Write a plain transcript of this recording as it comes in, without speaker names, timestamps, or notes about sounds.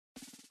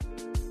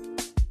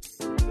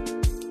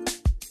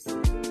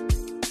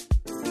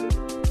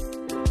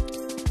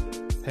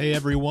Hey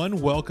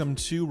everyone, welcome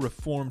to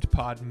Reformed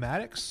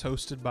Podmatics,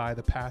 hosted by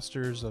the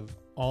pastors of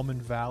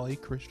Almond Valley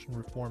Christian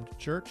Reformed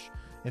Church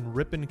in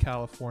Ripon,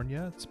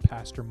 California. It's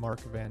Pastor Mark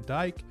Van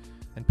Dyke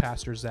and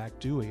Pastor Zach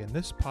Dewey, and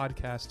this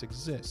podcast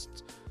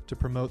exists to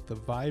promote the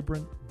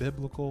vibrant,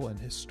 biblical, and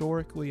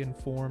historically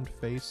informed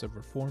face of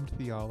Reformed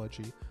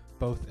theology,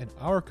 both in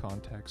our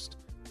context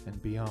and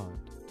beyond.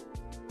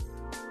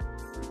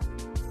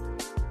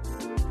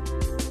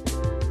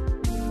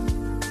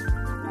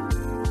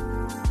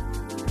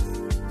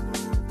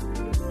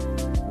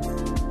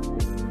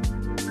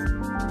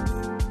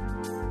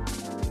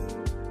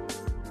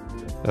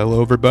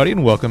 Hello, everybody,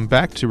 and welcome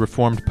back to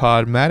Reformed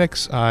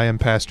Podmatics. I am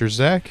Pastor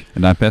Zach.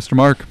 And I'm Pastor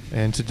Mark.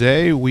 And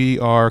today we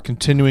are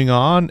continuing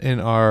on in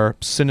our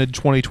Synod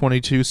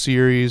 2022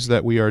 series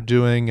that we are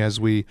doing as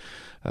we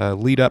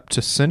lead up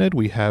to Synod.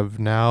 We have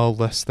now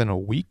less than a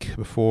week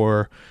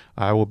before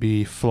I will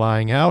be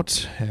flying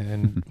out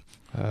and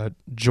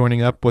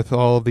joining up with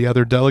all of the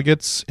other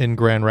delegates in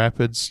Grand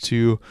Rapids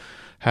to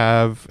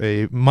have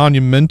a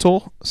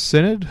monumental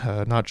Synod,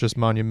 not just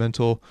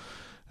monumental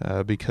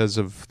because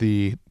of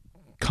the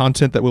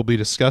content that we'll be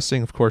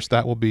discussing. Of course,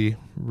 that will be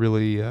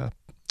really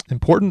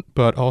important,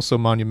 but also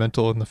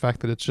monumental in the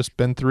fact that it's just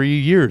been 3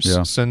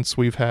 years since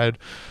we've had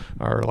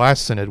our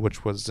last Synod,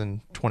 which was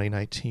in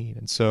 2019.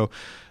 And so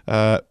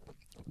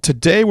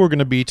today we're going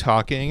to be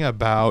talking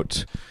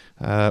about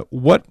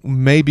what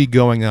may be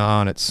going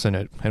on at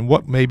Synod and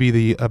what may be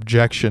the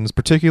objections,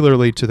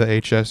 particularly to the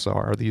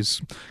HSR.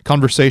 These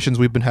conversations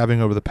we've been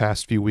having over the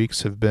past few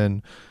weeks have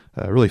been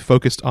really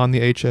focused on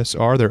the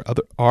HSR. There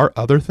are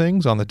other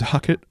things on the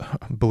docket,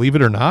 believe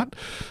it or not,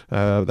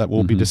 that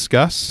will be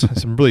discussed.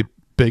 Some really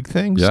big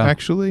things,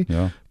 actually,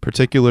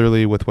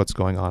 particularly with what's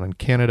going on in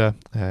Canada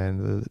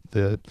and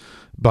the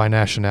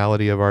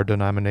binationality of our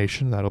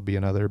denomination. That'll be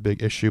another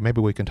big issue.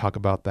 Maybe we can talk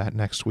about that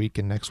next week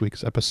in next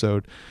week's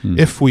episode,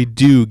 if we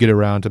do get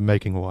around to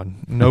making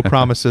one. No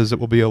promises. It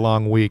will be a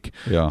long week,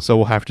 so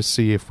we'll have to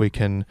see if we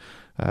can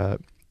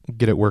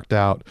get it worked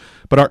out.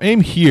 But our aim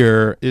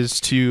here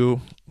is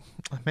to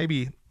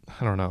maybe,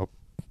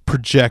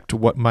 project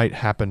what might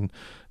happen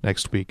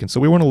next week. And so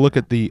we want to look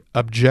at the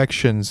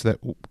objections that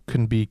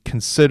can be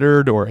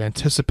considered or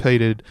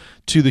anticipated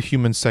to the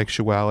human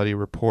sexuality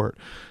report.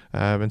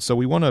 And so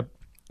we want to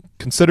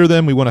consider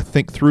them. We want to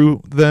think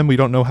through them. We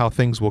don't know how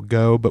things will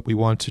go, but we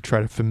want to try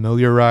to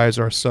familiarize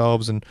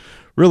ourselves and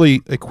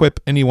really equip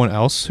anyone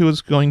else who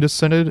is going to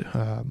Synod,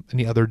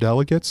 any other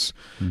delegates.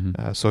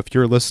 So if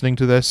you're listening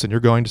to this and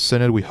you're going to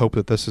Synod, we hope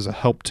that this is a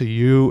help to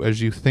you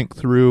as you think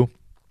through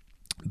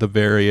the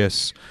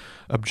various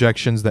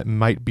objections that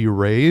might be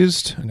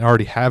raised and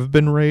already have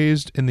been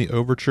raised in the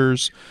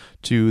overtures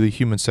to the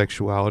human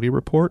sexuality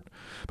report.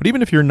 But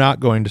even if you're not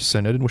going to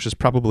Synod, which is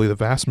probably the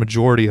vast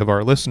majority of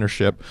our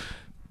listenership,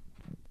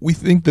 we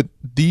think that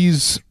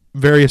these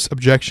various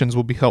objections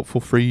will be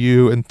helpful for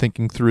you in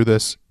thinking through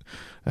this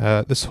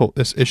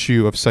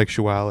issue of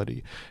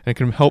sexuality, and it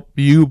can help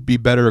you be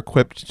better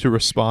equipped to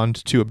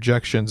respond to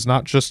objections,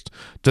 not just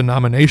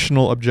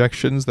denominational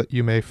objections that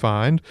you may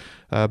find,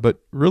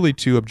 but really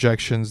to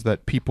objections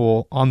that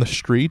people on the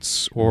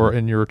streets or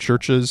in your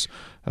churches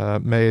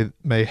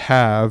may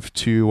have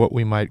to what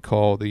we might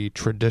call the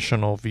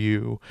traditional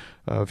view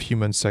of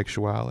human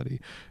sexuality.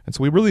 And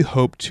so we really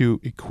hope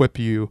to equip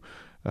you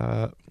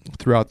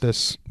throughout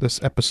this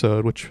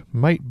episode, which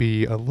might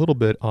be a little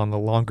bit on the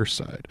longer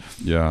side.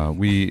 Yeah,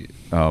 we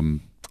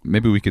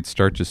maybe we could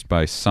start just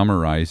by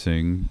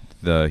summarizing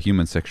the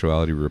human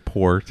sexuality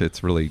report.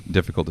 It's really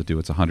difficult to do.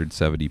 It's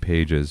 170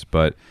 pages,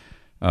 but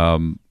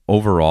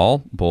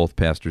overall, both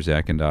Pastor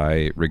Zach and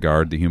I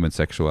regard the human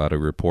sexuality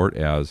report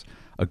as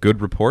a good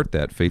report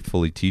that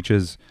faithfully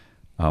teaches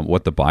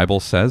what the Bible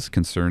says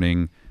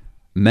concerning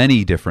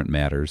many different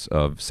matters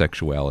of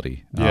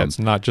sexuality. It's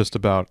not just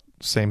about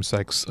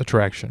same-sex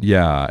attraction.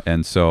 Yeah,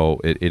 and so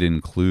it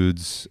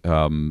includes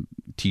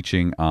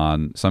teaching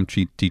on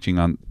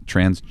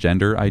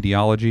transgender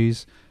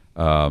ideologies,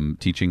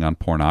 teaching on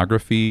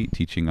pornography,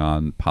 teaching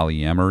on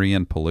polyamory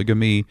and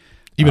polygamy,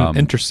 even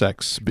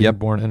intersex, being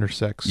born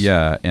intersex.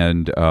 Yeah,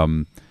 and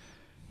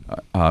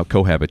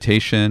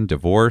cohabitation,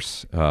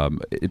 divorce.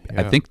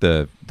 I think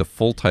the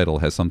full title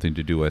has something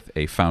to do with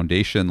a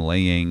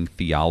foundation-laying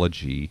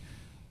theology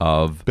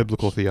of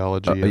biblical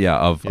theology,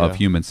 of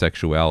human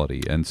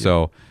sexuality, and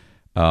so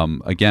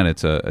again,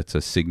 it's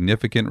a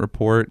significant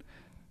report.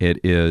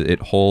 It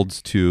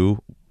holds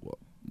to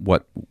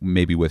what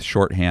maybe with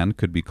shorthand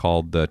could be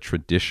called the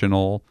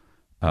traditional,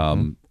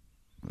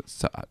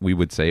 we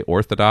would say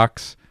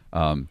orthodox,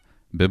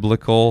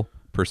 biblical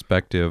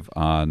perspective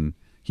on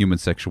human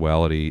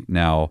sexuality.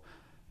 Now,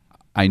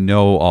 I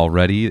know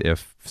already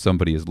if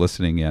somebody is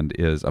listening and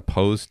is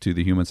opposed to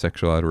the human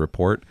sexuality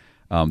report,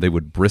 they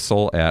would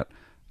bristle at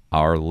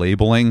our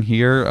labeling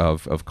here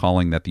of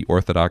calling that the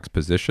orthodox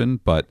position,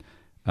 but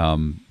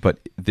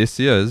this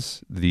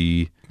is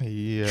the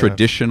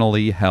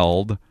traditionally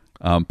held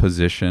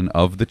position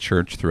of the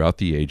church throughout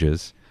the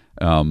ages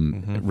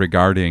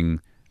regarding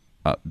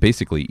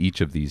basically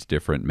each of these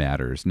different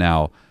matters.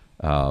 Now,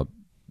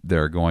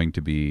 there are going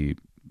to be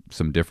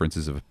some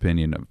differences of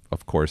opinion,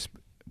 of course,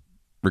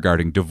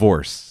 regarding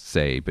divorce,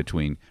 say,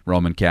 between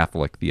Roman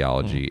Catholic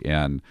theology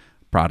and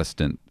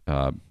Protestant,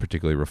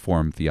 particularly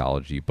Reformed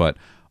theology. But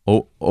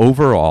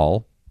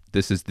overall,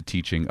 this is the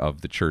teaching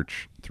of the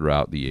church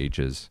throughout the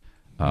ages.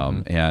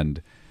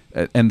 And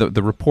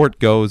the report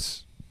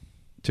goes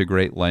to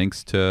great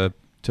lengths to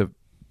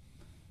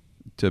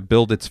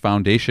build its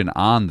foundation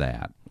on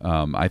that.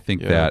 I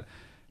think that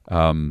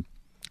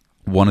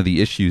one of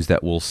the issues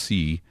that we'll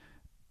see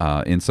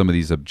in some of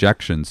these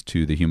objections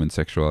to the human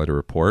sexuality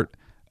report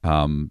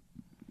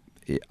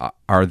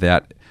are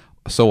that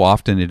so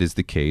often it is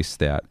the case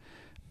that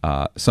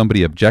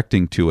somebody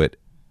objecting to it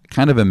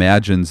kind of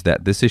imagines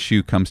that this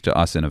issue comes to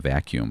us in a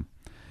vacuum.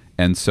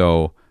 And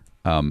so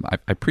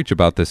I preach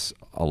about this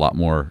a lot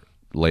more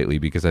lately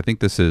because I think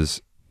this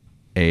is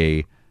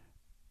a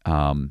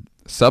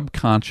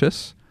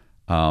subconscious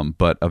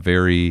but a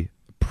very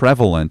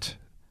prevalent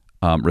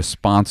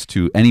response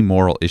to any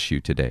moral issue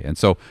today. And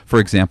so, for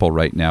example,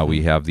 right now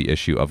we have the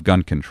issue of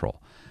gun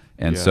control.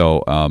 And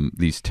so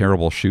these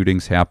terrible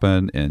shootings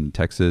happen in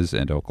Texas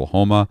and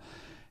Oklahoma,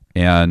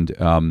 and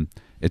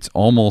it's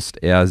almost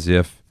as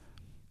if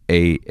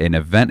an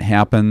event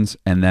happens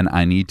and then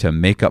I need to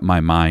make up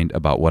my mind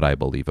about what I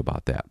believe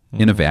about that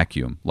in a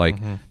vacuum. Like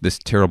this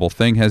terrible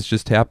thing has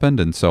just happened,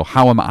 and so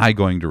how am I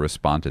going to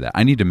respond to that?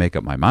 I need to make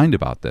up my mind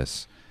about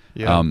this.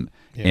 And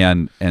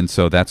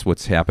so that's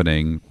what's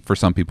happening for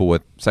some people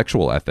with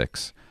sexual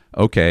ethics.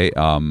 Okay,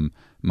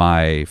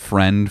 my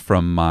friend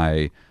from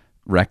my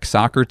rec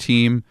soccer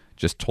team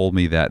just told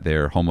me that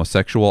they're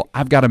homosexual.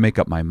 I've got to make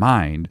up my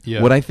mind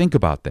what I think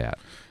about that.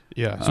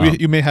 Yeah, so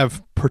you may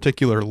have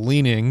particular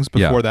leanings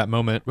before that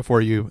moment,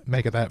 before you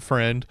make it that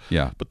friend.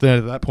 Yeah. But then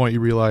at that point, you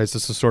realize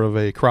this is sort of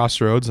a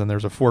crossroads, and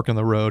there's a fork in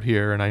the road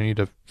here, and I need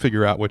to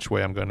figure out which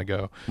way I'm going to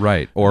go.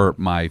 Right. Or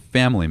my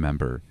family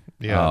member.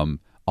 Yeah.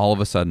 All of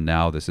a sudden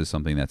now this is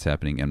something that's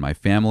happening in my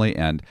family,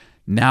 and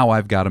now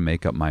I've got to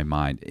make up my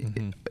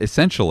mind.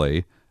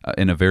 Essentially,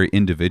 in a very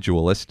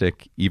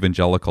individualistic,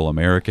 evangelical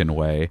American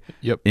way,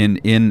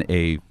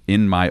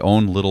 in my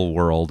own little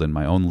world, in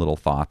my own little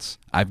thoughts,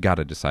 I've got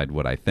to decide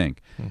what I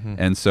think.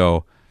 And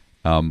so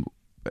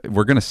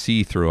we're going to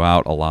see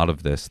throughout a lot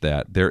of this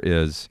that there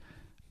is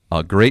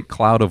a great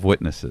cloud of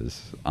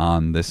witnesses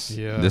on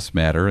this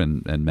matter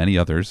and many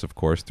others, of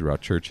course,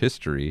 throughout church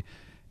history.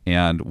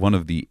 And one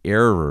of the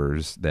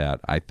errors that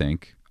I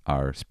think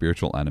our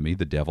spiritual enemy,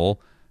 the devil,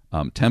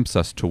 tempts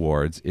us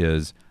towards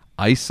is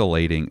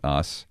isolating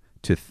us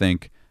to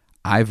think,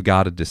 I've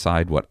got to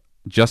decide what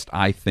just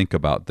I think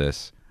about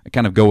this. I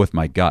kind of go with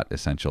my gut,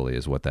 essentially,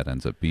 is what that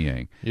ends up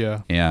being.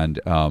 Yeah.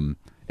 And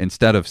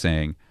instead of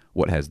saying,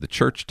 what has the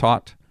church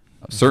taught?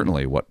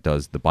 Certainly, what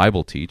does the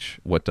Bible teach?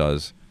 What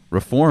does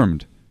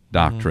Reformed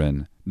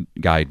doctrine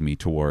guide me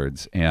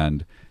towards?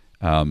 And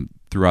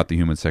throughout the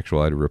Human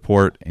Sexuality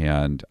Report,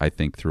 and I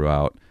think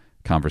throughout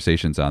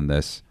conversations on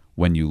this,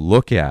 when you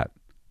look at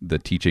the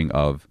teaching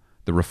of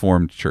the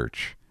Reformed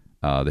Church,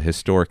 the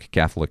historic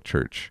Catholic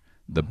Church,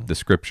 the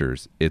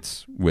Scriptures,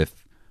 it's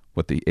with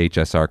what the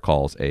HSR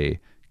calls a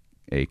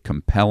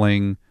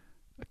compelling,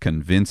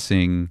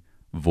 convincing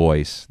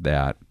voice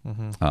that,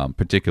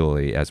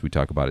 particularly as we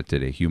talk about it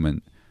today,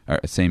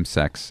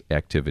 same-sex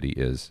activity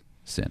is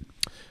sin.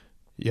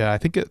 Yeah, I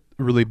think it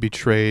really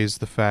betrays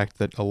the fact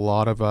that a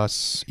lot of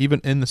us,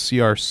 even in the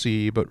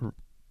CRC, but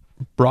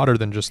broader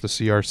than just the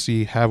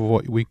CRC, have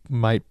what we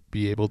might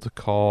be able to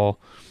call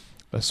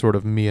a sort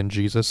of me and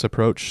Jesus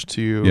approach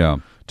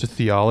to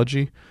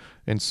theology.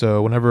 And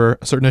so whenever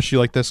a certain issue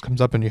like this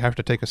comes up and you have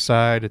to take a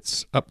side,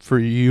 it's up for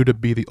you to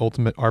be the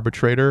ultimate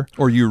arbitrator.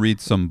 Or you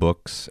read some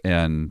books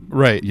and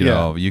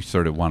you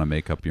sort of want to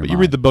make up your mind. You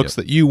read the books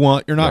that you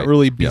want. You're not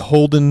really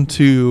beholden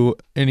to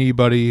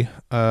anybody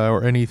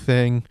or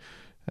anything.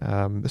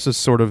 This is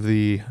sort of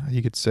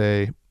you could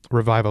say,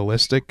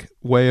 revivalistic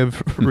way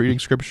of reading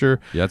Scripture.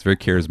 Yeah, it's very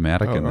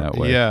charismatic in that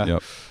way. Yeah.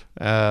 Yep.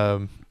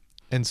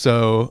 And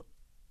so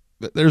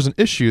there's an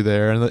issue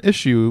there, and the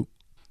issue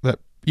that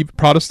even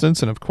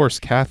Protestants and of course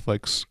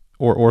Catholics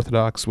or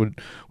Orthodox would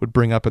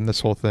bring up in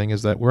this whole thing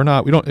is that we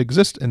don't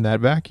exist in that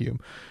vacuum,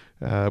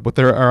 but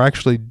there are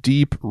actually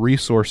deep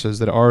resources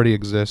that already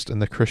exist in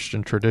the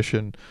Christian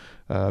tradition,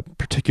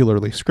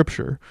 particularly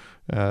Scripture.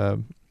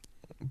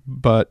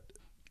 But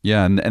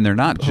and they're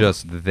not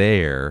just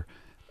there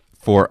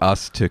for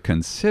us to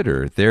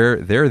consider.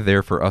 They're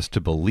there for us to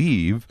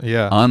believe,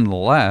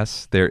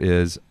 unless there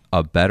is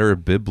a better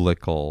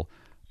biblical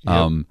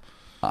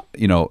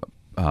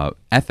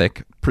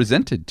ethic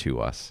presented to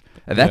us.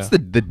 That's the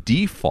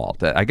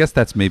default. I guess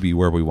that's maybe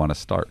where we want to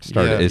start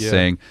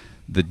saying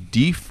the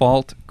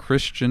default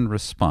Christian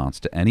response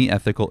to any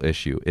ethical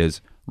issue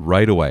is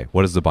right away,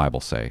 what does the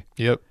Bible say?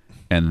 Yep.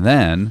 And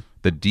then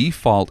the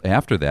default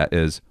after that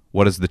is,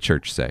 what does the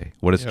church say?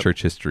 What does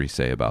church history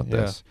say about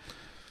this?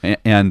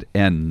 And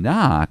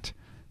not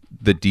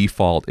the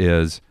default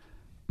is,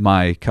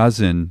 my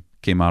cousin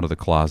came out of the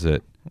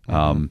closet,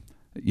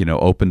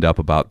 opened up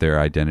about their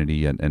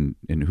identity and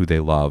who they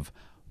love.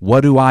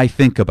 What do I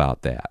think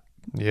about that?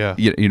 Yeah.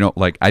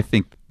 Like I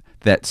think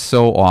that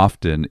so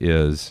often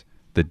is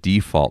the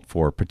default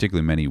for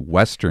particularly many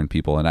Western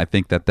people, and I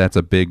think that that's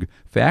a big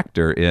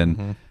factor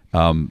in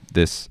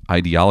this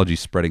ideology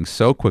spreading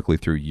so quickly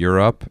through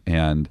Europe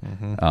and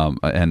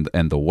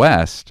the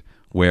West,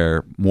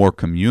 where more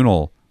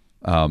communal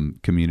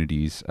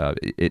communities,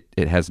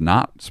 it has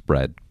not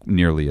spread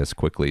nearly as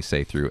quickly,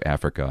 say, through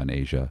Africa and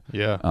Asia.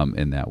 Yeah.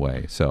 In that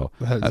way. So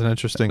That's an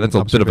interesting. That's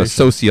a bit of a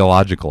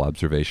sociological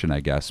observation,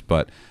 I guess.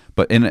 But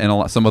in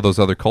some of those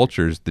other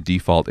cultures, the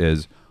default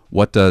is,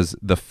 what does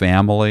the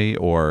family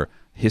or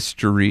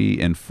history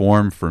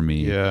inform for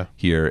me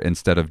here,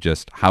 instead of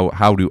just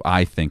how do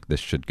I think this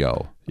should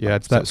go? Yeah,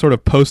 it's that sort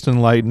of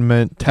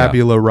post-Enlightenment,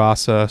 tabula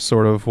rasa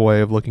sort of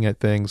way of looking at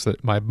things,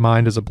 that my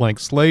mind is a blank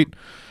slate,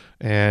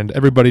 and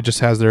everybody just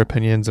has their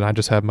opinions, and I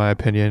just have my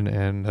opinion,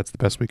 and that's the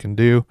best we can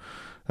do,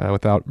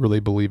 without really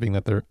believing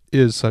that there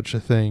is such a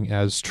thing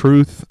as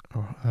truth.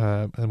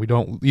 And we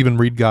don't even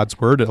read God's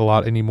word a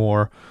lot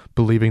anymore,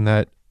 believing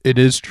that it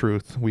is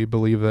truth. We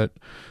believe that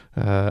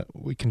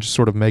we can just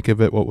sort of make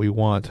of it what we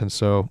want. And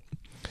so,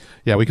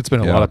 yeah, we could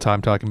spend a lot of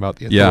time talking about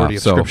the authority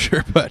of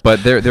Scripture.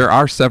 But there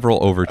are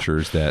several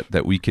overtures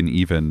that we can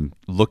even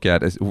look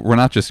at. We're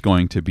not just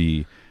going to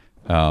be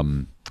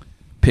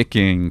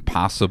picking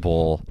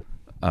possible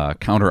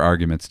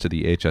counter-arguments to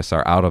the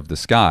HSR out of the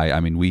sky. I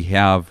mean, we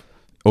have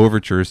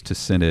overtures to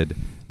Synod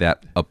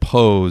that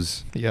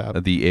oppose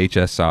the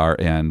HSR,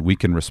 and we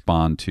can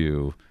respond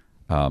to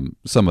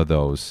some of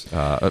those.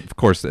 Of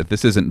course,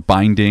 this isn't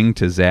binding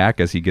to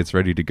Zach as he gets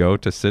ready to go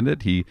to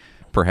Synod. He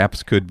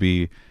perhaps could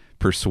be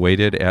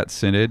persuaded at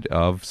Synod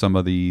of some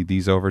of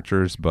these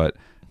overtures, but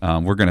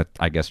we're going to,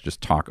 I guess,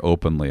 just talk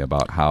openly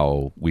about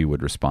how we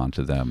would respond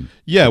to them.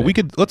 Yeah,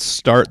 today. Let's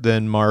start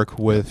then, Mark,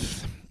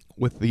 with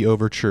the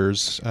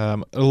overtures.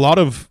 A lot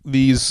of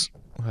these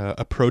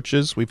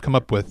approaches, we've come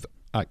up with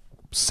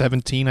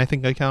 17, I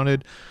think I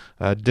counted,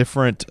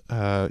 different,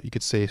 you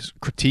could say,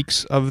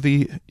 critiques of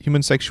the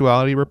human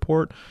sexuality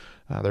report.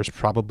 There's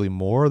probably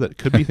more that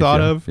could be thought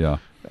of. Yeah.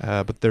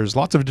 But there's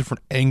lots of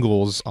different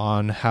angles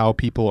on how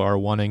people are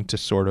wanting to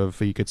sort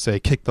of, you could say,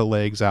 kick the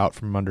legs out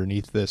from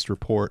underneath this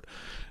report.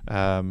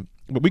 But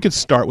we could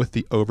start with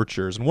the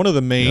overtures. And one of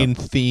the main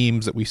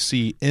themes that we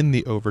see in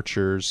the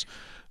overtures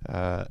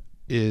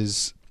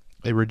is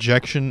a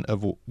rejection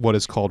of what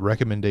is called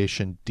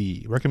Recommendation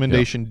D.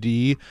 Recommendation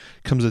D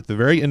comes at the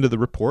very end of the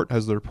report,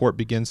 as the report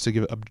begins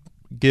to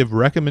give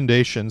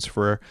recommendations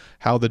for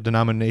how the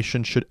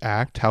denomination should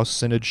act, how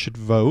Synod should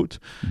vote,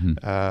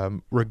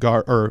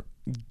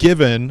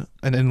 given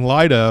and in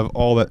light of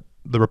all that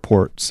the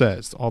report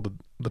says, all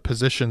the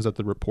positions that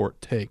the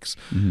report takes.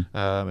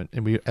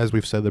 And as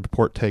we've said, the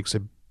report takes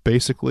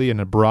basically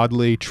a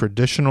broadly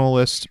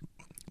traditionalist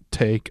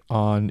take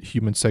on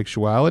human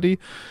sexuality.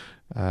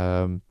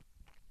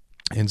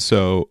 And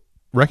so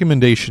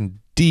Recommendation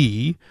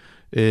D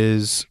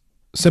is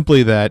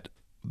simply that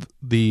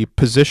the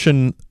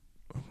position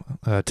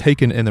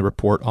taken in the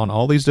report on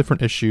all these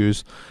different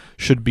issues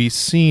should be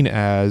seen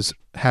as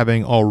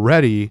having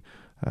already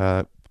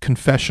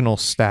confessional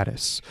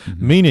status,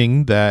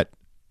 meaning that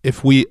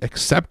if we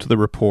accept the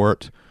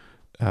report,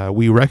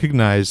 we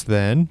recognize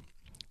then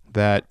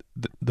that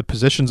the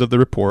positions of the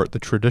report, the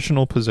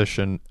traditional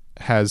position,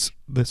 is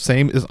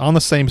on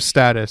the same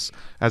status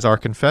as our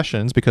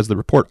confessions, because the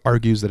report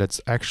argues that it's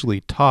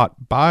actually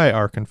taught by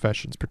our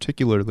confessions,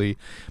 particularly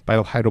by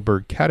the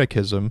Heidelberg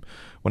Catechism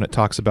when it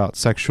talks about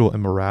sexual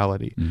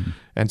immorality.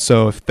 And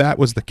so if that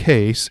was the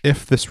case,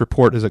 if this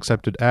report is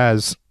accepted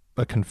as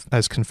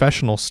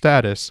confessional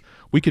status,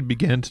 we could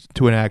begin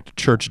to enact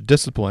church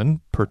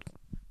discipline,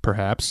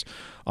 perhaps,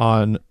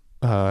 on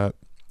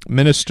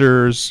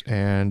ministers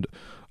and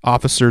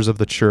officers of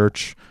the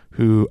church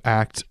who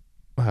act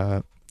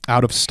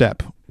out of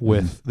step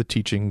with the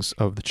teachings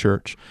of the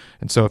church.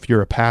 And so if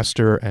you're a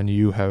pastor and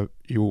you're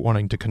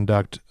wanting to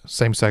conduct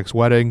same-sex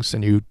weddings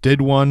and you did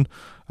one,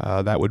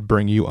 that would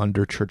bring you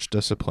under church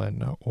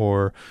discipline.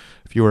 Or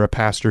if you were a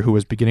pastor who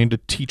was beginning to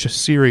teach a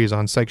series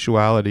on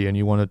sexuality and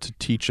you wanted to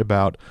teach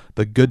about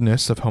the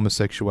goodness of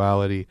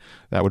homosexuality,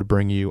 that would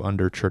bring you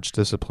under church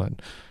discipline.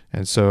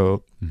 And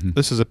so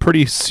this is a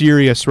pretty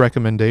serious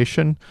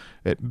recommendation.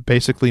 It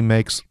basically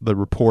makes the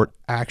report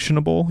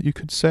actionable, you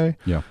could say.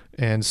 Yeah.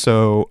 And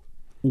so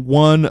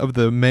one of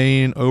the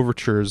main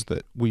overtures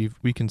that we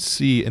can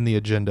see in the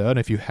agenda, and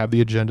if you have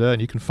the agenda and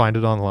you can find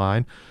it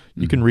online,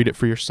 you can read it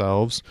for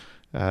yourselves,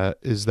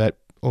 is that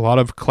a lot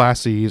of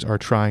classes are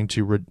trying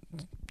to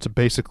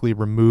basically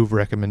remove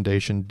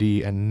Recommendation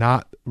D and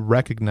not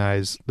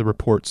recognize the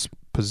report's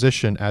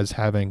position as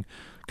having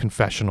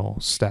confessional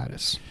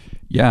status.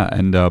 Yeah,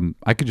 and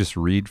I could just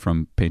read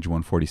from page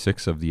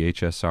 146 of the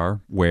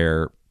HSR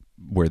where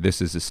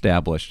this is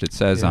established. It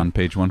says on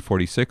page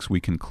 146,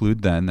 we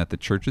conclude then that the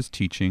Church's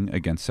teaching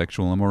against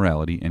sexual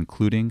immorality,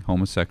 including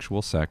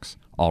homosexual sex,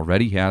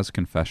 already has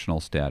confessional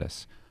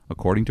status.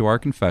 According to our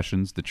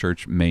confessions, the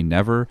Church may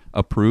never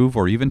approve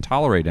or even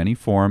tolerate any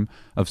form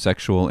of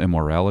sexual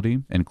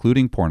immorality,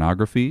 including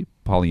pornography,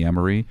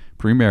 polyamory,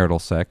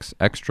 premarital sex,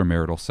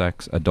 extramarital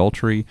sex,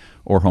 adultery,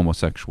 or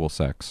homosexual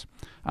sex.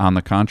 On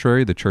the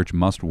contrary, the church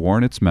must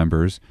warn its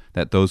members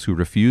that those who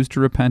refuse to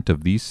repent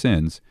of these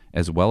sins,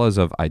 as well as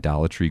of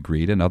idolatry,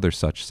 greed, and other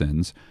such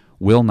sins,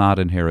 will not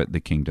inherit the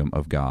kingdom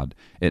of God.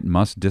 It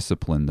must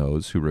discipline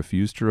those who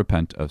refuse to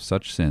repent of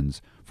such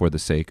sins for the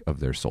sake of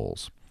their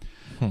souls.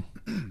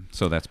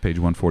 So that's page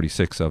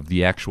 146 of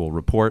the actual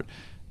report.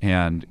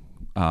 And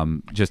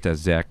just as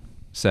Zach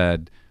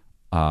said,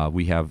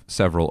 we have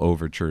several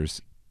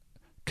overtures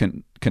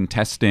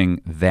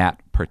contesting that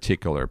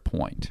particular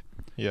point.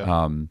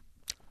 Yeah.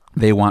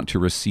 They want to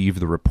receive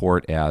the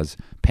report as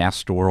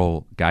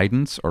pastoral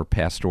guidance or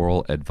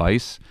pastoral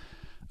advice,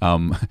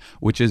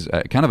 which is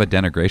kind of a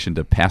denigration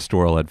to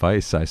pastoral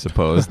advice, I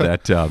suppose,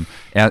 that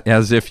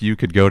as if you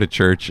could go to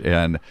church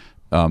and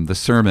the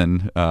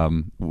sermon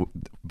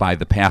by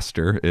the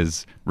pastor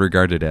is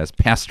regarded as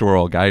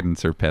pastoral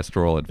guidance or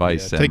pastoral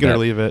advice. Yeah, take it or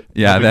leave it.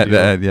 Yeah,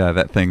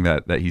 that thing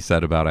that he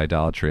said about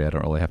idolatry, I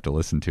don't really have to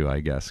listen to,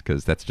 I guess,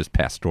 because that's just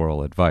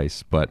pastoral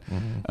advice. But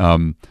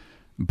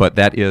but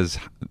that is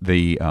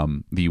the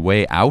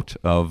way out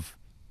of,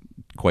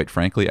 quite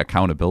frankly,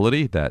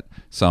 accountability that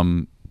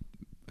some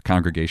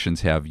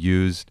congregations have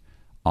used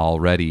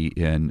already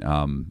in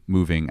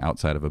moving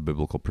outside of a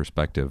biblical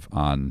perspective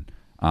on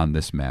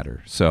this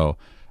matter. So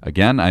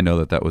again, I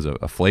know that was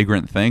a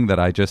flagrant thing that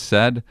I just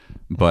said,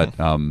 but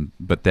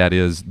that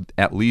is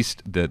at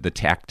least the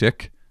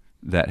tactic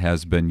that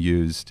has been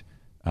used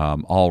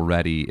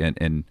already,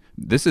 and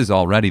this is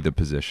already the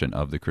position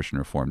of the Christian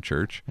Reformed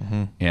Church,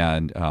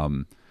 and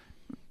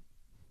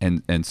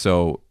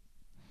so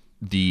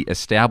the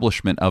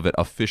establishment of it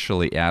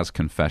officially as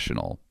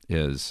confessional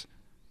is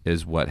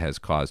what has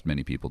caused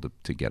many people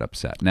to get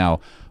upset.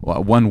 Now,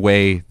 one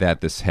way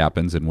that this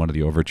happens in one of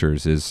the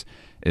overtures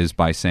is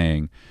by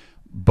saying,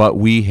 but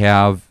we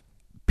have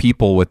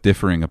people with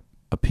differing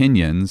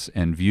opinions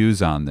and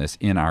views on this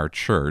in our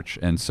church,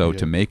 and so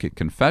to make it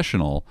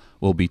confessional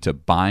will be to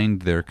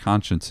bind their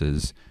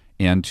consciences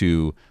and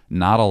to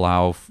not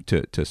allow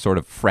to sort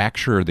of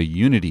fracture the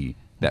unity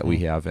that we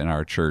have in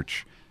our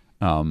church,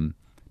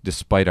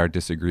 despite our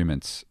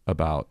disagreements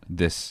about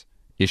this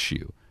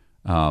issue.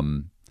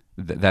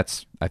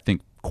 That's, I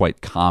think,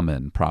 quite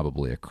common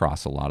probably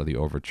across a lot of the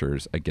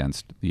overtures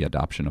against the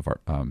adoption of our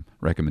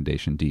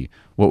recommendation D.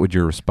 What would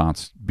your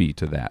response be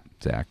to that,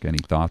 Zach? Any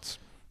thoughts?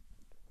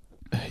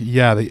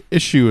 Yeah, the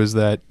issue is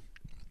that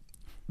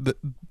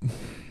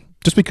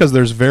just because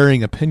there's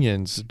varying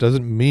opinions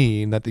doesn't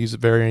mean that these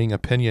varying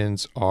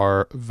opinions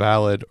are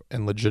valid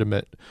and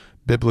legitimate,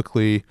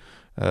 biblically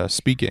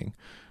speaking.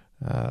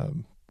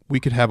 We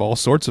could have all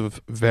sorts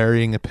of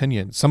varying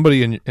opinions.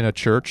 Somebody in a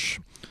church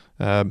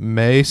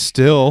may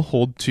still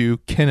hold to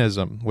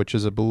kinism, which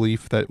is a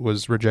belief that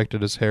was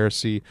rejected as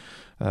heresy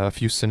a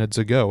few synods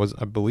ago. Was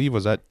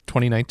that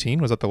 2019?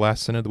 Was that the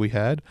last synod that we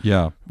had?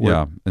 Yeah.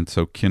 And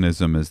so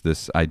kinism is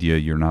this idea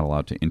you're not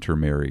allowed to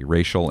intermarry.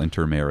 Racial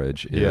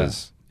intermarriage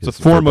is it's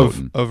a form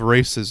of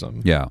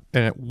racism. Yeah.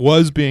 And it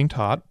was being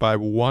taught by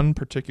one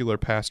particular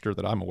pastor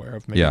that I'm aware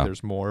of. Maybe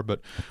there's more, but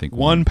I think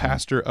one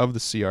pastor of the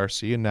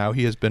CRC, and now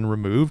he has been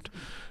removed.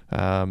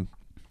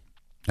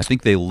 I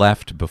think they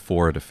left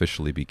before it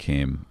officially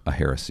became a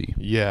heresy.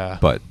 Yeah.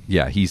 But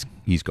yeah, he's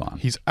gone.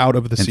 He's out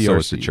of the CRC. And so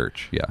is the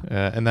church, yeah.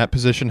 And that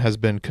position has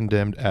been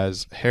condemned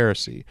as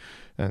heresy.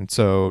 And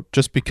so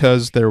just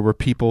because there were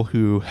people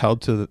who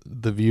held to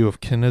the view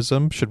of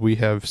kinism, should we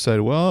have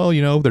said, well,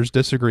 there's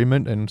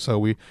disagreement, and so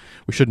we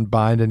shouldn't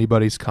bind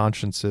anybody's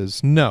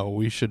consciences? No,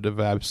 we should have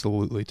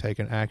absolutely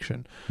taken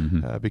action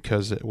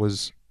because it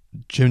was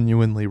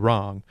genuinely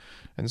wrong.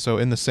 And so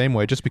in the same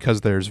way, just because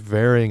there's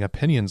varying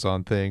opinions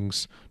on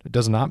things, it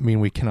does not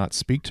mean we cannot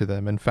speak to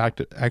them. In fact,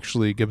 it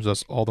actually gives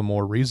us all the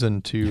more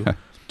reason to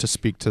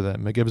speak to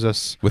them. It gives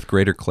us... With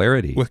greater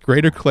clarity.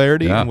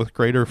 And with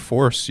greater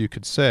force, you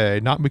could say,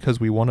 not because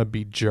we want to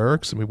be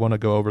jerks and we want to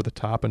go over the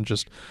top and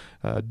just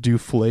do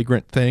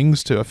flagrant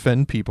things to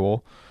offend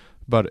people,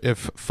 but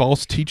if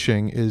false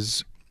teaching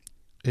is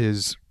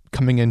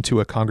coming into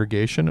a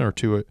congregation or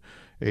to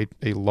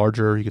a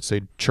larger, you could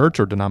say, church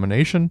or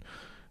denomination,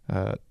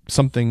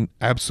 something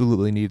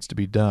absolutely needs to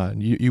be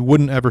done. You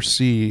wouldn't ever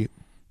see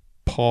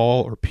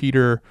Paul or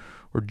Peter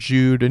or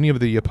Jude, any of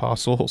the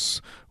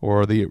apostles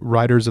or the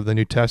writers of the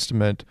New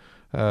Testament,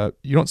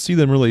 you don't see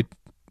them really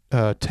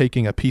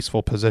taking a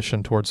peaceful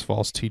position towards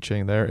false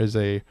teaching. There is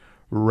a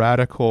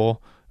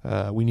radical,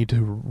 we need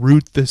to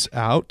root this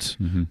out,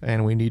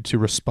 and we need to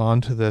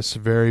respond to this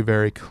very,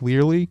 very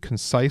clearly,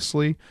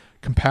 concisely,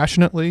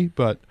 compassionately,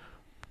 but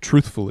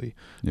truthfully.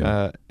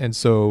 Yeah. And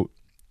so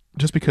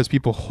just because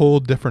people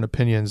hold different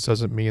opinions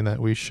doesn't mean that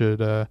we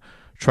should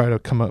try to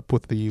come up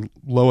with the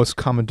lowest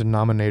common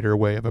denominator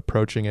way of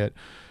approaching it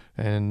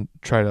and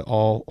try to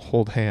all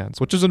hold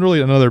hands, which is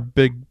really another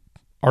big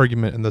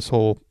argument in this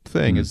whole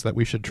thing, is that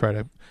we should try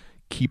to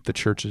keep the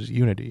church's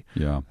unity.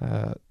 Yeah.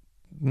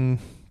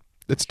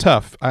 It's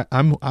tough.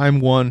 I'm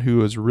one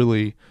who is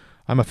really,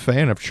 I'm a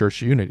fan of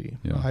church unity.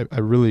 Yeah.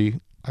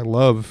 I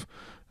love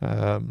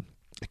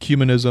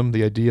ecumenism,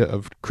 the idea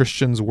of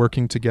Christians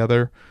working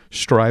together,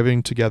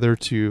 striving together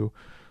to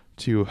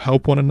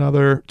help one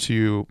another,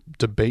 to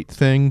debate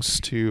things,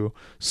 to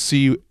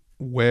see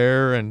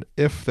where and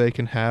if they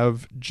can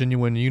have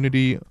genuine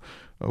unity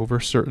over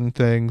certain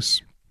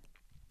things.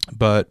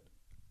 But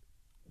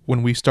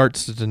when we start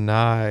to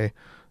deny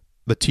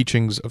the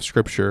teachings of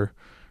Scripture,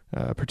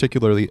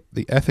 particularly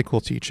the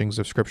ethical teachings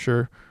of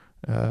Scripture,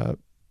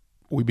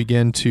 we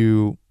begin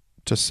to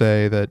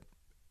say that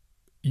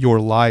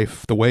your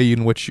life, the way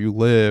in which you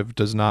live,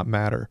 does not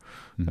matter.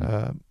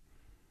 Mm-hmm.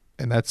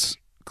 And that's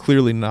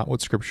clearly not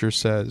what Scripture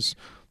says.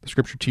 The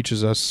Scripture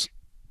teaches us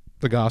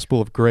the gospel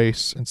of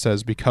grace and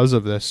says because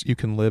of this, you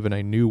can live in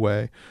a new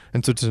way.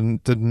 And so to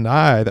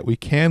deny that we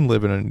can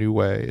live in a new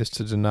way is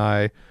to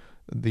deny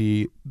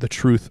the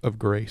truth of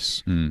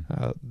grace,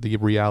 the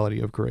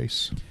reality of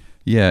grace.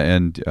 Yeah,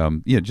 and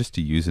just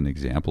to use an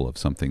example of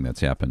something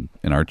that's happened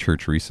in our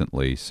church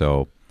recently.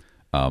 So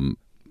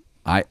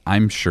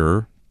I'm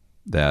sure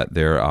that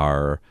there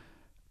are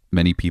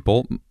many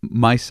people,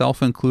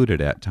 myself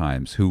included at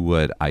times, who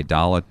would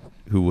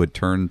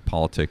turn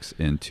politics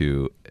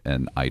into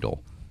an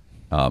idol,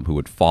 who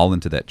would fall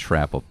into that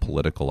trap of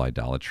political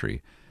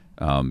idolatry,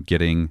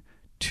 getting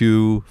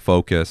too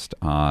focused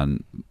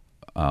on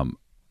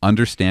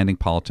understanding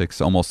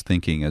politics, almost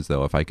thinking as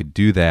though if I could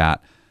do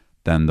that,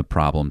 then the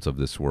problems of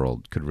this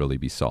world could really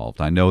be solved.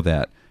 I know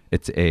that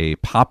it's a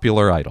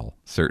popular idol,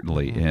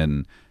 certainly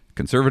in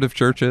conservative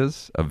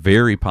churches, a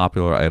very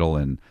popular idol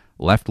in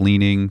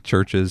left-leaning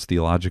churches,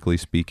 theologically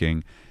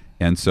speaking.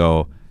 And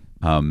so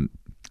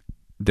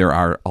there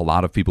are a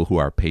lot of people who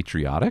are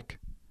patriotic,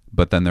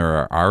 but then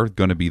there are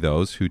going to be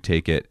those who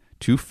take it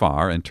too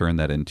far and turn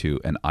that into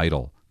an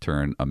idol,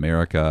 turn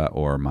America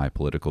or my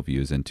political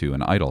views into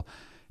an idol.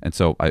 And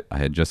so I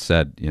had just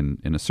said in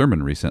a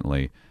sermon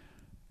recently,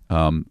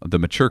 the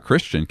mature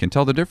Christian can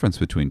tell the difference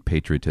between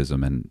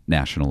patriotism and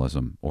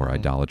nationalism or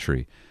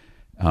idolatry.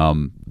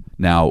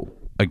 Now,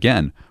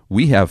 again,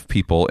 we have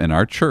people in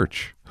our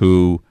church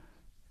who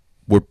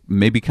were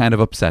maybe kind of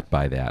upset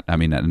by that. I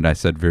mean, and I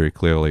said very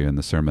clearly in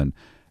the sermon,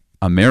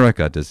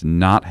 America does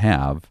not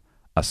have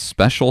a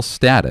special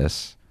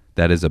status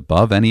that is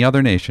above any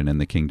other nation in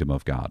the kingdom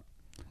of God.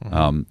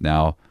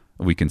 Now,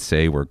 we can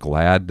say we're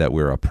glad that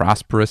we're a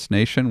prosperous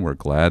nation. We're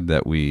glad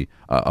that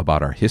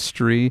about our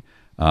history.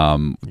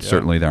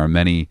 Certainly there are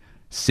many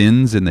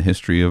sins in the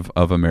history of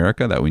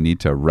America that we need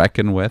to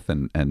reckon with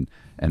and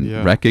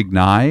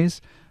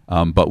recognize.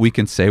 But we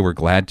can say we're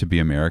glad to be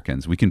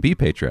Americans. We can be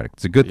patriotic.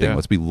 It's a good thing. Yeah.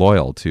 Let's be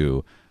loyal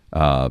to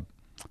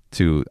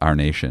our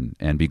nation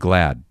and be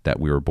glad that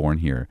we were born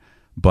here.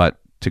 But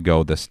to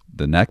go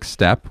the next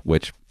step,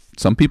 which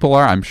some people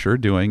are, I'm sure,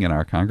 doing in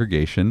our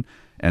congregation,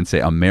 and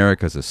say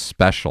America's a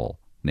special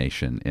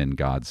nation in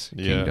God's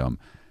kingdom,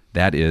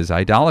 that is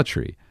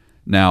idolatry.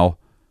 Now,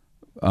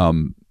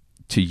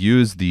 to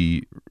use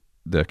the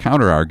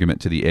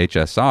counter-argument to the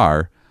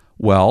HSR,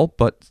 well,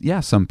 but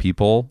some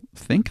people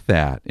think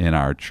that in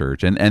our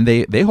church, and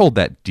they hold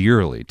that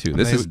dearly too.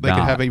 They could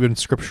have even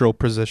scriptural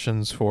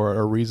positions for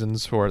or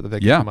reasons for it that they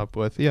can come up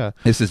with. Yeah,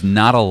 this is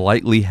not a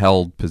lightly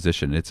held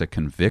position; it's a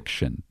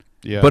conviction.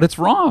 Yeah, but it's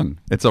wrong.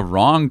 It's a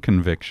wrong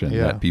conviction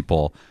that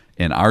people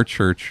in our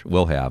church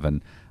will have.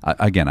 And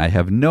again, I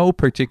have no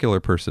particular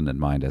person in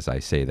mind as I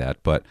say that,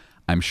 but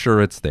I'm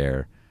sure it's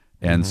there.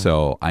 And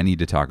so I need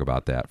to talk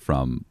about that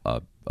from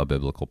a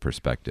biblical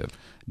perspective.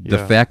 The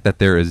fact that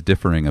there is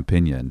differing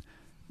opinion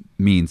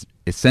means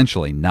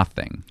essentially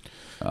nothing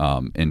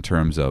in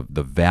terms of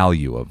the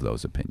value of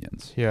those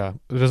opinions. Yeah,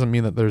 it doesn't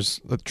mean that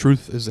the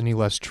truth is any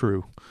less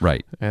true.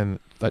 Right. And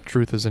that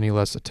truth is any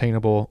less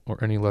attainable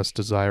or any less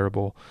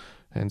desirable.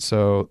 And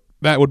so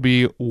that would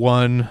be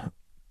one,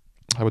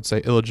 I would say,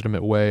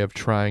 illegitimate way of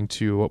trying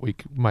to, what we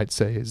might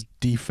say is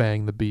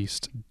defang the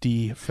beast.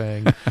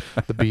 Defang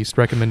the beast.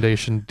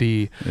 Recommendation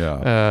D.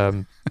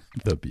 Yeah.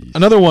 The beast.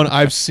 Another one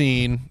I've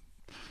seen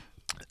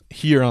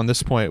here on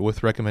this point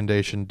with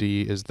Recommendation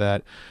D is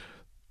that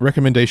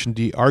Recommendation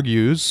D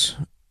argues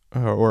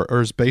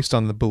or is based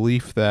on the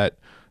belief that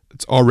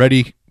it's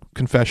already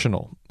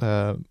confessional.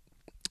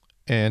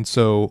 And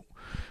so,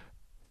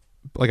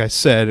 like I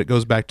said, it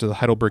goes back to the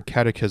Heidelberg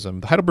Catechism.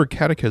 The Heidelberg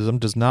Catechism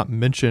does not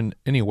mention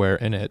anywhere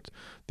in it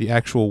the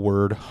actual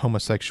word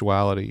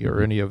homosexuality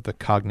or any of the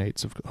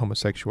cognates of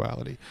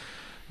homosexuality.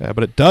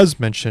 But it does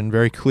mention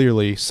very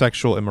clearly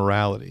sexual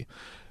immorality.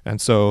 And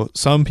so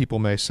some people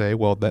may say,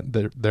 well,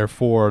 that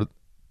therefore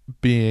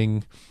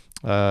being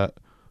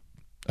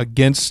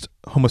against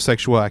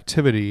homosexual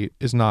activity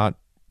is not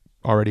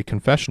already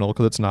confessional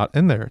because it's not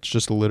in there. It's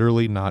just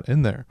literally not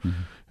in there.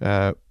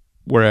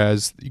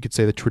 Whereas you could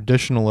say the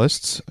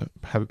traditionalists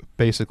have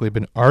basically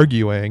been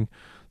arguing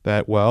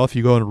that, well, if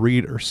you go and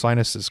read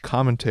Ursinus's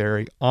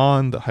commentary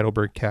on the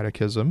Heidelberg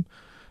Catechism,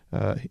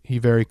 he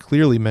very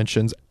clearly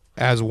mentions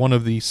as one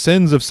of the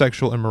sins of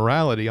sexual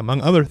immorality, among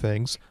other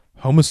things,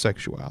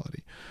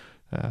 homosexuality.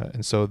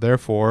 And so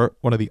therefore,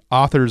 one of the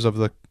authors of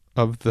the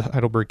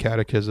Heidelberg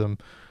Catechism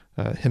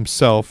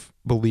himself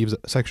believes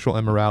that sexual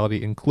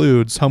immorality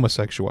includes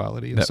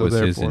homosexuality. And That so was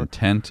his therefore,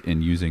 intent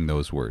in using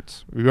those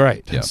words.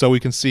 right. Yeah. And so we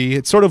can see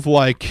it's sort of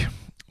like,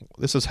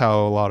 this is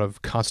how a lot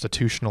of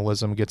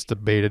constitutionalism gets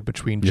debated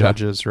between Yeah.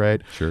 judges,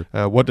 right? Sure.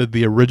 What did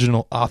the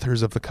original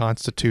authors of the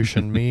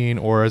Constitution mean,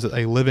 or is it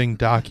a living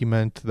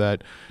document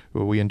that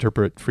we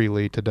interpret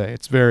freely today?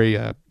 It's very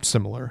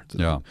similar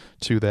to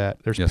that.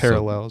 There's Yeah, so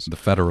parallels. the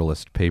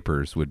Federalist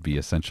Papers would be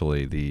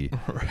essentially the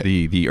Right.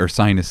 the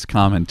Ursinus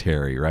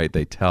commentary, right?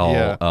 They tell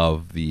Yeah.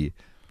 of the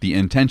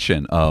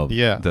intention of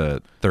Yeah.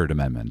 the Third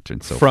Amendment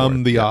and so from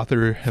forth. the Yeah.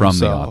 author himself. From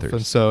the authors.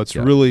 And so it's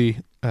Yeah. really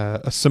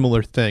a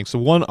similar thing. So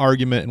one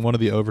argument in one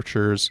of the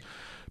overtures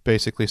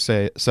basically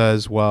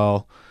says,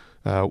 well,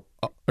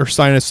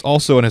 Ursinus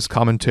also in his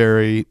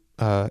commentary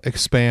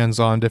expands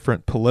on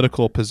different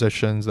political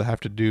positions that have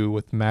to do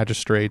with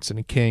magistrates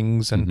and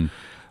kings, and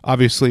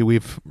obviously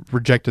we've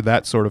rejected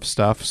that sort of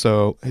stuff.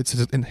 So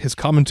his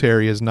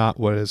commentary is not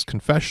what is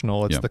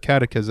confessional. It's the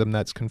catechism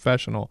that's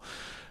confessional.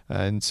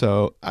 And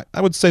so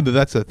I would say that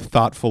that's a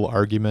thoughtful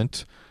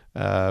argument.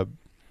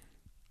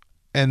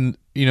 And,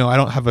 I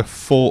don't have a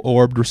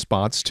full-orbed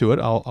response to it,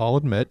 I'll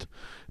admit.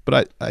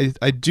 But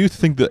I do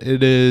think that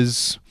it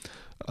is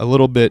a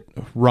little bit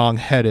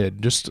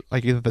wrong-headed, just I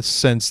get the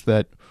sense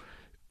that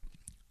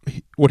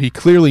what he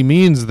clearly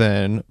means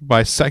then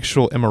by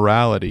sexual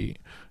immorality,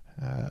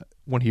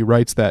 when he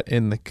writes that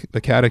in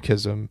the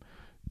catechism,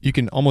 you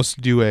can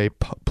almost do a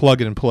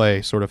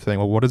plug-and-play sort of thing.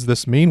 Well, what does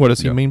this mean? What does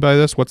he mean by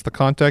this? What's the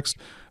context?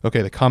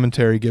 Okay, the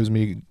commentary gives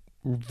me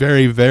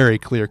very, very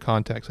clear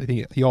context. I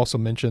think he also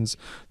mentions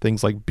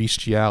things like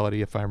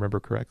bestiality, if I remember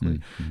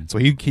correctly. So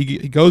he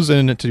goes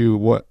into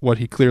what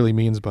he clearly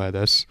means by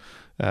this,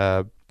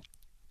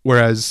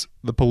 whereas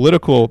the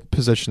political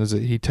positions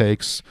that he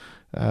takes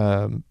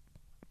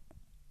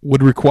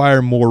would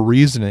require more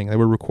reasoning. They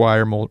would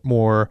require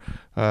more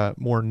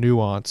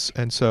nuance.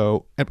 And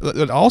so,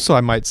 and also,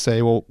 I might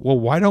say, well,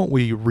 why don't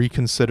we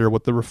reconsider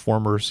what the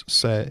reformers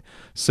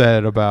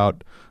said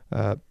about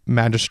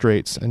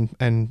magistrates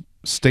and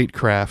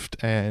statecraft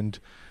and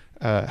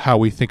how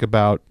we think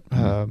about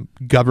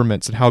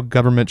governments and how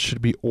governments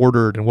should be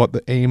ordered and what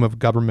the aim of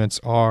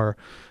governments are.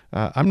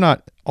 I'm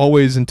not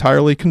always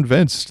entirely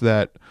convinced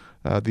that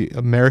the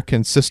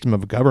American system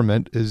of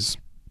government is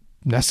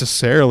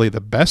necessarily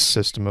the best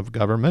system of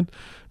government.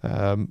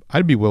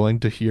 I'd be willing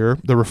to hear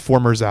the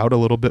reformers out a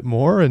little bit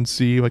more and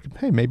see, like,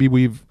 hey, maybe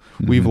we've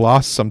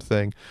lost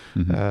something.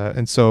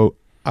 And so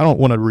I don't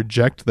want to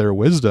reject their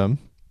wisdom,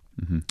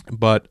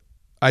 but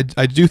I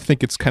do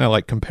think it's kind of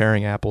like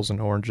comparing apples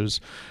and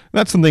oranges. And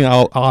that's something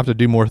I'll have to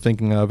do more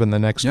thinking of in the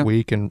next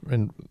week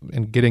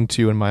and getting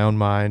to in my own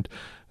mind.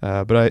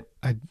 But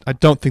I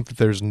don't think that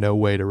there's no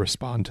way to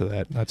respond to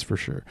that. That's for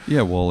sure.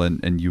 Yeah, well,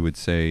 and you would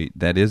say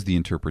that is the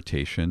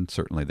interpretation,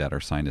 certainly, that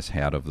Ursinus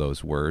had of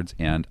those words.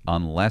 And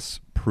unless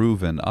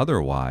proven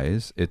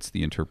otherwise, it's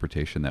the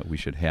interpretation that we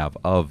should have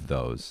of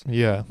those.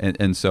 Yeah.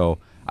 And so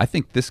I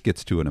think this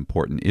gets to an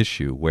important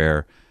issue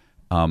where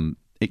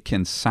it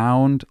can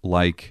sound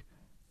like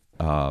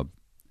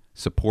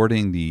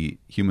supporting the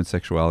human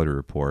sexuality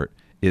report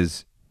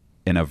is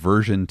an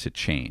aversion to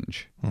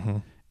change.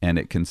 And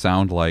it can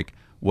sound like,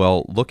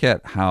 well, look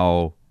at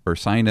how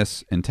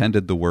Ursinus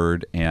intended the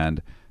word,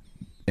 and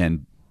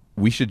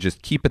we should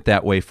just keep it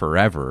that way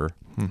forever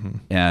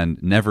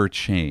and never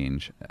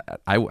change.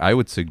 I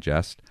would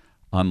suggest,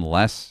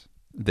 unless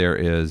there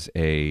is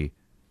a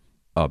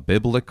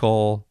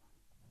biblical,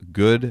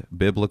 good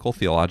biblical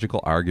theological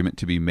argument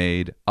to be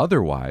made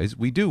otherwise,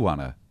 we do want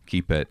to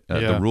keep it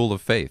the rule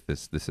of faith.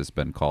 This has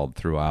been called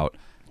throughout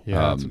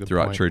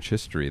throughout church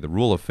history. The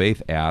rule of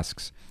faith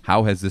asks,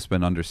 how has this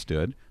been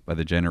understood by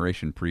the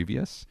generation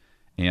previous?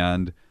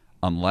 And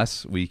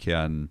unless we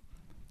can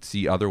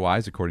see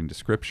otherwise according to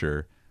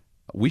Scripture,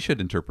 we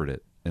should interpret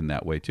it in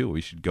that way too.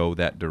 We should go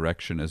that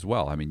direction as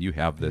well. I mean, you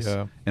have this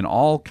in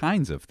all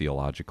kinds of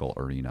theological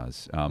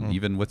arenas,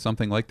 even with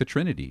something like the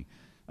Trinity.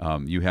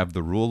 You have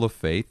the rule of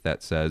faith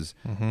that says,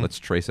 let's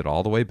trace it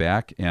all the way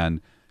back.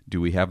 And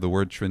do we have the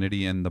word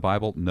Trinity in the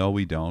Bible? No,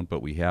 we don't,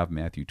 but we have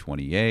Matthew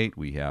 28.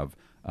 We have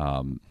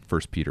 1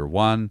 Peter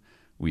 1.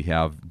 We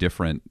have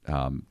different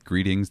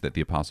greetings that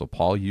the Apostle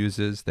Paul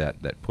uses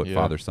that put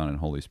Father, Son, and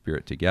Holy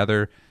Spirit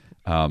together.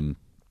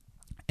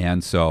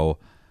 And so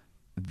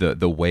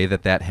the way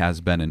that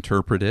has been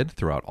interpreted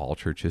throughout all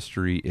church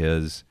history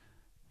is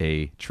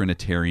a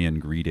Trinitarian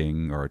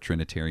greeting or a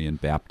Trinitarian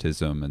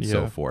baptism and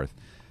so forth.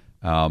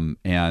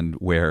 And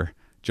where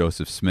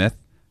Joseph Smith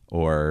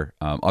or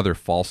other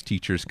false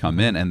teachers come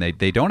in and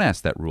they don't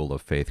ask that rule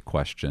of faith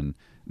question,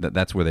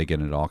 that's where they get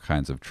into all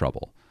kinds of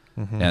trouble.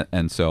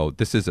 And so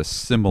this is a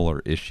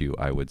similar issue,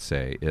 I would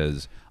say,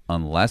 is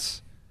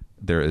unless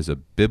there is a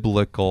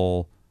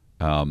biblical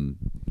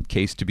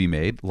case to be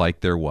made,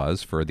 like there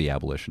was for the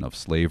abolition of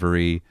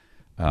slavery,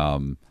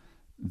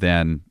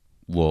 then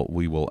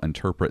we will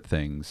interpret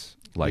things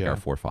like our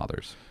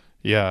forefathers.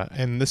 Yeah,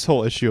 and this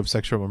whole issue of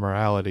sexual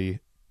immorality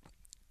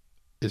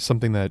is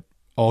something that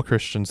all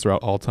Christians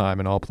throughout all time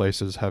and all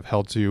places have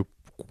held to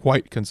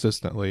quite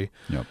consistently.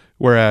 Yep.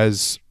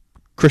 Whereas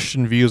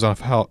Christian views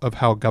of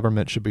how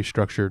government should be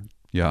structured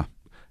Yeah.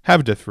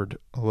 have differed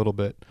a little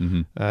bit.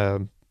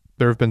 Mm-hmm.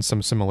 There have been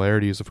some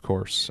similarities, of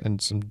course,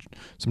 and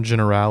some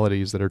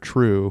generalities that are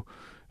true,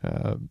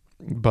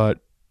 but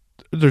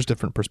there's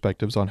different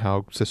perspectives on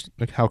how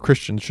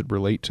Christians should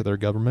relate to their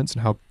governments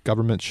and how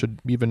governments should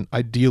even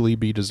ideally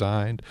be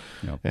designed.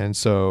 Yep. And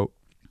so,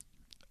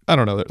 I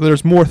don't know.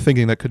 There's more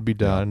thinking that could be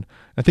done. Yeah.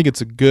 I think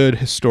it's a good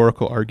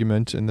historical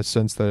argument in the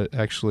sense that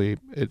actually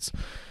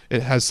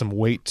it has some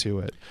weight to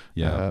it.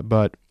 Yeah.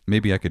 But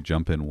maybe I could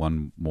jump in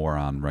one more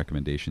on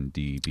recommendation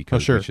D,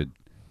 because sure. we should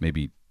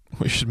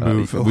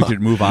move. We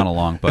should move on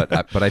along. But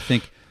I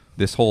think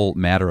this whole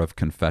matter of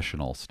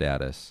confessional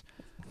status,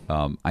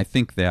 I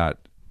think that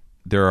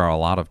there are a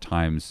lot of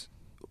times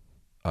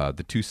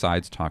the two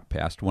sides talk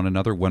past one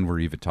another when we're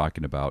even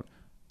talking about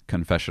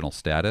confessional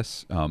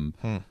status.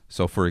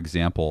 So, for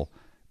example,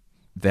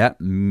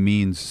 that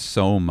means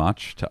so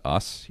much to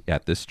us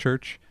at this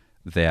church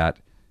that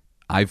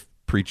I've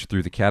preached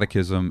through the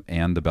Catechism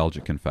and the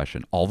Belgic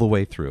Confession all the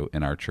way through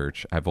in our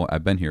church.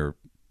 I've been here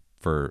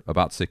for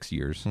about 6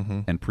 years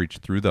and preached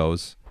through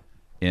those.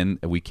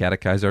 We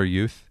catechize our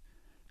youth.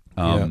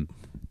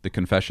 The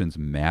confessions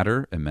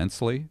matter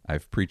immensely. I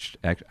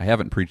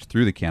haven't preached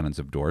through the canons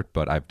of Dort,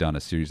 but I've done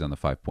a series on the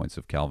 5 points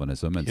of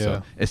Calvinism, and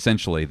so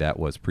essentially that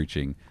was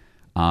preaching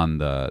on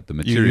the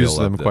material. You use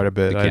them quite a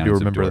bit. I do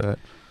remember that.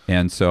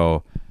 And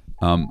so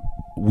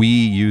we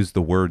use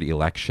the word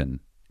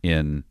election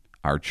in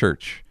our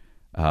church.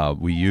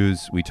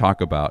 We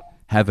talk about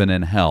heaven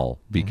and hell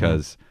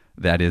because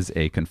that is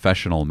a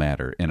confessional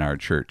matter in our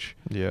church.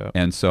 Yeah.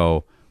 And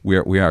so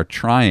we are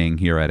trying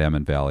here at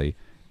Emmon Valley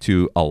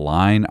to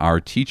align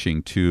our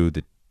teaching to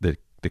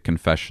the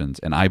confessions,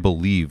 and I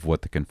believe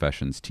what the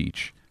confessions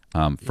teach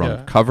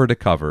from cover to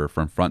cover,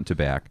 from front to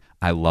back.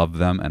 I love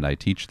them and I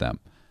teach them.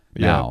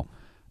 Yeah.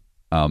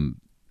 Now,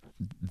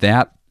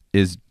 that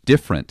is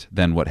different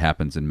than what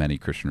happens in many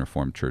Christian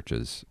Reformed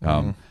churches.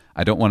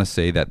 I don't want to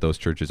say that those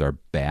churches are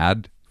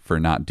bad for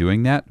not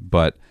doing that,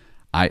 but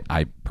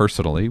I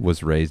personally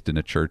was raised in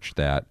a church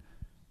that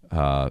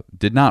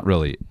did not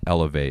really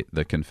elevate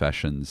the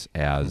confessions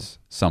as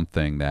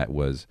something that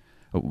was.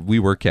 We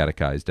were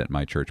catechized at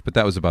my church, but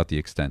that was about the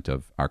extent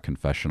of our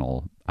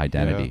confessional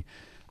identity.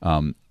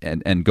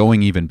 And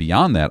going even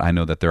beyond that, I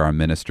know that there are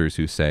ministers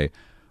who say,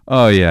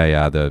 "Oh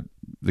yeah,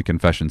 the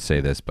confessions say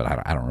this, but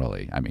I don't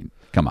really. I mean,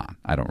 come on,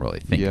 I don't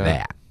really think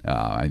that.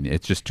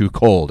 It's just too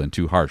cold and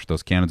too harsh.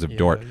 Those canons of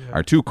Dort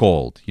are too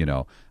cold."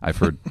 I've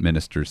heard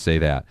ministers say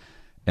that,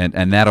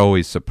 and that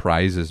always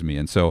surprises me.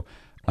 And so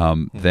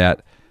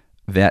that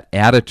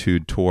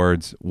attitude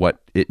towards what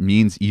it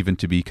means even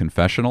to be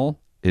confessional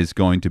is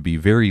going to be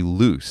very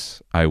loose,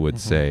 I would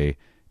say,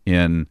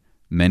 in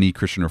many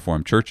Christian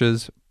Reformed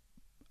churches,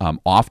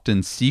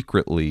 often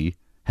secretly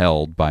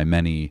held by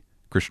many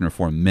Christian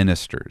Reformed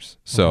ministers.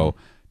 So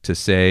to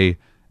say,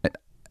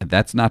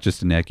 that's not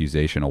just an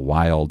accusation, a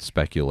wild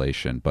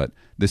speculation, but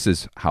this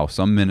is how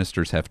some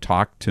ministers have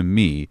talked to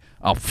me.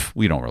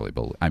 We don't really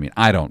believe. I mean,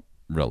 I don't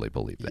really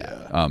believe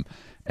that.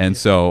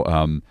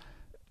 So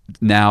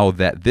now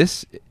that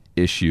this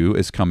issue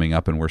is coming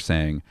up and we're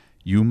saying,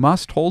 you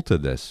must hold to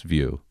this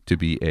view to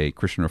be a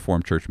Christian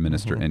Reformed church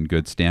minister in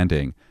good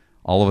standing,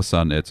 all of a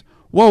sudden it's,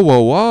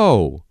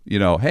 whoa.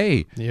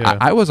 Hey,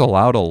 I was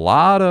allowed a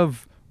lot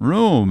of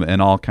room in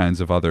all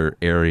kinds of other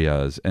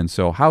areas. And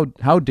so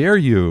how dare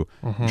you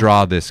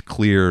draw this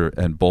clear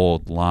and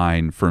bold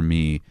line for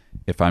me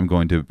if I'm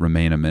going to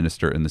remain a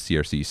minister in the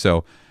CRC?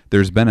 So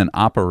there's been an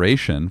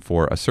operation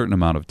for a certain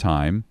amount of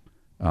time,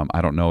 I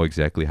don't know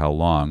exactly how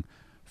long,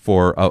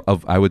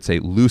 of I would say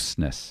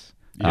looseness.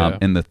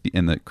 In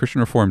the Christian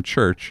Reformed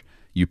Church,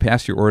 you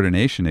pass your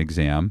ordination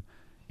exam,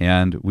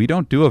 and we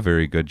don't do a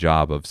very good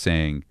job of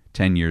saying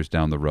 10 years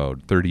down the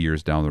road, 30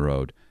 years down the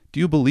road, do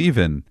you believe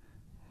in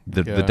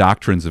the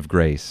doctrines of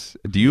grace?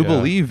 Do you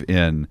believe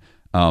in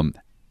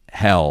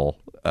hell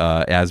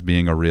as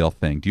being a real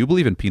thing? Do you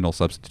believe in penal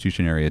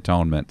substitutionary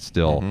atonement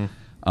still?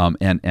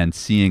 And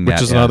seeing that,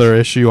 which is another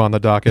issue on the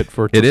docket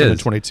for it is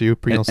 2022,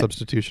 penal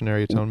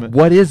substitutionary atonement.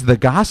 What is the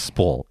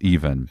gospel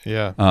even?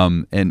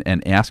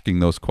 And asking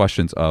those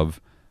questions of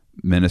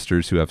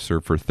ministers who have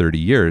served for 30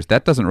 years,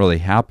 that doesn't really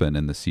happen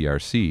in the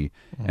CRC.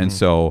 And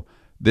so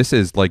this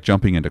is like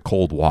jumping into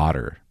cold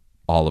water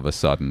all of a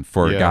sudden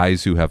for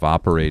guys who have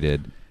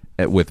operated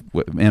with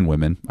and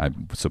women, I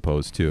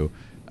suppose too,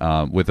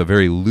 with a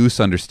very loose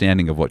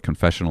understanding of what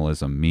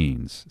confessionalism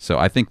means. So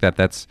I think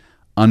that's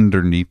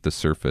underneath the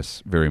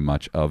surface very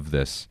much of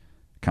this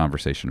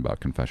conversation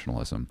about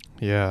confessionalism.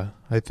 Yeah,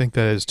 I think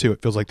that is too.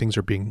 It feels like things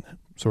are being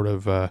sort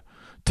of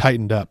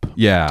tightened up.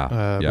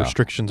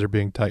 Restrictions are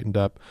being tightened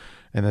up,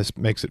 and this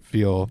makes it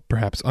feel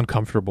perhaps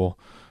uncomfortable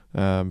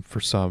for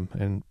some.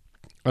 And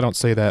I don't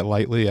say that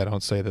lightly. I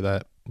don't say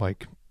that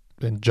like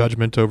in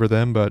judgment over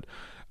them, but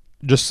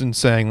just in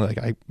saying like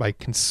I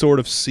can sort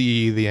of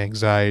see the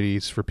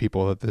anxieties for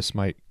people that this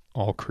might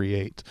all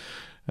create.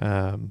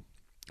 And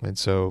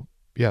so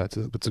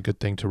it's a good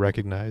thing to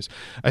recognize.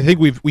 I think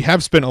we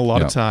have spent a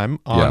lot of time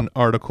on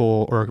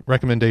article or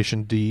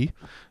recommendation D,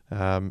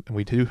 And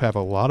we do have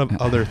a lot of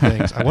other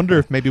things. I wonder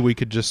if maybe we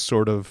could just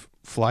sort of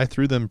fly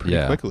through them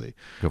pretty quickly.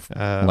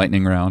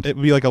 Lightning round. It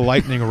would be like a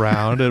lightning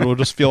round. It will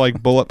just feel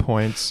like bullet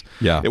points.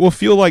 Yeah. It will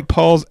feel like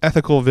Paul's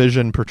ethical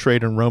vision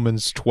portrayed in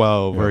Romans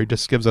 12, where he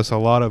just gives us a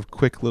lot of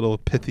quick little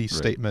pithy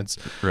statements.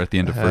 Or at the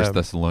end of 1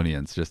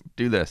 Thessalonians, just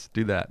do this,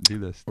 do that, do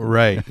this.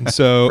 Right. And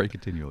so pray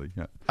continually.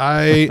 Yeah.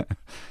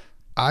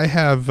 I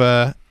have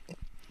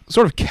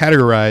sort of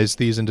categorized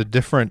these into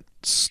different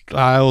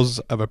styles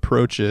of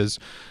approaches.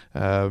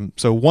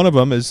 So one of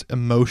them is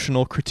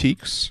emotional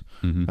critiques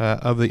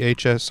of the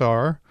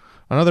HSR.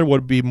 Another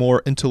would be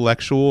more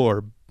intellectual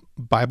or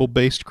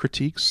Bible-based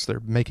critiques.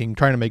 They're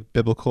trying to make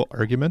biblical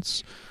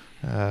arguments.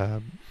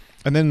 And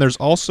then there's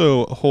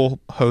also a whole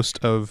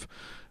host of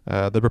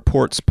the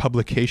report's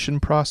publication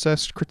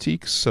process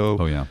critiques.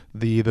 So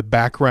the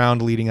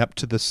background leading up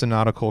to the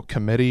synodical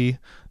committee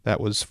that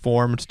was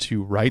formed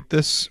to write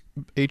this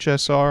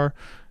HSR.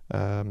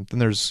 Then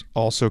there's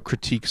also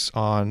critiques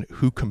on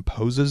who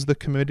composes the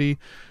committee.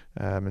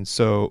 And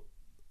so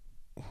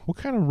we'll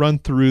kind of run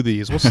through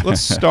these. Let's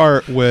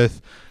start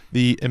with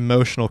the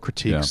emotional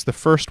critiques. Yeah. The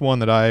first one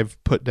that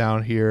I've put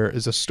down here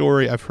is a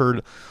story I've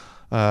heard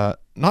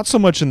not so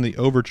much in the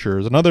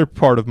overtures. Another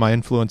part of my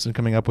influence in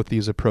coming up with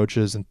these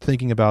approaches and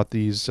thinking about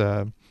these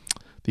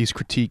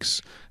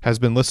critiques has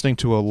been listening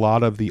to a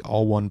lot of the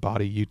All One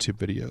Body YouTube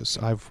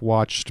videos. I've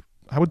watched,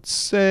 I would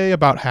say,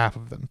 about half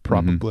of them,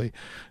 probably.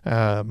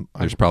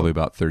 There's probably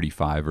about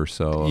 35 or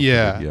so.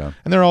 Yeah.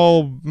 And they're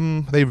all,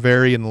 they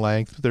vary in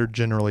length. They're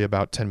generally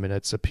about 10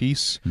 minutes a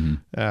piece.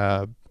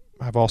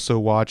 I've also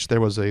watched,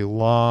 there was a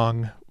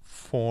long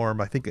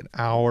form, I think an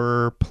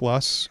hour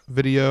plus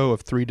video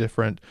of 3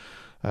 different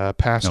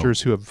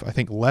pastors who have, I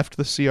think, left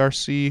the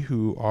CRC,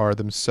 who are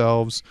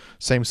themselves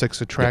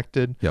same-sex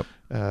attracted. Yep.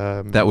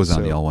 That was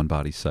on the All One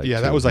Body site. Yeah,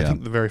 too. that was, I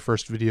think, the very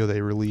first video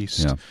they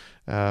released.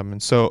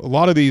 And so a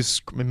lot of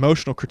these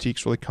emotional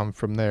critiques really come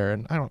from there.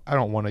 And I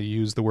don't want to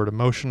use the word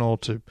emotional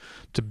to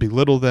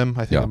belittle them.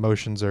 I think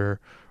emotions are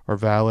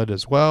valid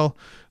as well,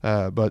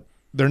 but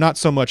they're not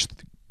so much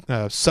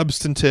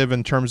substantive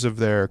in terms of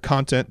their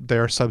content. They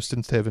are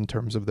substantive in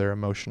terms of their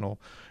emotional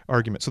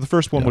argument. So the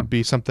first one would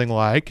be something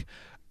like,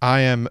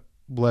 I am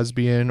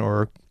lesbian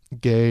or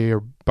gay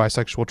or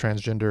bisexual,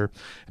 transgender,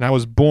 and I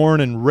was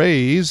born and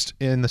raised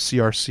in the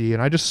CRC,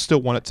 and I just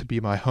still want it to be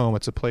my home.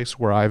 It's a place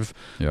where I've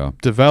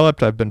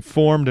developed, I've been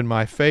formed in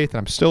my faith, and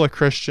I'm still a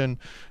Christian,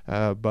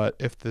 but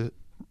if the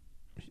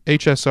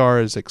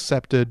HSR is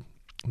accepted,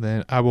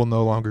 then I will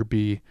no longer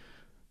be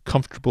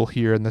comfortable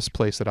here in this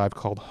place that I've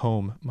called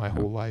home my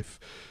whole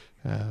life.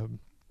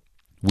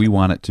 We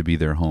want it to be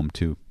their home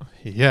too.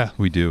 Yeah.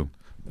 We do.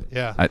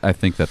 Yeah. I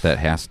think that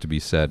has to be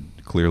said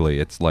clearly.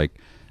 It's like,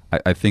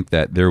 I think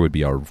that there would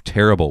be a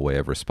terrible way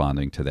of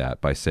responding to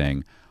that by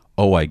saying,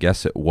 oh, I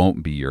guess it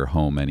won't be your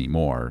home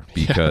anymore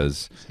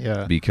because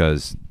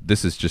because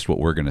this is just what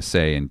we're going to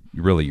say, and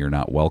really you're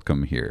not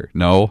welcome here.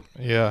 No,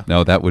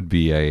 that would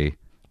be a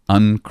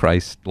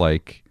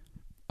un-Christ-like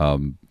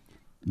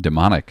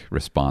demonic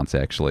response,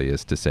 actually,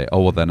 is to say,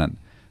 oh, well, then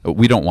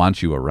we don't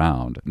want you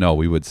around. No,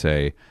 we would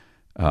say,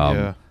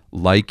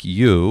 like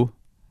you,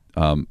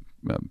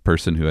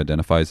 person who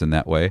identifies in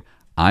that way,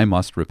 I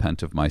must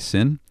repent of my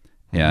sin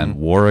and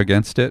war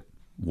against it,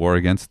 war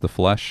against the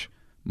flesh,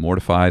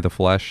 mortify the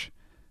flesh,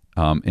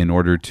 in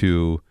order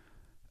to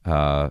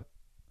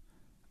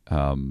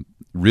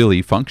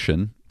really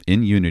function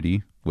in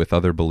unity with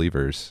other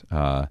believers.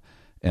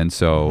 And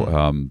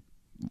so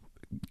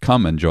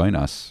come and join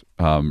us.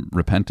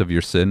 Repent of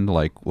your sin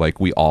like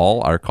we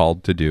all are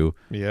called to do.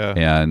 Yeah.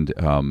 And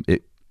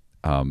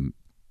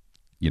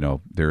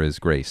there is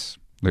grace.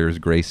 There is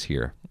grace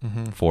here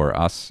for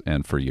us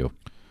and for you.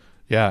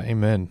 Yeah,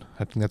 amen.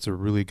 I think that's a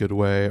really good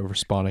way of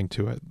responding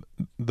to it.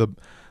 The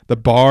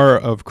bar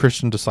of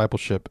Christian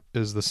discipleship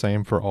is the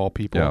same for all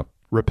people. Yeah.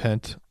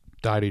 Repent,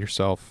 die to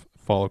yourself,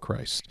 follow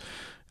Christ.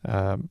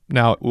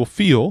 Now, it will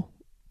feel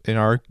in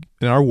our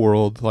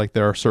world like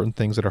there are certain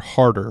things that are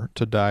harder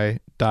to die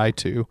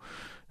to,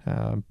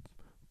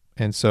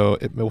 and so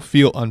it will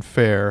feel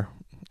unfair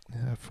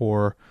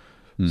for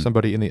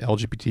somebody in the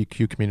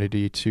LGBTQ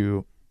community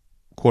to,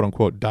 quote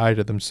unquote, die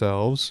to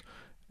themselves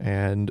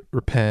and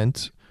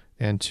repent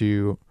and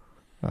to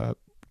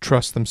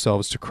trust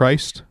themselves to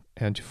Christ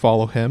and to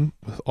follow Him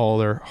with all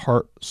their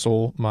heart,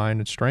 soul, mind,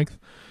 and strength.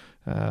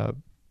 But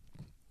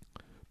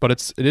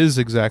it is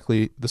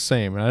exactly the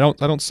same, and I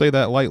don't say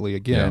that lightly.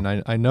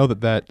 Again, I know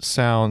that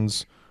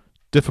sounds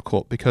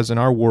difficult because in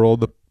our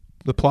world,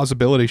 the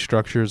plausibility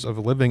structures of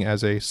living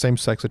as a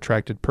same-sex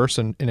attracted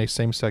person in a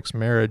same-sex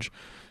marriage,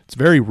 it's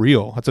very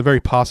real. It's a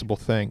very possible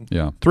thing.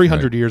 Yeah,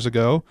 300 years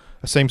ago,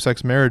 a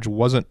same-sex marriage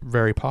wasn't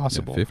very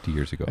possible. 50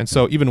 years ago. And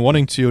so even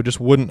wanting to just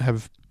wouldn't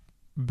have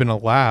been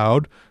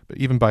allowed, but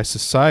even by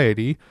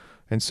society.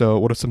 And so it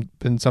would have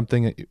been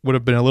something, it would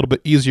have been a little bit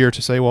easier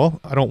to say,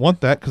 well, I don't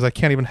want that because I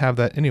can't even have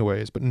that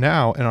anyways. But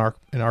now in our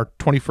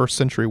 21st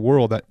century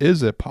world, that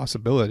is a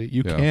possibility.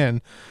 You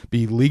can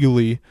be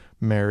legally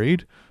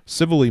married,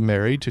 civilly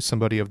married to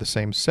somebody of the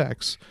same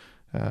sex.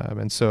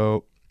 And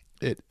so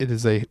it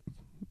is a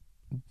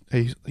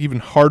even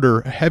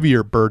harder,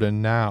 heavier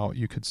burden now,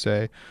 you could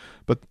say.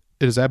 But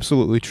it is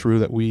absolutely true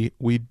that we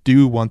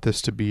do want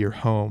this to be your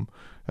home.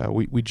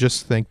 We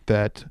just think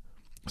that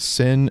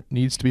sin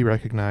needs to be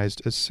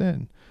recognized as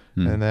sin,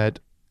 and that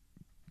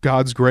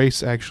God's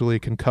grace actually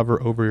can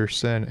cover over your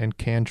sin and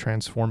can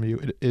transform you.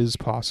 It is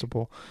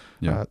possible.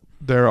 Yeah.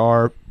 There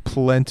are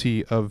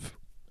plenty of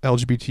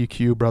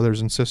LGBTQ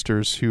brothers and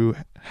sisters who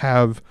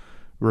have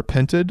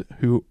repented,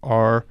 who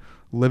are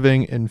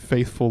living in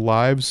faithful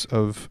lives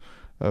of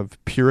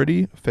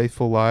purity,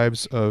 faithful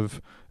lives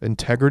of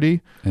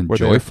integrity, And where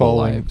they are joyful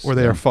following, lives. where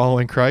they Yeah. are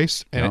following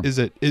Christ. And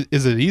Yeah.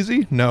 is it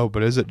easy? No,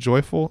 but is it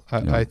joyful?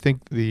 Yeah. I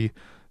think the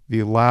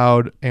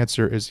loud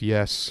answer is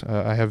yes.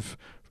 I have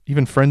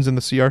even friends in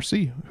the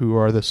CRC who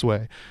are this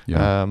way.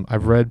 Yeah.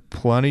 I've read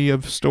plenty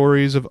of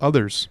stories of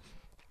others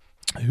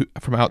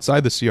from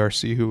outside the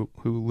CRC who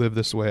live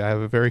this way. I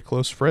have a very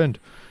close friend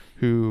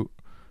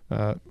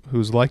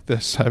who's like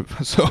this.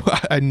 So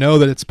I know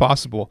that it's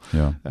possible.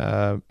 Yeah.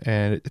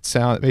 And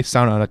it may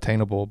sound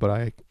unattainable,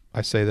 but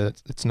I say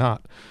that it's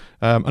not.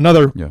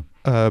 Another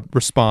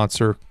response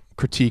or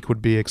critique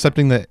would be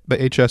accepting that the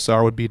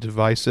HSR would be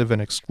divisive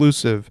and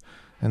exclusive,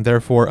 and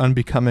therefore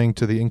unbecoming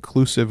to the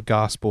inclusive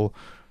gospel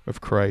of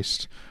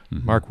Christ.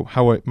 Mm-hmm. Mark,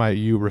 how might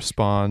you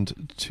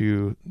respond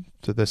to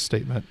this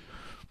statement?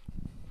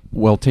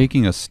 Well,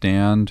 taking a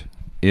stand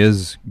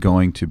is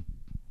going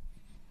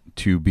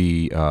to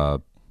be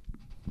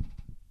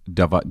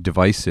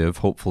divisive.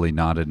 Hopefully,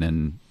 not in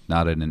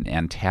an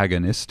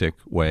antagonistic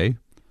way,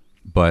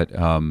 but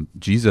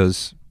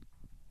Jesus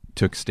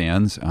took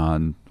stands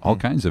on all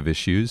kinds of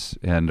issues,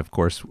 and of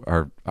course,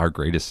 our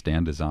greatest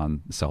stand is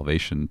on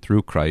salvation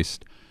through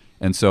Christ.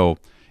 And so,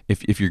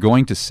 if you're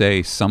going to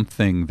say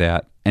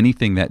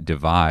anything that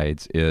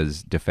divides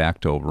is de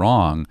facto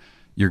wrong,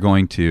 you're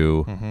going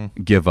to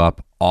give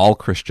up all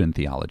Christian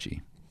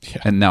theology. Yeah.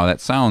 And now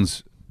that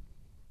sounds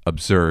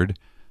absurd,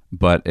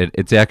 but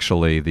it's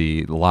actually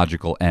the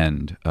logical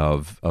end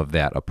of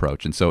that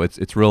approach. And so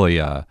it's really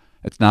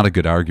it's not a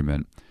good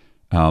argument.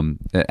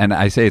 And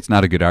I say it's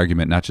not a good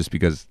argument not just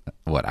because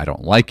I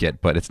don't like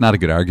it, but it's not a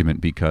good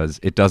argument because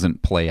it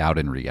doesn't play out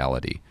in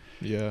reality.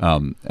 Yeah.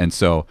 And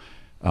so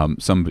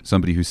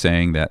somebody who's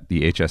saying that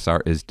the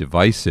HSR is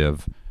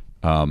divisive,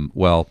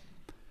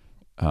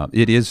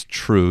 it is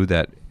true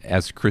that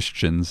as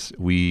Christians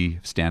we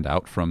stand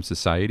out from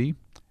society,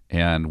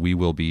 and we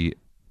will be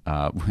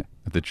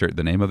the church.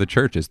 The name of the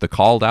church is the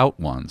called out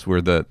ones.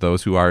 We're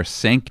those who are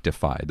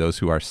sanctified, those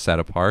who are set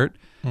apart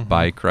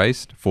by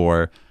Christ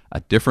for a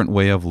different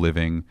way of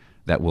living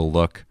that will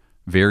look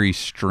very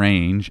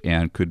strange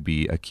and could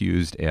be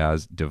accused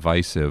as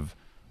divisive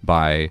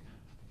by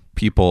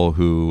people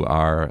who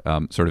are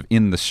sort of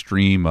in the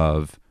stream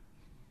of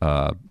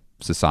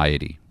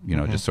society,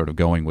 just sort of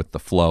going with the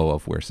flow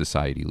of where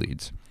society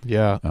leads.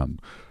 Yeah.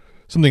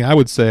 Something I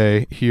would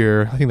say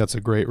here, I think that's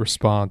a great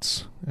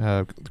response.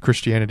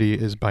 Christianity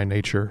is by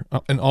nature,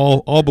 and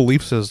all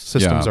belief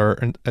systems are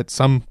at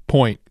some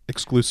point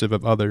exclusive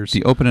of others.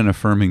 The open and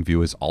affirming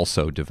view is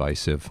also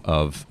divisive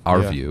of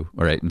our view,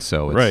 right? And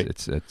so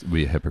it's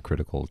we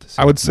hypocritical to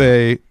say. I would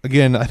say,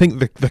 again, I think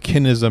the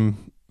kinism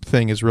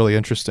thing is really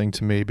interesting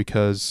to me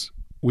because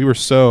we were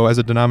as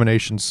a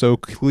denomination, so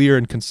clear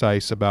and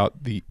concise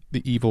about the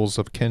evils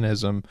of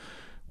kinism.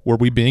 Were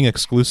we being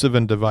exclusive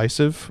and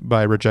divisive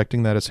by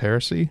rejecting that as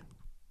heresy?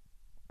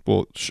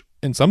 Well,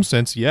 in some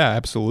sense, yeah,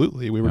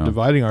 absolutely. We were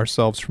dividing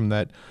ourselves from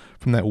that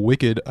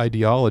wicked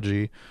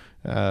ideology.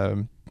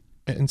 And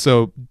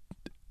so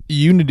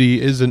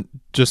unity isn't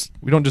just,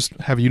 we don't just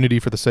have unity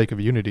for the sake of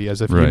unity,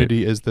 as if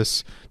unity is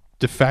this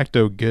de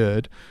facto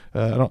good.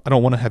 I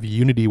don't want to have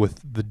unity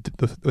with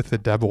the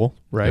devil,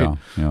 right?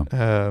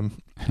 Yeah.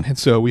 And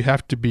so we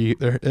have to be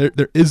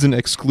there is an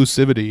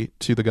exclusivity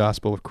to the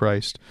gospel of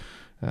Christ.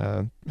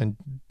 And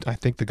I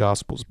think the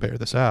Gospels bear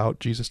this out.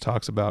 Jesus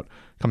talks about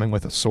coming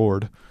with a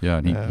sword. Yeah,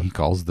 and he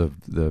calls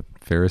the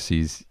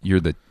Pharisees,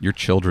 you're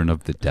children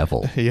of the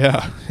devil.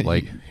 Yeah,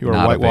 like you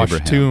are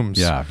whitewashed tombs.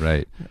 Yeah,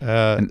 right.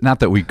 And not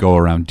that we go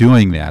around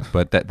doing that,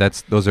 but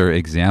those are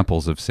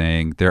examples of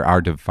saying there are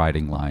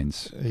dividing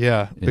lines.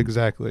 Yeah,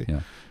 exactly.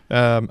 Yeah.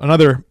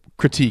 Another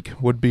critique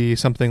would be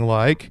something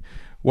like,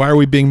 why are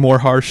we being more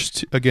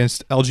harsh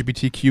against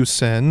LGBTQ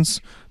sins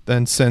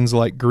than sins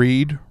like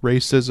greed,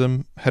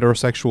 racism,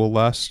 heterosexual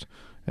lust,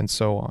 and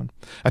so on?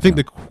 I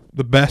think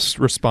the best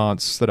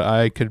response that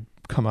I could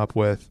come up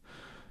with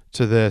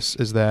to this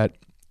is that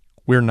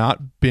we're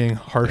not being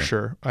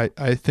harsher.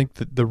 I think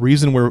that the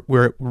reason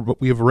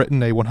we have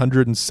written a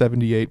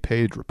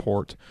 178-page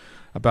report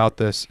about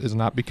this is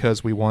not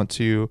because we want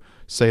to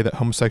say that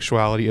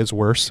homosexuality is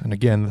worse. And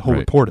again, the whole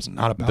report is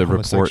not about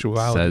homosexuality. The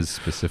report says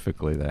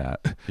specifically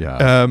that.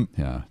 Yeah.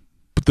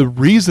 But the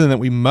reason that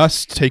we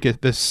must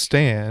take this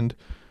stand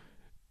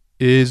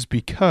is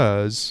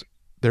because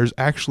there's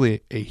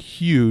actually a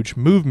huge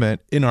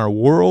movement in our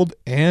world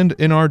and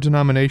in our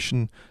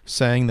denomination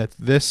saying that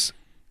this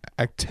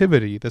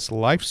activity, this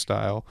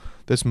lifestyle,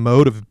 this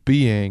mode of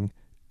being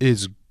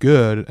is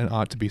good and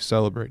ought to be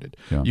celebrated.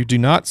 Yeah. You do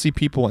not see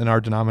people in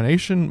our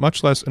denomination,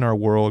 much less in our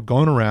world,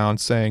 going around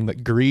saying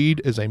that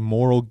greed is a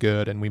moral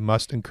good and we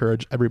must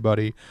encourage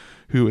everybody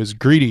who is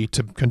greedy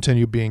to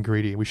continue being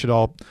greedy. We should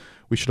all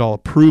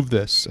approve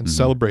this and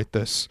celebrate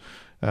this.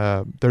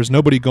 There's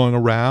nobody going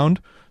around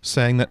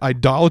saying that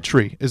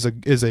idolatry is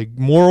a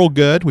moral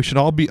good. We should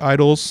all be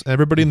idols.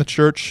 Everybody in the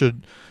church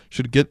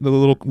should get the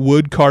little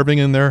wood carving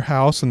in their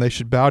house and they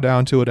should bow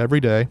down to it every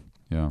day.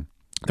 Yeah.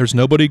 There's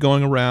nobody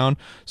going around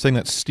saying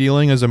that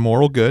stealing is a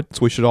moral good,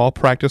 so we should all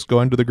practice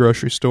going to the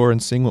grocery store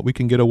and seeing what we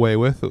can get away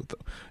with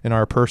in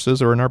our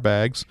purses or in our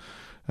bags.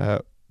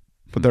 But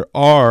there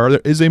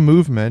is a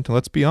movement, and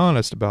let's be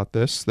honest about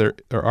this, there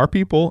are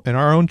people in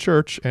our own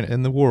church and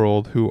in the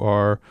world who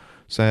are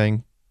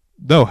saying,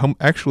 no,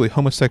 actually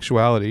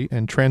homosexuality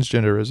and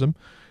transgenderism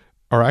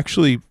are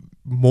actually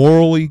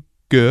morally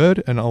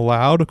good and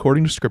allowed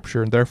according to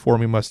Scripture, and therefore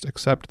we must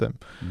accept them.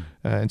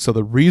 And so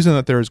the reason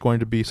that there is going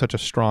to be such a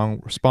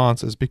strong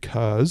response is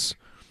because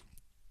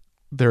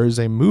there is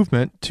a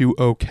movement to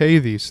okay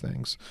these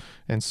things.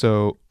 And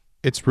so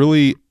it's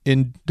really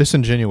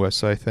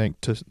disingenuous, I think,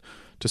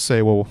 to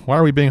say, well, why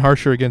are we being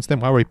harsher against them?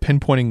 Why are we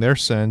pinpointing their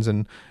sins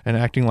and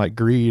acting like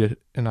greed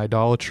and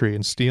idolatry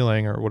and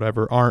stealing or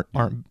whatever aren't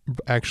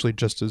actually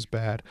just as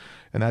bad?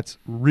 And that's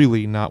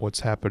really not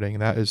what's happening.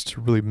 That is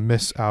to really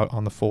miss out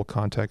on the full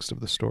context of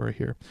the story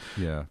here.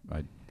 Yeah.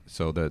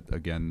 So that,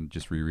 again,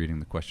 just rereading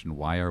the question,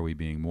 why are we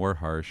being more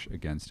harsh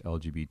against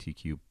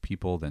LGBTQ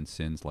people than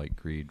sins like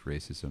greed,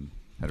 racism,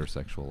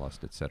 heterosexual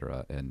lust,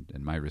 etc.? And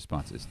my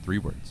response is 3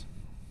 words: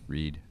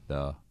 read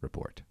the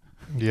report.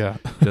 Yeah.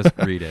 Just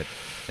read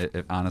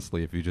it.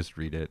 Honestly, if you just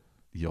read it,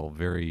 you'll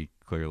very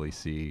clearly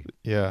see.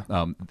 Yeah.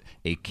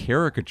 A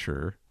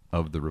caricature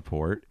of the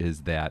report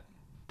is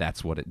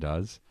that's what it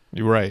does.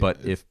 You're right. But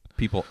if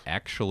people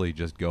actually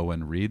just go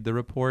and read the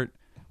report,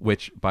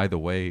 which, by the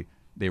way,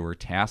 they were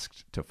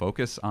tasked to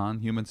focus on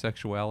human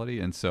sexuality,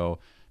 and so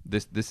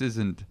this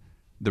isn't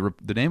the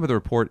name of the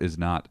report is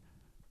not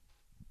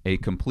a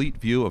complete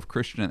view of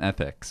Christian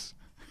ethics.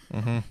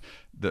 Mm-hmm.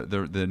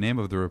 The name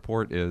of the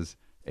report is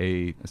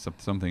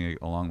something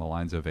along the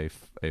lines of a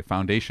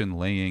foundation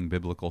laying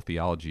biblical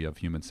theology of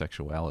human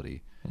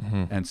sexuality.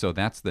 Mm-hmm. And so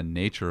that's the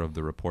nature of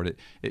the report.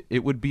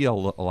 It would be a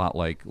lot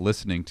like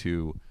listening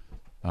to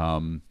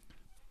a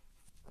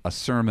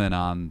sermon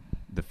on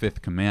the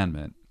 5th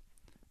commandment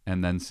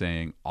and then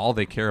saying all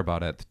they care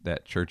about at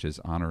that church is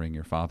honoring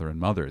your father and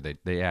mother.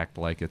 They act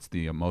like it's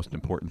the most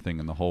important thing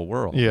in the whole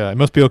world. Yeah, it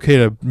must be okay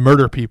to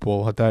murder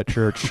people at that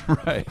church.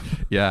 Right.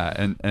 Yeah,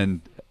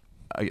 and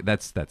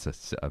that's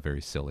a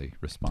very silly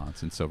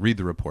response. And so read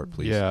the report,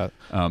 please. Yeah.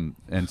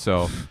 And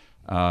so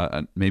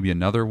maybe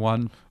another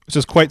one. It's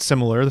just quite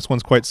similar. This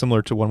one's quite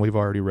similar to one we've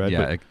already read.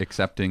 Yeah,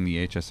 accepting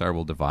the HSR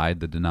will divide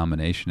the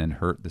denomination and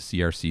hurt the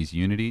CRC's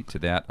unity. To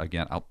that,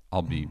 again,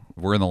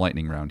 we're in the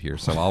lightning round here,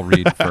 so I'll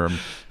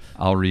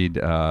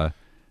read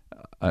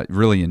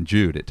really in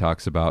Jude, it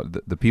talks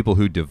about the people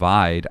who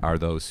divide are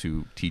those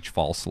who teach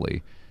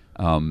falsely.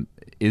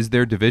 Is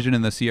there division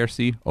in the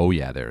CRC? Oh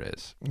yeah, there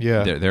is.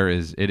 Yeah, there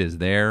is. It is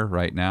there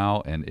right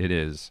now, and it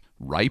is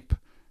ripe,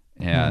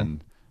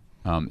 and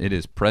it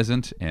is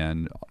present.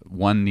 And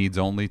one needs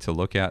only to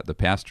look at the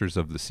pastors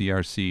of the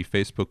CRC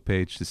Facebook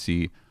page to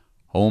see,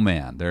 oh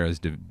man, there is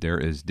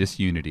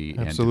disunity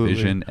and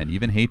division and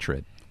even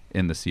hatred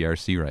in the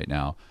CRC right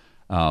now,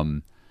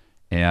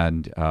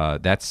 and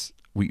that's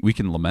we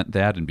can lament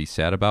that and be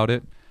sad about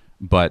it,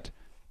 but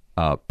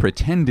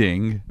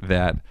pretending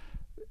that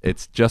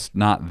it's just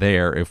not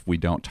there if we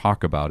don't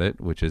talk about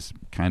it, which is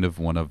kind of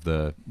one of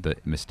the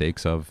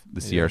mistakes of the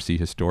CRC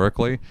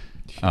historically,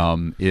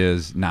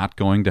 is not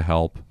going to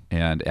help.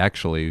 And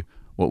actually,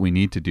 what we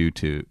need to do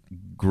to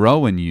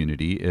grow in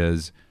unity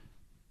is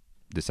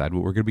decide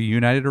what we're going to be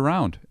united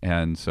around.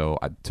 And so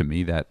to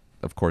me, that,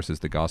 of course,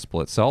 is the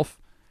gospel itself.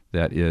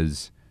 That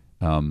is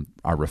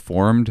our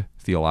Reformed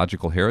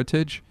theological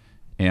heritage.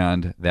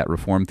 And that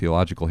Reformed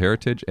theological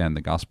heritage and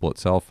the gospel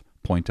itself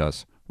point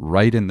us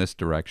right in this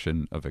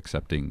direction of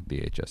accepting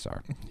the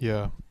HSR.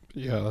 Yeah,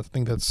 I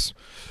think that's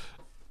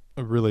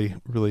a really,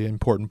 really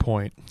important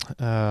point.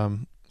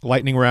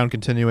 Lightning round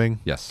continuing.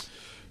 Yes.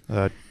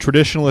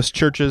 Traditionalist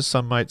churches,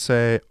 some might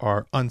say,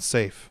 are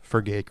unsafe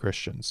for gay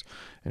Christians.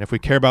 And if we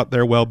care about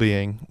their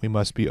well-being, we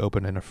must be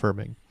open and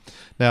affirming.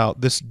 Now,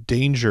 this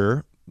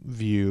danger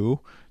view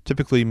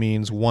typically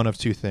means one of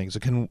two things.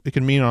 It can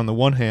mean, on the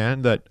one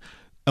hand, that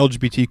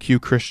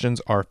LGBTQ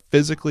Christians are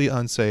physically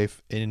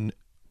unsafe in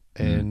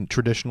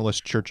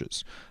traditionalist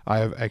churches. I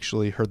have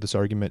actually heard this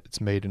argument.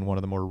 It's made in one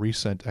of the more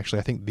recent, actually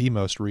I think the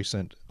most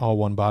recent All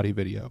One Body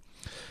video,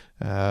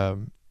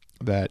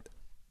 that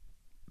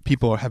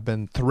people have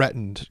been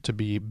threatened to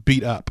be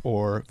beat up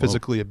or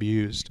physically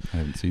abused. I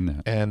haven't seen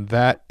that. And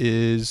that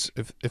is,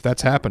 if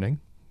that's happening,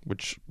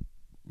 which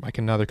I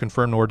can neither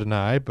confirm nor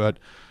deny, but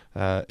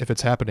if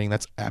it's happening,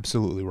 that's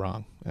absolutely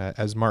wrong.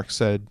 As Mark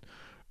said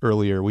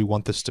earlier, we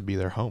want this to be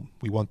their home.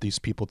 We want these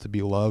people to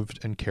be loved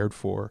and cared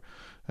for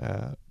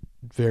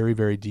very,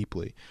 very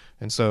deeply.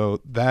 And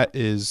so that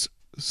is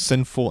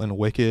sinful and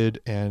wicked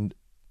and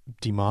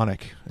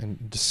demonic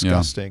and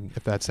disgusting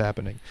if that's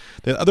happening.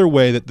 The other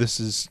way that this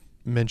is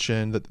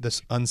mentioned, that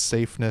this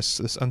unsafeness,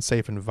 this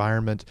unsafe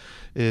environment,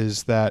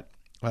 is that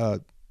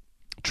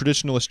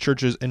traditionalist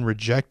churches, in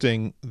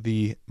rejecting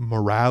the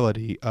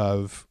morality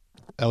of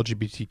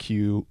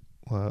LGBTQ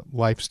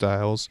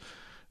lifestyles,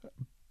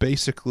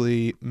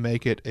 basically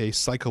make it a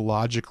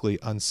psychologically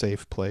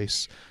unsafe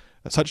place,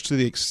 such to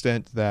the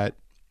extent that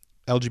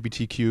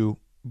LGBTQ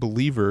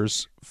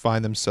believers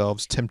find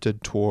themselves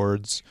tempted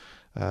towards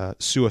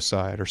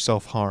suicide or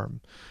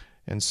self-harm.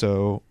 And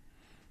so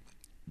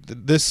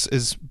this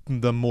is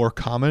the more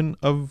common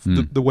of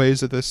the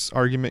ways that this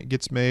argument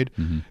gets made,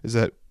 is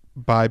that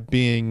by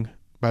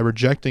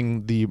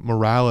rejecting the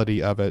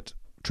morality of it,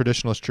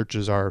 traditionalist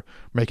churches are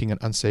making an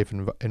unsafe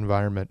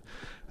environment.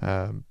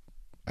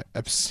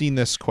 I've seen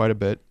this quite a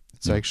bit.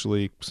 It's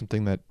actually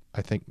something that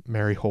I think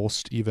Mary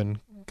Holst even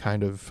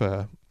kind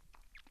of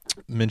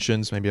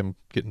mentions. Maybe I'm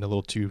getting a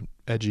little too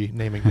edgy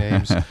naming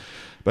names,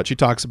 but she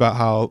talks about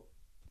how,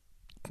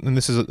 and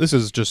this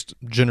is just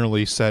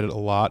generally said a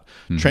lot,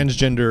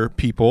 transgender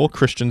people,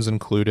 Christians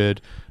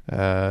included,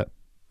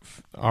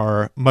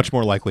 are much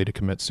more likely to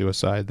commit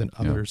suicide than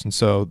others. And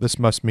so this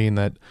must mean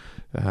that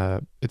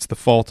it's the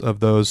fault of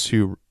those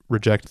who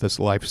reject this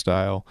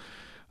lifestyle.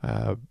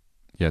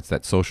 It's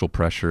that social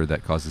pressure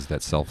that causes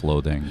that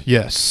self-loathing.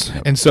 Yes.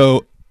 Yep. And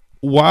so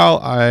while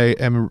I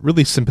am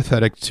really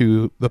sympathetic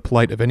to the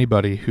plight of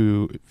anybody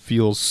who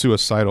feels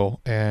suicidal,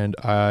 and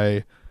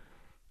I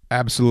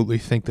absolutely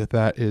think that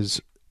that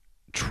is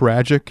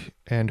tragic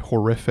and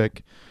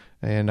horrific,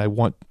 and I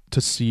want to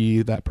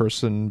see that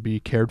person be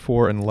cared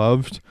for and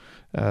loved,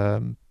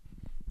 I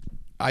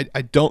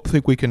don't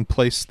think we can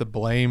place the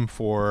blame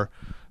for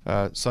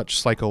such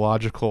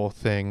psychological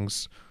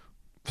things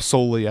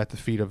solely at the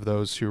feet of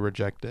those who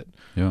reject it.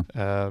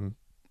 And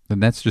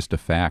that's just a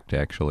fact,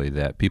 actually,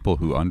 that people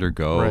who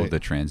undergo the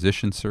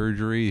transition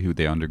surgery, who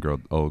they undergo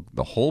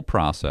the whole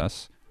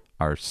process,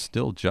 are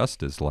still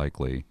just as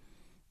likely,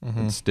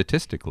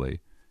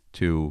 statistically,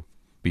 to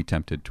be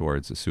tempted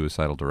towards a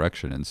suicidal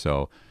direction. And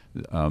so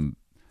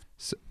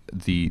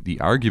the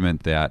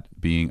argument that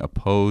being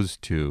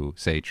opposed to,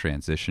 say,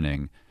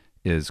 transitioning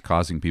is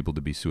causing people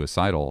to be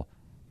suicidal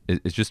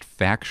is just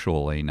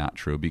factually not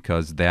true,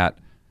 because that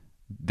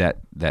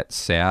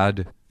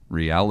sad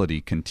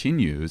reality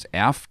continues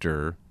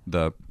after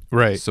the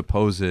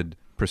supposed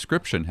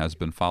prescription has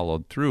been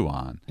followed through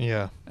on.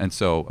 Yeah. And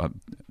so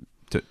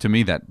to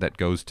me, that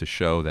goes to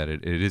show that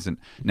it isn't.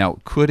 Now,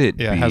 could it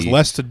be... it has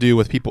less to do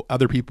with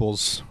other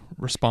people's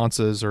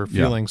responses or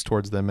feelings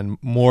towards them, and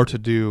more to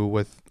do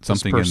with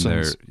something this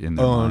person's in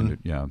their own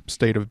mind,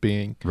 state of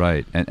being.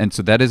 Right. And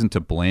so that isn't to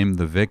blame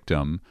the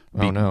victim,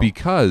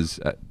 because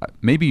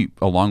maybe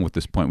along with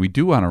this point, we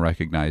do want to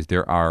recognize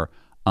there are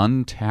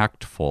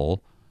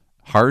untactful,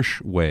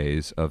 harsh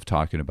ways of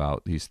talking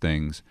about these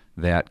things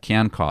that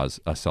can cause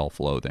a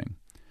self-loathing.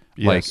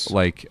 Yes.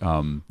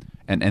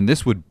 And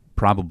this would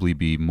probably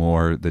be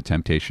more the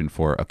temptation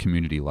for a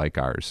community like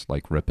ours,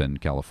 like Ripon,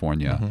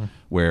 California,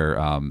 where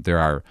there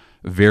are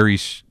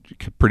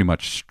pretty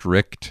much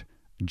strict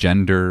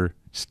gender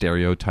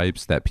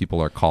stereotypes that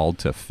people are called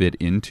to fit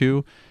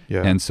into.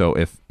 Yeah. And so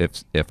if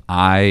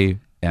I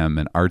am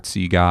an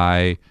artsy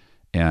guy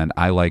and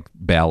I like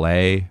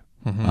ballet,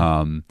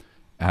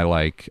 I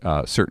like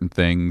certain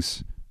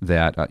things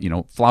that,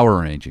 flower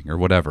arranging or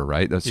whatever,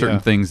 right? There's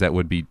certain things that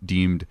would be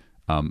deemed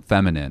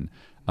feminine.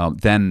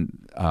 Then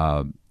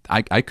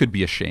I could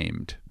be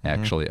ashamed,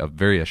 actually,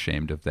 very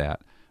ashamed of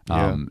that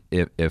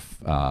if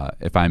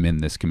I'm in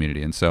this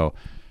community. And so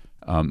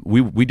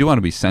we do want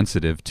to be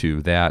sensitive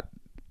to that.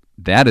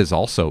 That is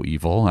also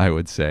evil, I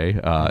would say,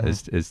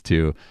 is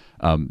to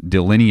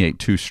delineate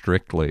too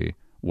strictly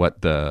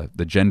what the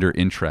gender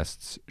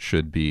interests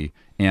should be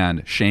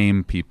and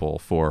shame people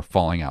for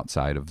falling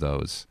outside of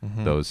those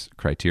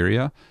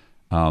criteria.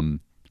 And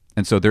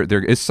so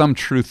there is some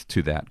truth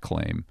to that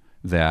claim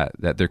that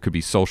there could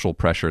be social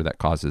pressure that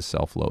causes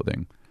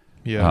self-loathing.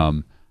 Yeah.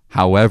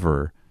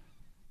 However,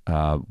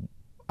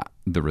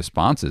 the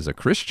response is a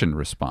Christian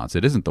response.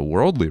 It isn't the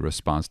worldly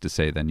response to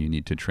say then you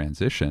need to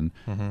transition.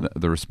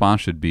 The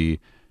response should be,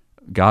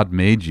 God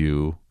made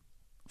you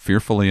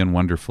fearfully and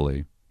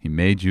wonderfully. He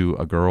made you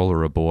a girl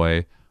or a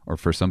boy, or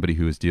for somebody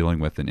who is dealing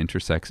with an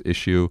intersex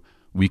issue,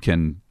 we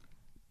can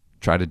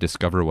try to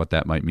discover what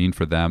that might mean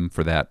for them,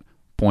 for that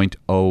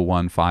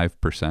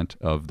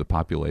 0.015% of the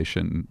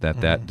population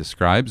that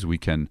describes. We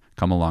can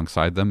come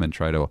alongside them and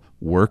try to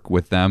work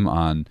with them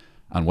on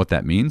what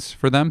that means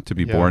for them to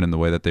be born in the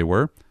way that they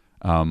were,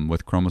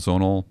 with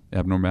chromosomal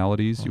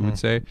abnormalities, you would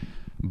say.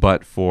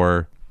 But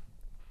for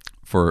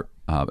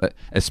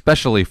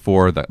especially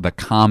for the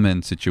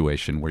common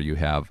situation where you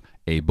have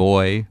a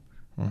boy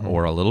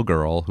or a little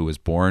girl who is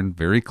born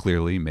very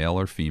clearly male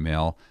or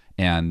female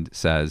and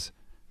says,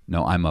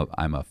 no,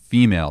 I'm a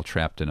female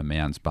trapped in a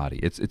man's body.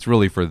 It's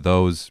really for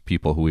those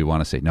people who we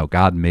want to say, no,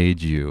 God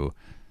made you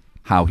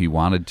how he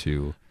wanted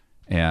to,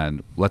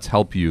 and let's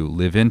help you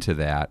live into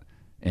that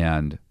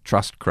and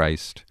trust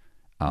Christ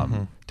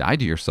Die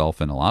to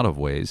yourself in a lot of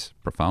ways,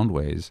 profound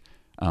ways,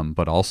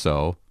 but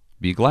also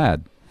be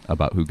glad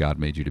about who God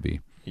made you to be.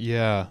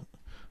 Yeah,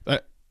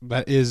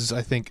 that is,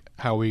 I think,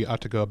 how we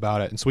ought to go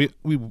about it. And so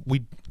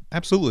we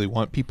absolutely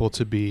want people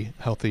to be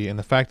healthy, and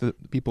the fact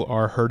that people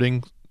are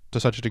hurting to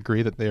such a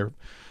degree that they're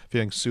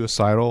feeling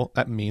suicidal,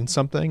 that means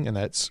something, and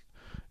that's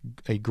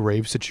a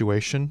grave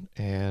situation.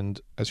 And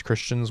as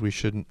Christians, we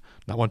should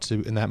not want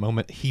to, in that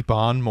moment, heap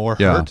on more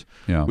hurt.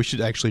 Yeah. We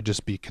should actually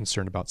just be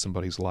concerned about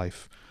somebody's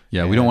life.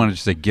 Yeah, we don't want to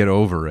just say get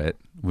over it.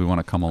 We want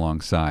to come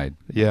alongside.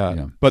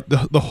 Yeah. But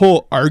the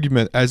whole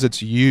argument as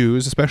it's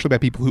used, especially by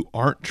people who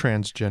aren't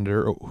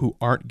transgender or who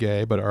aren't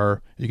gay but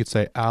are, you could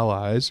say,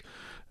 allies,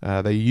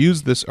 they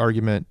use this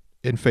argument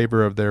in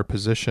favor of their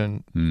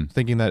position,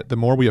 thinking that the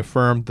more we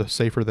affirm, the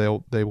safer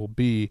they will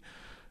be.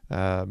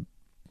 I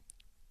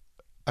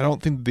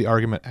don't think the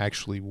argument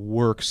actually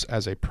works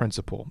as a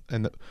principle.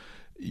 And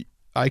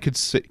I could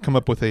come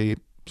up with a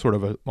sort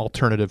of an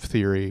alternative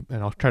theory,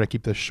 and I'll try to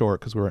keep this short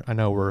because I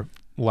know we're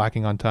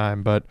lacking on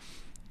time, but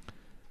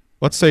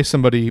let's say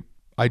somebody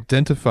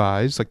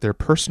identifies, like their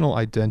personal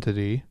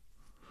identity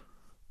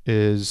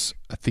is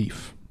a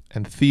thief,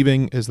 and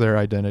thieving is their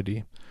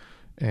identity.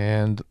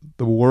 And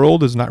the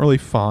world is not really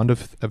fond of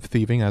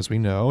thieving, as we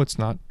know. It's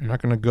not. You're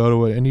not going to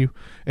go to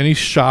any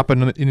shop in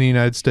the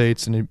United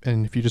States, and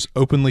if you just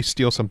openly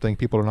steal something,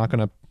 people are not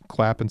going to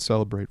clap and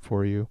celebrate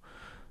for you.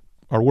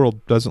 Our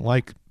world doesn't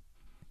like.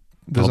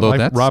 Although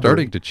that's robbery.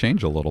 Starting to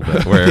change a little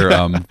bit, where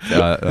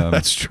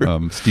that's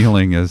true.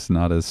 Stealing is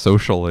not as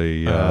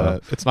socially.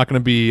 It's not going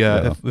to be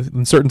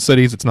in certain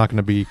cities. It's not going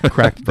to be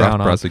cracked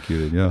down on,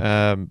 prosecuted.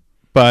 Yeah,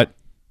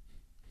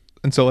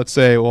 and so let's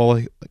say, well,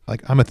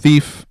 like I'm a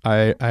thief.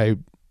 I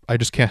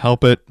just can't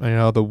help it.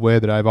 The way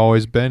that I've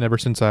always been ever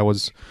since I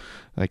was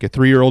like a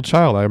 3-year-old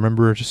child. I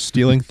remember just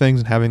stealing things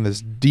and having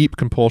this deep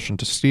compulsion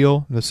to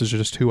steal. This is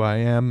just who I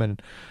am,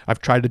 and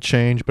I've tried to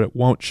change, but it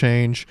won't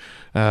change.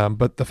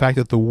 But the fact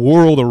that the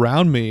world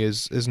around me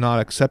is not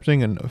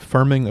accepting and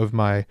affirming of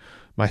my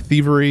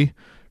thievery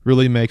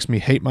really makes me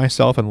hate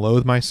myself and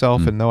loathe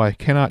myself. And though I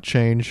cannot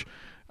change,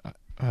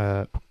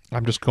 I'm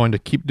just going to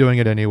keep doing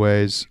it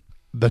anyways.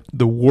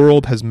 The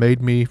world has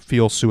made me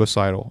feel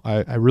suicidal.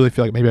 I really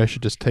feel like maybe I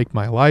should just take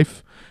my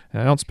life.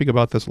 And I don't speak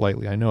about this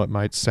lightly. I know it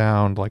might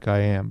sound like I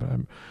am,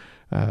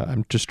 but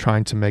I'm just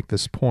trying to make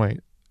this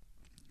point.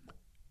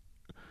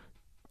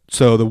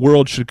 So the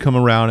world should come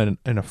around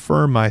and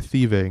affirm my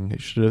thieving.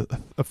 It should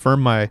affirm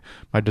my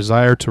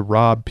desire to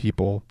rob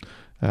people,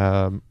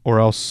 or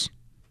else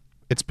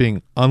it's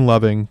being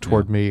unloving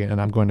toward me, and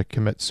I'm going to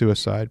commit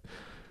suicide.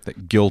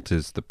 That guilt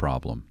is the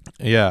problem.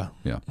 Yeah.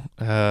 Yeah.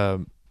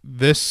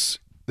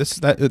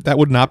 That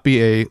would not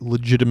be a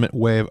legitimate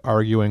way of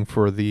arguing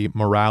for the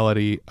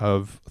morality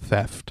of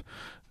theft,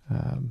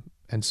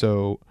 and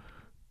so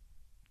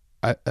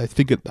I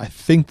think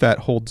that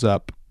holds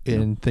up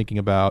in thinking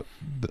about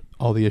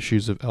all the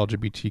issues of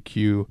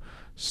LGBTQ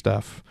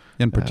stuff,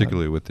 and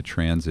particularly with the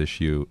trans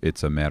issue,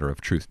 it's a matter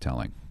of truth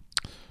telling,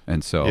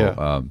 and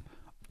so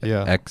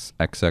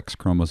XX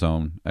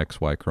chromosome,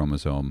 XY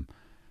chromosome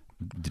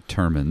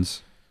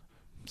determines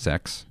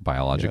sex,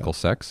 biological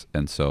sex,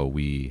 and so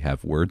we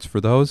have words for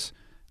those,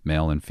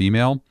 male and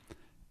female,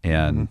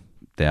 and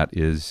that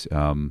is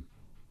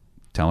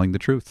telling the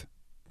truth.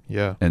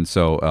 Yeah. And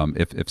so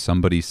if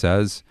somebody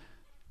says,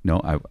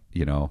 "No,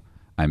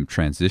 I'm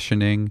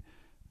transitioning,"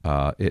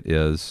 it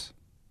is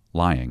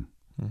lying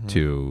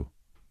to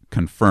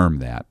confirm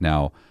that.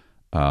 Now,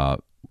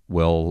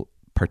 will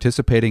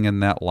participating in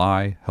that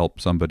lie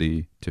help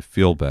somebody to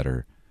feel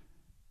better?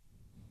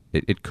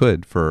 It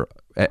could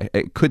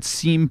It could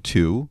seem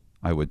to,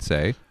 I would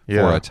say,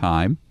 for a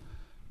time,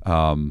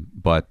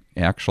 but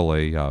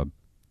actually,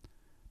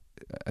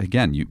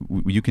 again,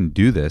 you can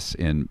do this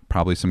in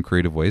probably some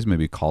creative ways.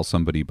 Maybe call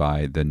somebody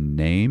by the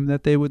name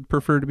that they would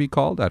prefer to be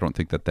called. I don't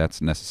think that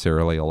that's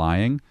necessarily a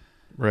lying,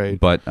 right?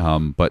 But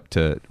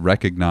to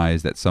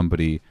recognize that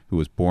somebody who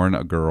was born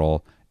a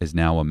girl is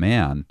now a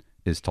man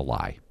is to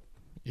lie.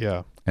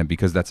 Yeah, and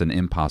because that's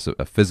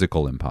a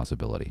physical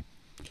impossibility.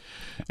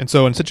 And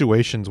so in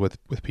situations with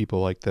people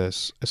like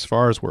this, as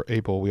far as we're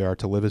able, we are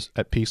to live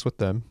at peace with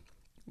them.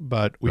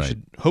 But we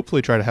should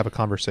hopefully try to have a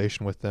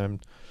conversation with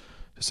them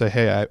to say,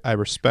 hey, I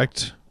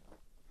respect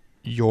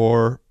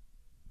your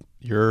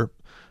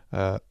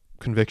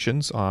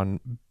convictions on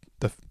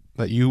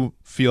that you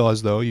feel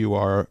as though you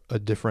are a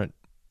different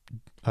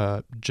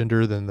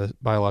gender than the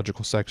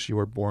biological sex you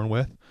were born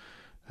with.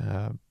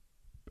 And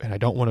I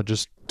don't want to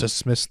just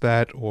dismiss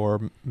that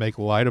or make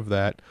light of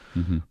that.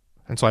 Mm-hmm.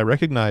 And so I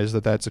recognize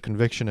that that's a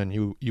conviction, and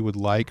you would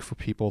like for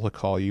people to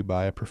call you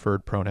by a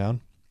preferred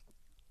pronoun.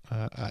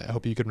 I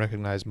hope you can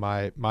recognize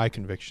my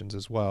convictions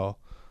as well,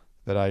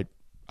 that I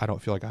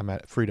don't feel like I'm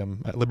at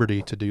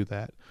liberty to do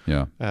that.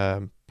 Yeah.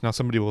 Now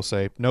somebody will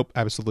say, nope,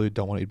 absolutely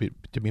don't want you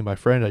to be my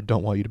friend. I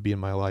don't want you to be in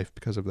my life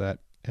because of that.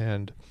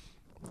 And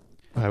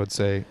I would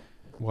say,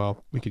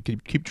 well, we could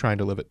keep trying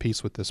to live at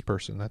peace with this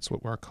person. That's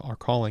what our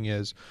calling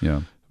is.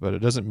 Yeah. But it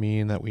doesn't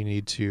mean that we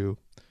need to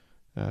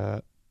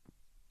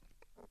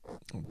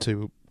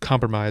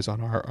compromise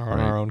on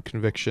our own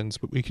convictions,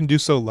 but we can do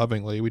so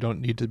lovingly. We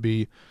don't need to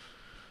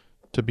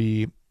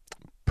be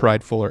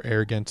prideful or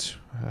arrogant,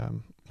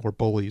 or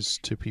bullies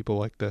to people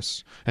like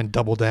this, and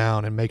double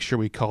down and make sure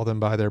we call them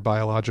by their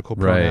biological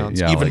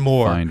pronouns even like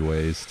more. Find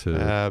ways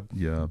to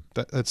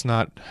That's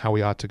not how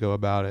we ought to go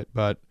about it.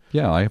 But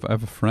I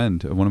have a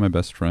friend. One of my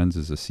best friends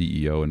is a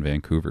CEO in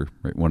Vancouver,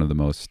 right? One of the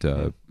most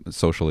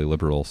socially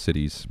liberal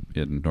cities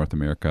in North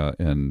America,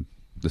 and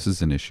this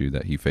is an issue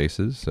that he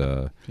faces.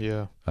 A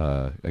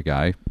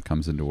guy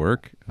comes into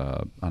work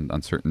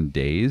on certain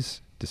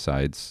days,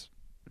 decides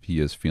he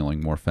is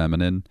feeling more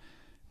feminine,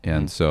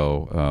 and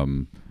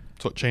so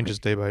it changes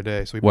day by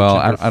day. So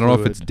I don't know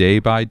if it's day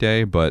by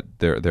day, but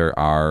there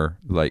are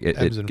like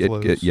ebbs and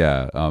flows.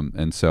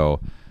 And so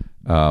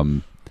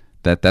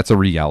that's a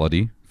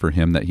reality for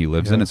him that he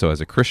lives in. And so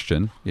as a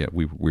Christian,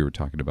 we were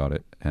talking about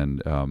it,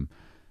 and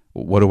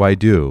what do I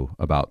do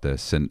about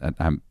this?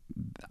 And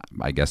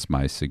I guess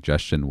my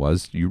suggestion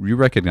was you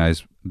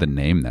recognize the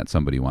name that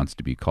somebody wants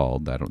to be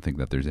called. I don't think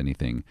that there's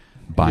anything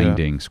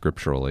binding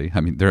scripturally.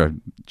 I mean, there are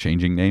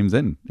changing names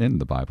in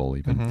the Bible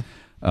even.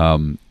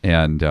 And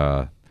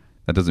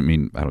that doesn't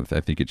mean I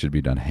think it should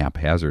be done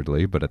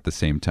haphazardly, but at the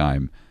same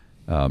time,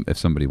 if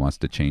somebody wants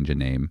to change a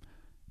name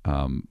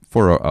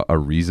for a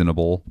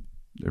reasonable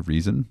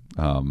reason,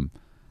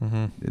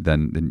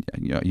 then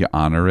you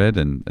honor it,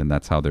 and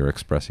that's how they're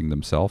expressing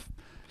themselves.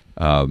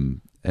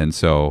 And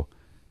so,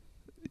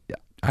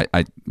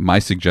 my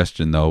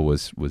suggestion though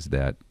was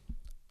that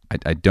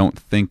I don't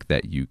think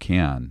that you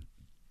can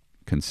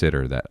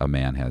consider that a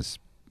man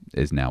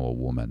is now a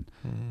woman,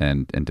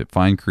 and to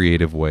find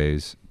creative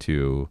ways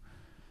to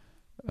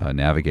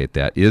navigate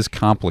that is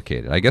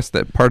complicated. I guess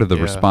that part of the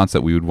response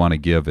that we would want to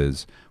give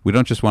is we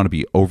don't just want to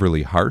be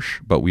overly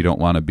harsh, but we don't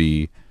want to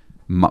be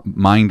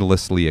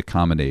mindlessly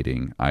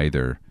accommodating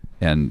either,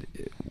 and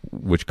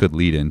which could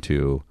lead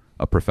into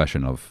a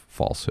profession of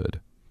falsehood.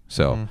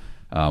 So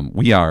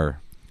we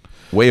are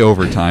way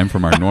over time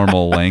from our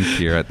normal length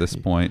here at this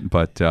point,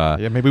 but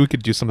maybe we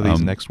could do some of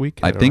these next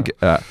week. I think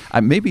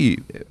maybe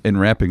in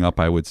wrapping up,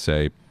 I would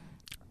say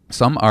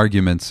some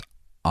arguments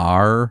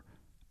are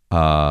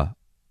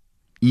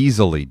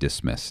easily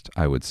dismissed,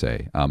 I would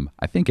say.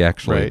 I think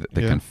actually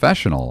the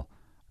confessional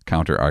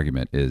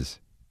counter-argument is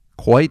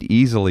quite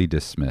easily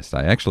dismissed.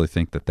 I actually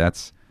think that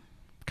that's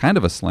kind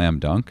of a slam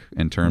dunk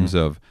in terms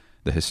of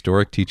the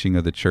historic teaching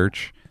of the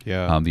church,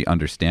 the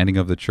understanding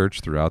of the church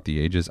throughout the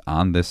ages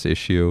on this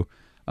issue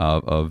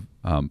of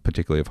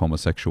particularly of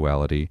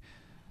homosexuality,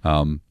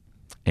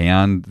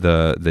 and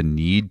the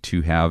need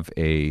to have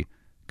a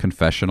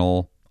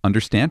confessional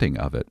understanding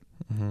of it.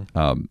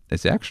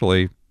 It's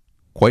actually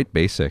quite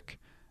basic.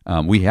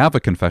 We have a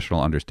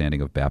confessional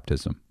understanding of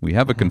baptism. We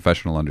have a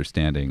confessional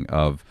understanding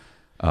of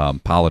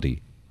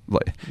polity.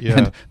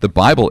 And the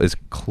Bible is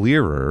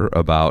clearer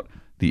about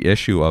the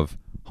issue of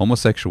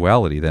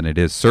homosexuality than it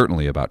is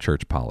certainly about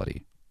church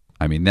polity.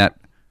 I mean, that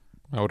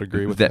I would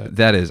agree with that.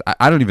 That is,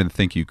 I don't even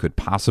think you could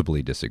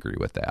possibly disagree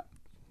with that,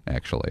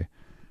 actually.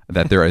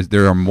 That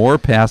there are more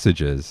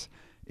passages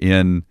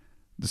in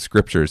the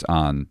scriptures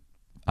on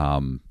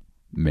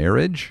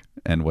marriage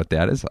and what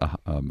that is,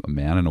 a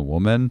man and a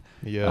woman,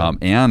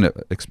 and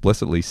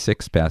explicitly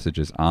 6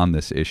 passages on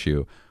this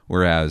issue,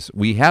 whereas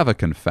we have a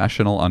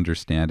confessional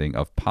understanding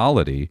of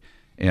polity,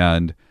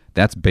 and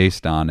that's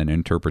based on an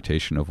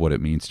interpretation of what it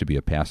means to be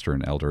a pastor,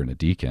 an elder, and a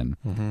deacon,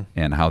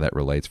 and how that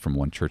relates from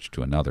one church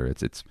to another.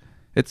 It's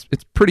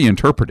pretty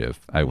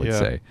interpretive, I would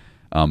say.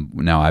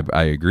 Now,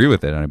 I agree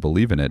with it, and I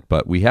believe in it,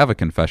 but we have a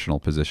confessional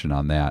position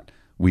on that.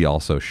 We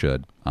also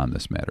should on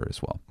this matter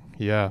as well.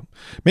 Yeah.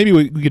 Maybe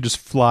we could just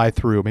fly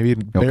through. Maybe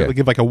barely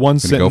give like a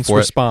one-sentence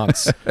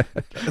response.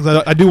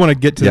 I do want to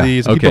get to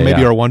these. People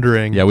maybe are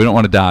wondering. Yeah, we don't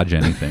want to dodge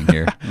anything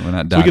here. We're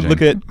not dodging. We could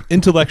look at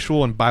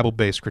intellectual and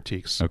Bible-based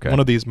critiques. Okay. One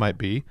of these might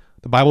be,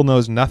 the Bible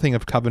knows nothing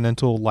of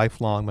covenantal,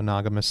 lifelong,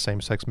 monogamous,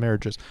 same-sex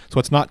marriages.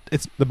 So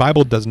the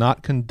Bible does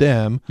not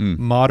condemn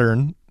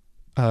modern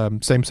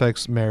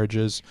same-sex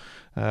marriages.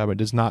 It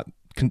does not.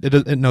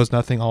 It knows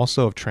nothing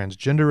also of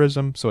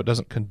transgenderism, so it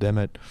doesn't condemn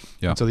it.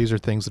 Yeah. And so these are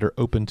things that are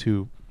open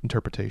to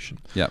interpretation.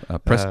 Yeah,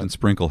 Preston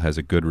Sprinkle has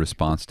a good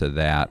response to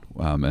that,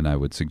 and I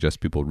would suggest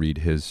people read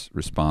his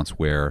response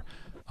where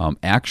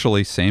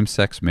actually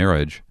same-sex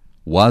marriage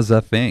was a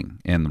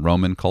thing in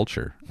Roman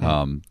culture.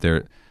 I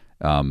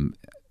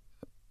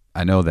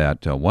know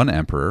that one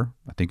emperor,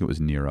 I think it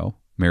was Nero,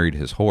 married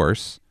his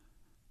horse,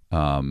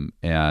 and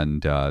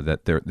that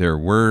there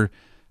were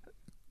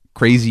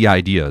crazy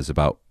ideas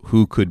about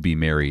who could be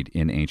married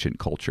in ancient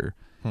culture.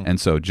 And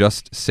so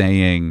just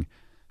saying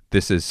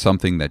this is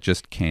something that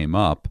just came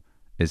up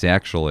is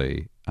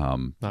actually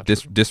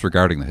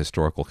disregarding the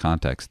historical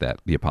context that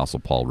the Apostle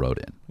Paul wrote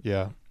in.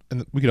 Yeah.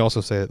 And we could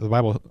also say that the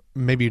Bible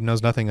maybe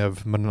knows nothing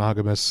of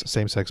monogamous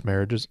same-sex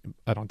marriages.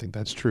 I don't think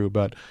that's true,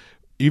 but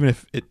even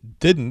if it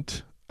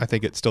didn't, I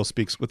think it still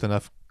speaks with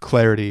enough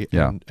clarity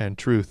and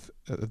truth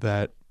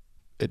that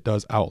it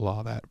does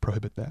outlaw that,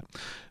 prohibit that.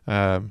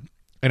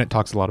 And it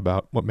talks a lot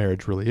about what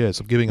marriage really is.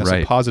 So giving us a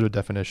Right. positive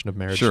definition of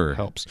marriage Sure.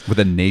 helps. With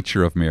the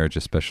nature of marriage,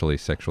 especially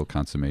sexual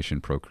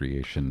consummation,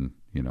 procreation,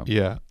 Yeah.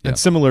 Yeah. And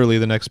similarly,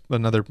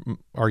 another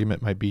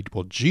argument might be,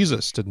 well,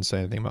 Jesus didn't say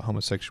anything about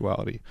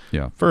homosexuality.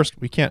 Yeah. First,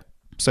 we can't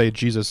say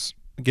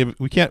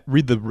we can't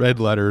read the red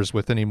letters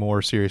with any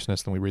more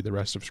seriousness than we read the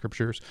rest of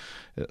scriptures.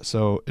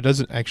 So it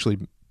doesn't actually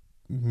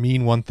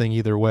mean one thing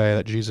either way,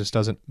 that Jesus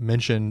doesn't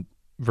mention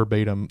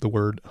verbatim the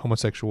word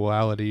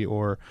homosexuality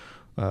or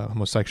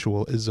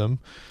homosexualism.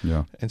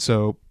 Yeah. And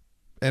so,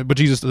 but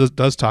Jesus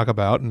does talk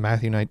about, in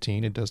Matthew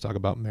 19, it does talk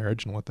about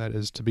marriage and what that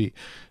is to be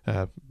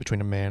between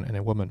a man and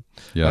a woman.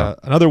 Yeah.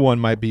 Another one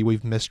might be,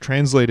 we've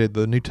mistranslated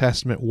the New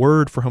Testament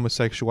word for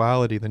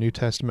homosexuality. The New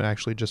Testament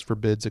actually just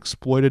forbids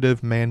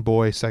exploitative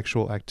man-boy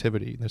sexual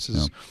activity. This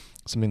is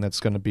something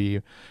that's going to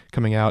be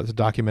coming out. It's a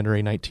documentary,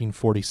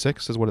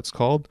 1946 is what it's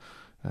called.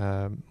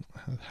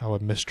 How a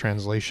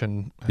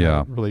mistranslation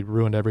really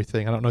ruined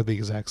everything. I don't know the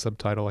exact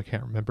subtitle. I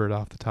can't remember it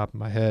off the top of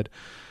my head.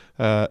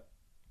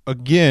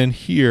 Again,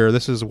 here,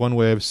 this is one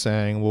way of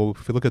saying, well,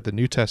 if we look at the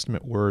New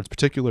Testament words,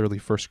 particularly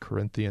 1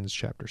 Corinthians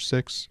chapter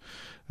 6,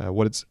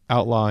 what it's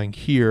outlining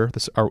here,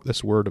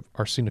 this word of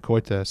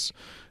arsenokoites,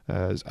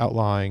 is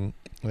outlining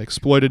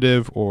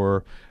exploitative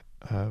or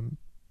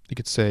you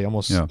could say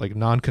almost like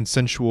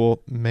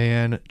non-consensual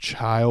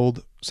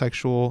man-child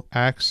sexual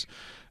acts.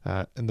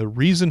 And the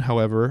reason,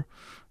 however,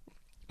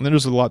 and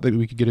there's a lot that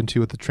we could get into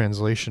with the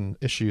translation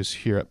issues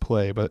here at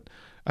play, but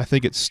I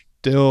think it's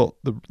still,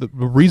 the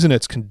reason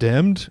it's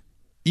condemned,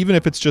 even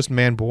if it's just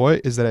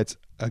man-boy, is that it's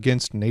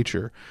against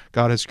nature.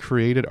 God has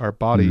created our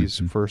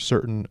bodies for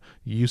certain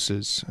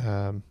uses.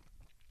 And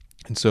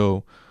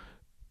so,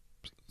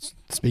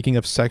 speaking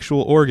of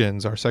sexual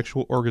organs, our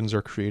sexual organs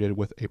are created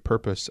with a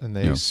purpose, and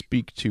they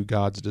speak to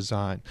God's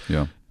design.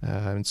 Yeah.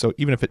 And so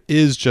even if it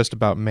is just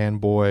about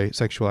man-boy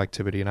sexual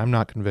activity, and I'm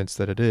not convinced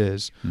that it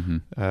is,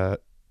 the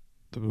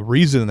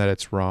reason that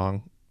it's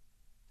wrong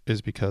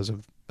is because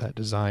of that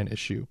design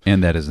issue.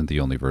 And that isn't the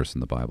only verse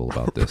in the Bible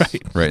about this.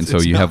 Right. And so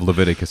you have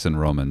Leviticus and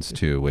Romans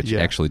too, which Yeah.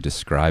 actually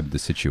describe the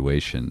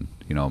situation.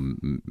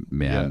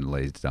 Man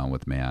lays down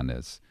with man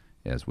as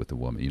with the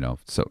woman,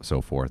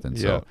 so forth. And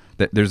so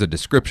there's a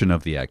description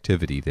of the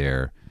activity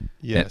there.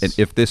 Yes. And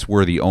if this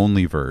were the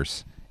only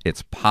verse,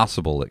 it's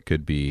possible it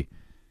could be,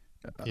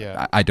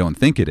 I don't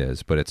think it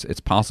is, but it's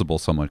possible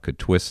someone could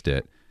twist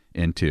it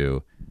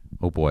into,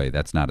 oh boy,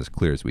 that's not as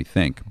clear as we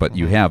think. But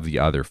you have the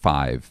other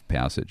 5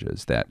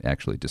 passages that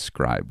actually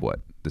describe what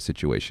the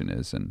situation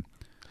is, and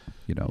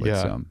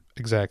it's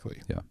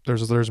exactly. Yeah.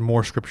 There's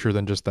more scripture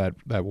than just that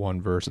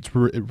one verse. It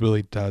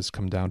really does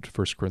come down to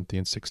 1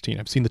 Corinthians 16.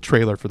 I've seen the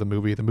trailer for the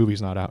movie. The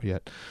movie's not out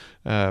yet.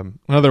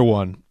 Another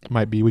one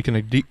might be, we can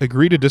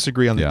agree to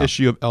disagree on the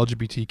issue of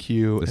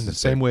LGBTQ in the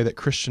same way that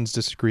Christians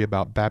disagree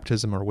about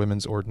baptism or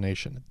women's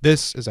ordination.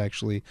 This is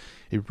actually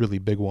a really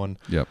big one.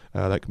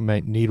 That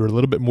might need a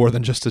little bit more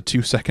than just a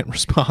 2-second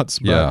response.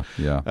 But,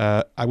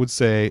 I would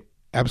say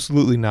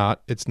absolutely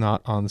not. It's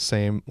not on the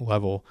same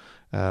level.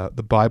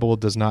 The Bible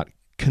does not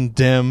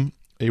condemn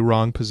a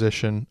wrong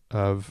position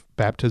of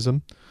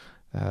baptism.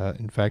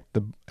 In fact,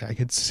 I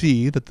could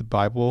see that the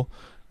Bible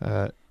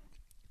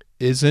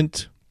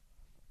isn't.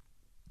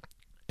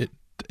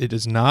 It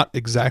is not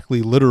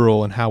exactly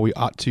literal in how we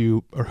ought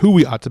to, or who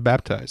we ought to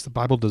baptize. The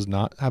Bible does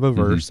not have a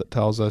verse that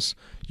tells us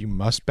you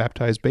must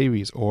baptize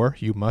babies or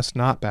you must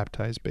not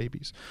baptize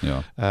babies.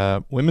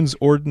 Women's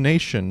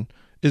ordination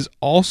is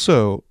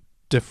also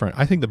different.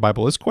 I think the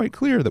Bible is quite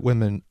clear that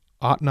women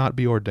ought not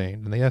be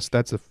ordained, and yes,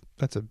 that's a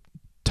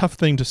tough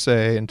thing to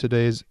say in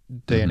today's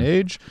day and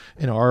age.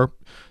 In our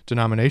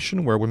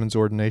denomination, where women's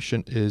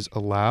ordination is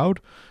allowed,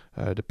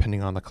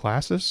 depending on the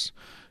classes.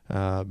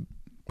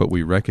 But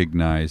we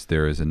recognize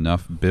there is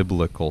enough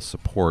biblical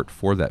support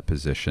for that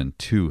position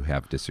to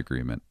have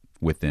disagreement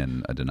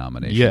within a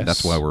denomination. Yes.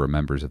 That's why we're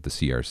members of the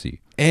CRC.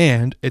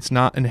 And it's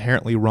not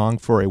inherently wrong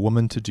for a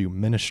woman to do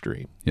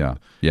ministry. Yeah.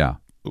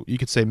 You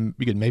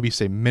could maybe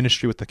say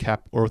ministry with the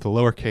cap or with a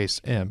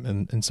lowercase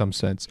m in some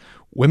sense.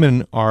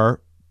 Women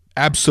are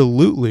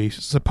absolutely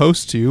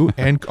supposed to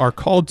and are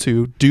called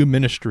to do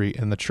ministry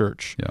in the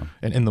church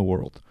and in the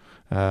world.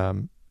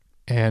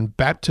 And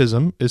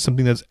baptism is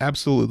something that's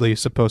absolutely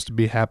supposed to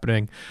be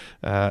happening.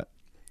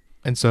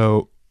 And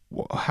so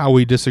how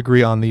we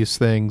disagree on these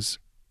things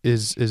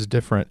is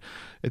different.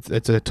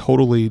 It's a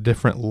totally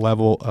different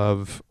level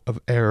of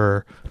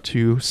error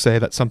to say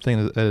that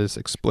something that is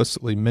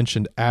explicitly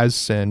mentioned as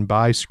sin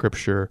by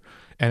Scripture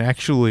and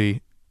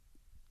actually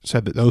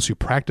said that those who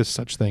practice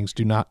such things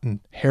do not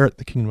inherit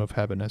the kingdom of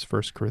heaven, as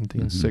 1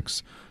 Corinthians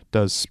 6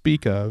 does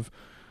speak of.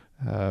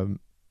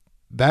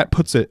 That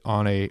puts it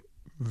on a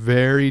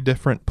very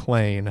different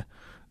plane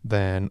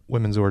than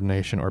women's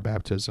ordination or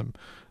baptism.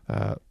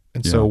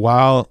 So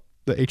while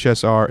the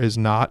HSR is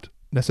not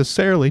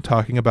necessarily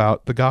talking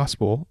about the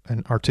gospel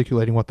and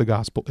articulating what the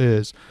gospel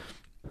is,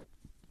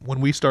 when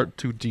we start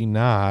to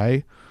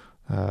deny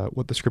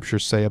what the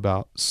scriptures say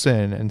about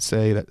sin and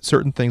say that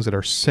certain things that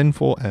are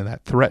sinful and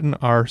that threaten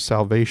our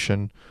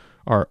salvation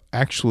are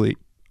actually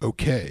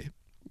okay,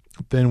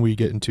 then we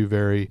get into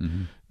very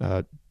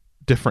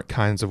different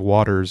kinds of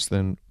waters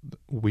than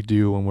we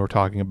do when we're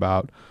talking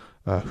about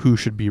who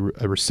should be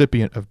a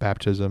recipient of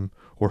baptism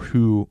or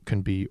who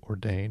can be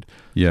ordained.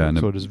 Yeah,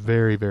 so it is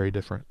very, very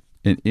different.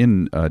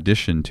 In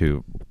addition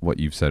to what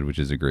you've said, which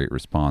is a great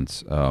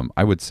response,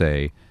 I would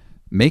say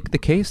make the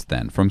case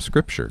then from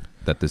Scripture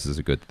that this is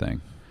a good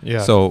thing.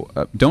 Yeah. So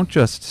don't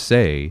just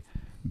say,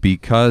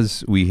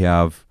 because we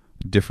have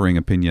differing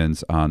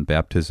opinions on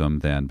baptism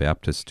than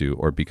Baptists do,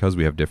 or because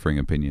we have differing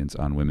opinions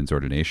on women's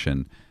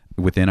ordination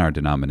within our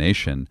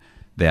denomination,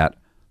 that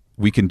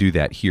we can do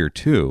that here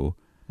too,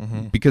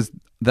 because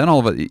then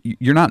all of it,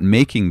 you're not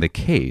making the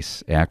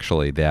case,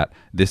 actually, that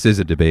this is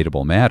a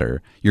debatable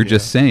matter. You're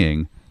just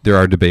saying there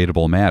are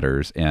debatable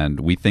matters,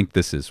 and we think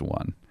this is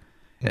one.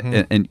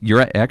 And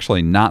you're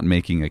actually not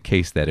making a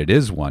case that it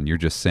is one. You're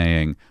just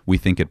saying we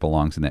think it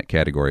belongs in that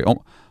category.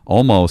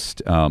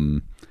 Almost,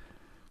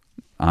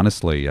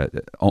 honestly,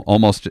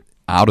 almost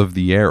out of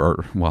the air,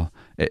 or, well,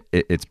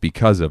 it's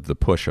because of the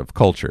push of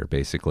culture,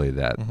 basically,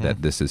 that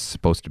this is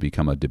supposed to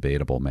become a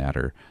debatable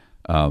matter.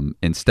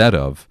 Instead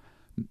of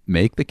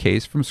make the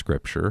case from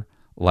Scripture,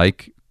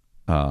 like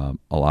a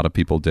lot of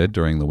people did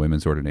during the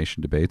women's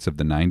ordination debates of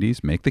the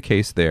 90s, make the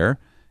case there,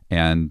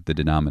 and the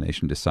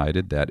denomination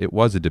decided that it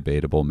was a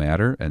debatable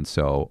matter, and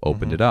so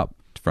opened it up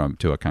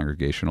to a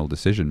congregational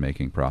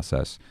decision-making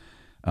process.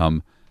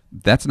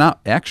 That's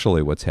not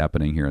actually what's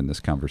happening here in this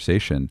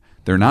conversation.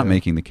 They're not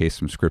making the case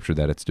from Scripture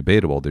that it's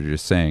debatable. They're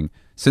just saying,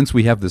 since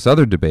we have this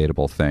other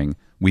debatable thing,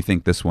 we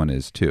think this one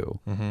is too.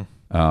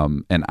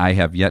 And I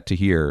have yet to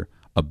hear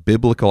a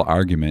biblical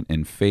argument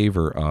in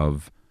favor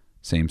of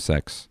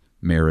same-sex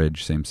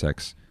marriage,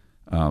 same-sex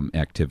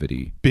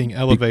activity. Being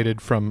elevated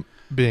from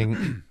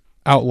being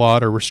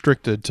outlawed or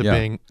restricted to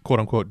being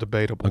quote-unquote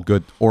debatable. A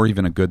good, or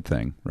even a good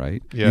thing,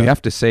 right? Yeah. You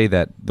have to say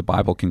that the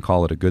Bible can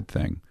call it a good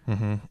thing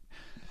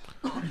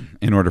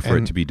in order for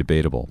it to be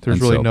debatable. There's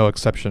really no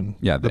exception.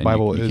 Yeah, the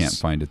Bible you can't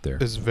find it there.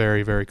 Is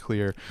very, very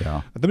clear.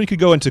 Yeah. Then we could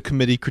go into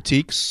committee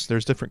critiques.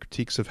 There's different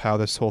critiques of how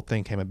this whole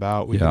thing came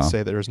about. We can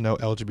say that there's no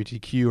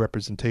LGBTQ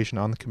representation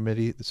on the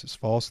committee. This is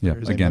false. Yeah.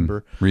 There is Again, a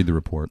member read the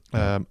report.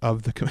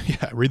 Of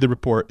the read the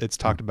report. It's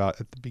talked about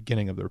at the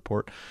beginning of the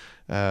report.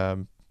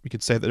 We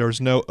could say that there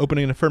was no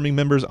opening and affirming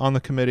members on the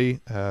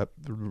committee.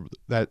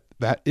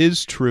 That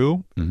is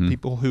true.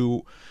 People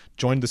who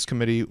joined this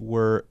committee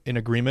were in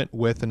agreement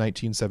with the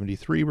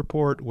 1973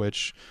 report,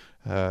 which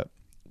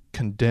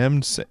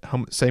condemned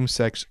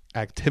same-sex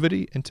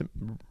activity,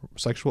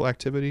 sexual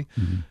activity.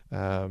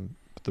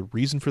 But the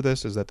reason for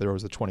this is that there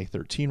was a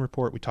 2013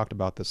 report. We talked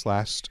about this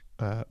last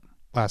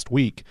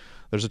week.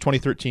 There's a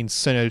 2013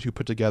 Synod who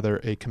put together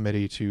a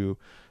committee to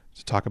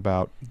talk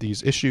about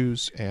these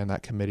issues, and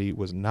that committee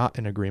was not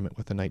in agreement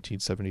with the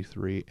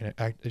 1973, and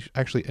it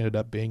actually ended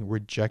up being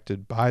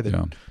rejected by the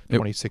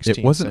 2016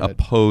 It wasn't Synod.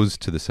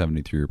 opposed to the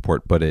 73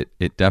 report, but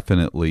it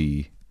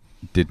definitely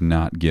did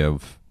not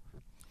give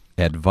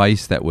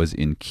advice that was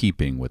in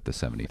keeping with the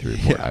 73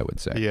 report, I would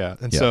say. Yeah,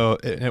 and so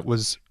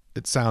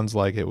it sounds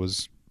like it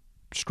was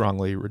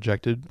strongly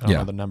rejected. I don't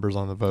know the numbers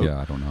on the vote.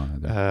 Yeah, I don't know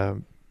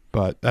either.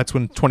 But that's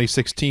when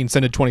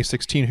Synod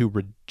 2016, who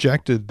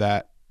rejected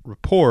that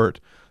report,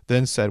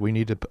 then said we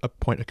need to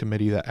appoint a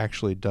committee that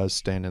actually does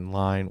stand in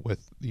line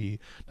with the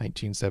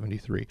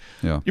 1973.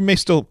 Yeah. You may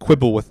still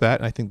quibble with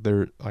that, and I think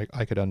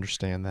I could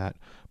understand that,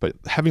 but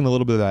having a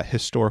little bit of that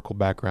historical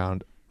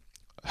background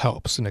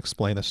helps and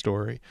explain the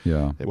story.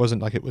 Yeah. It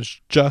wasn't like it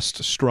was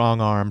just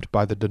strong-armed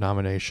by the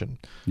denomination.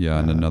 Yeah,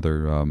 and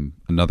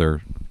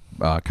another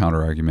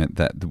counter-argument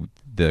that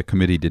the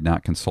committee did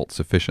not consult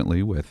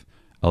sufficiently with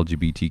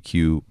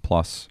LGBTQ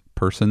plus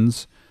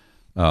persons.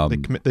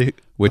 They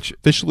which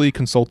officially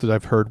consulted,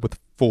 I've heard, with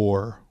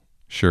 4.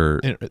 Sure.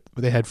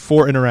 They had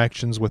 4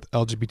 interactions with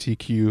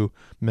LGBTQ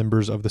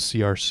members of the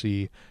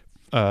CRC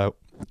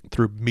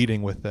through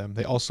meeting with them.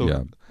 They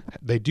also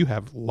they do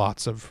have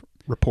lots of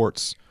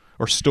reports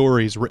or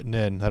stories written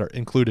in that are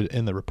included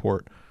in the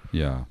report.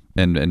 Yeah,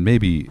 and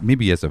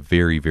maybe as a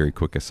very, very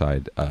quick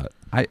aside,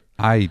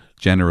 I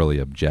generally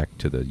object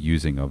to the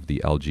using of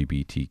the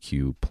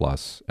LGBTQ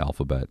plus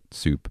alphabet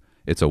soup.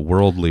 It's a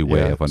worldly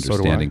way of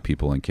understanding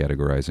people and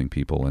categorizing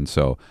people. And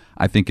so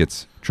I think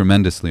it's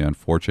tremendously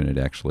unfortunate,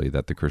 actually,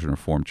 that the Christian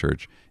Reformed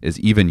Church is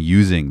even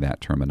using that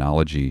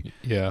terminology.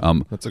 Yeah.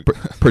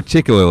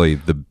 Particularly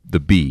the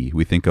B.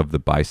 We think of the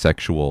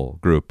bisexual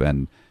group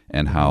and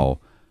how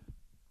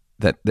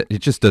that it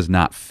just does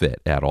not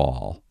fit at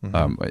all.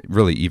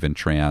 Really, even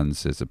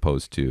trans as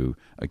opposed to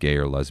a gay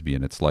or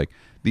lesbian. It's like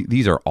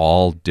these are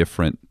all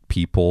different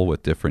people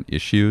with different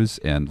issues,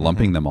 and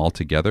lumping them all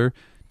together,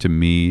 to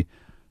me,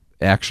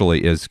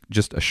 actually is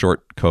just a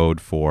short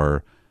code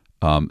for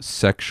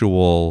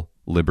sexual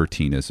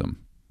libertinism.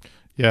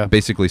 Yeah.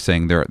 Basically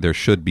saying there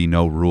should be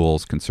no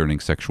rules concerning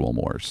sexual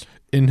mores.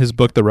 In his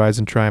book, The Rise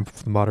and Triumph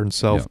of the Modern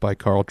Self by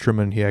Carl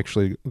Trueman, he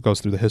actually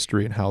goes through the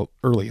history and how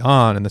early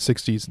on in the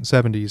 60s and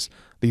 70s,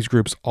 these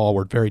groups all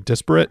were very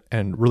disparate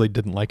and really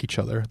didn't like each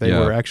other. They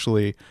were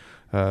actually,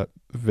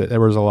 there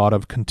was a lot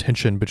of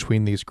contention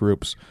between these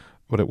groups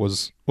what it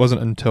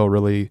wasn't until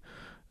really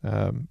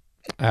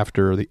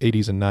after the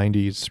 80s and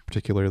 90s,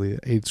 particularly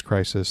the AIDS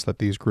crisis, that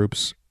these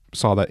groups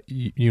saw that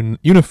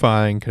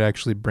unifying could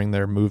actually bring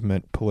their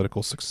movement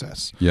political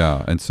success.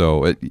 Yeah, and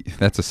so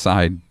that's a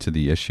side to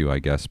the issue, I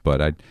guess.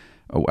 But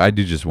I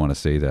do just want to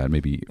say that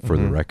maybe for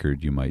the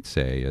record, you might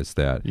say is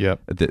that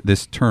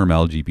this term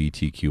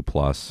LGBTQ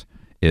plus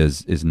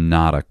is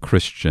not a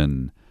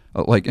Christian.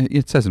 Like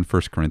it says in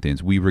 1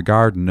 Corinthians, we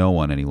regard no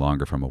one any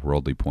longer from a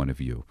worldly point of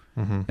view,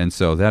 and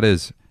so that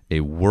is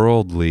a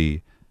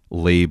worldly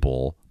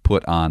label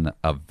put on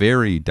a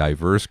very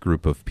diverse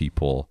group of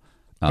people.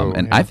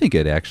 I think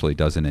it actually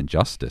does an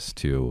injustice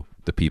to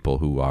the people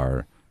who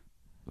are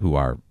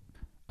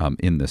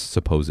in this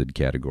supposed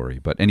category.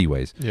 But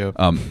anyways,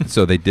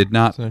 so they did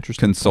not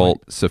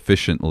consult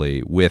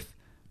sufficiently with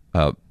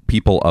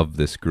people of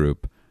this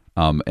group,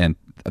 and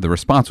the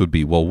response would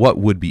be, well, what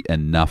would be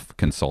enough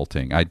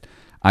consulting?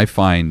 I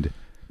find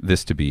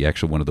this to be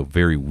actually one of the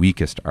very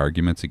weakest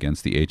arguments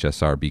against the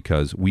HSR,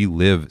 because we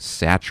live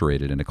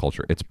saturated in a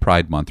culture. It's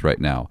Pride Month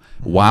right now.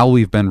 While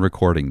we've been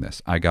recording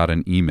this, I got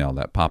an email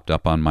that popped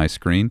up on my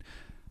screen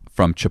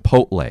from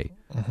Chipotle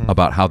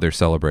about how they're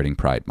celebrating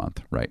Pride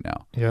Month right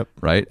now.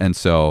 Right? And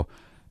so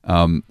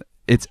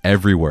it's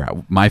everywhere.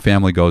 My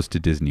family goes to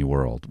Disney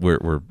World.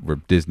 We're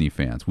Disney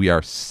fans. We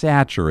are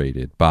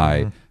saturated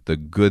by the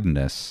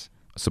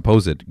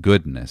supposed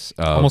goodness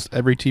of almost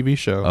every TV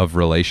show, of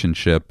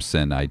relationships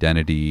and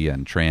identity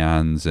and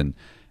trans, and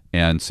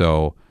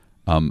so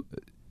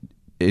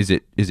is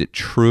it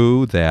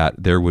true that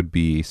there would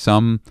be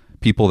some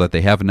people that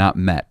they have not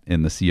met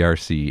in the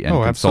CRC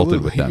and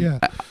consulted with them?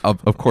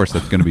 Of course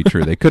that's going to be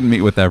true. They couldn't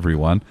meet with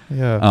everyone.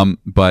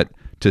 But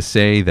to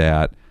say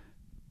that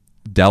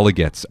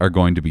delegates are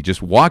going to be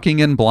just walking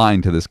in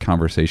blind to this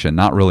conversation,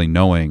 not really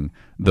knowing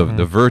the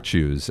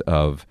virtues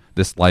of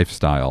this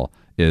lifestyle,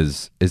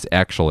 is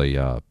actually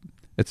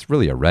it's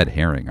really a red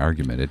herring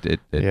argument.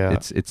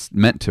 It's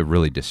meant to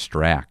really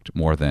distract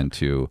more than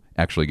to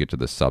actually get to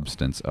the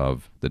substance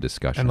of the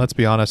discussion. And let's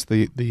be honest,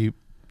 the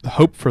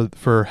hope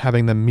for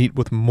having them meet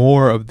with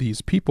more of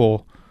these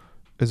people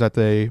is that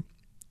they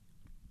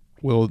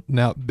will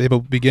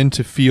begin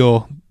to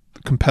feel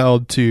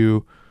compelled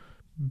to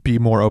be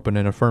more open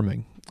and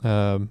affirming.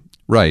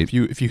 Right.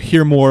 If you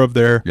hear more of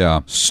their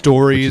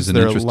stories,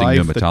 their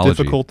life, the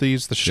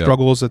difficulties, the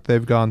struggles that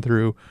they've gone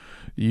through,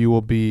 you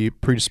will be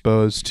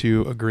predisposed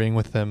to agreeing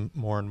with them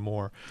more and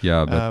more.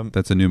 Yeah,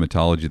 that's a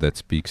pneumatology that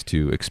speaks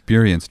to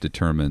experience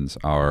determines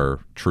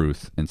our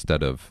truth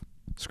instead of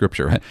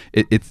Scripture.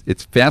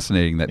 It's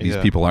fascinating that these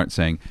people aren't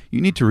saying, you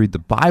need to read the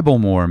Bible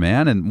more,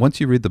 man, and once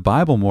you read the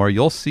Bible more,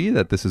 you'll see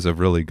that this is a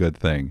really good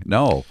thing.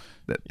 No,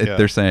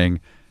 they're saying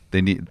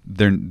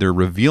they're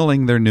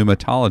revealing their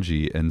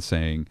pneumatology and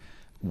saying,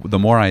 the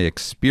more I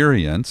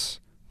experience,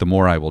 the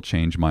more I will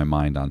change my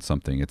mind on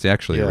something. It's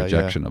actually a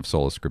rejection of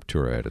sola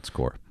scriptura at its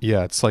core.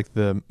 Yeah, it's like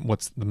the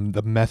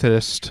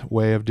Methodist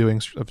way of doing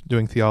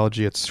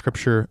theology. It's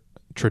scripture,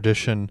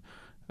 tradition,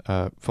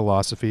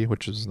 philosophy,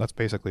 that's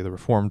basically the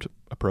Reformed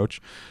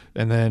approach,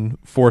 and then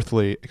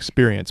fourthly,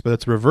 experience. But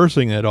it's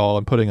reversing it all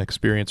and putting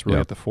experience really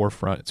at the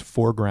forefront. It's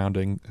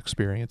foregrounding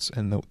experience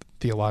in the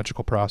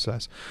theological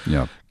process.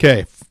 Yeah.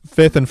 Okay.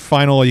 Fifth and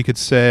final, you could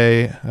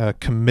say,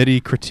 committee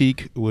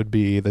critique would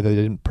be that they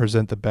didn't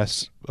present the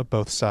best of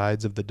both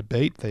sides of the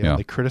debate. They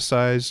only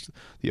criticized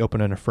the open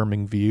and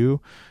affirming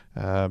view.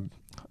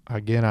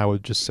 Again, I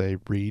would just say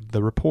read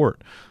the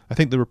report. I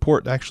think the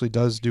report actually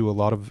does do a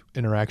lot of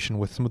interaction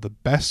with some of the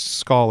best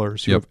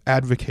scholars who have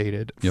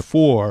advocated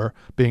for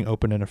being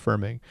open and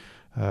affirming,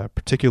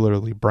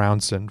 particularly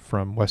Brownson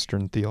from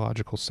Western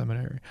Theological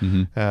Seminary,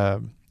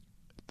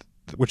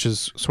 which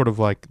is sort of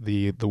like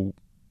the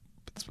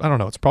I don't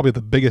know, it's probably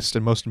the biggest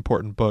and most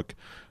important book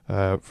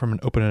from an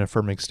open and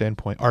affirming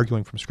standpoint,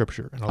 arguing from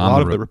Scripture. And a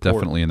lot of the report,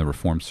 definitely in the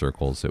Reformed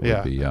circles, it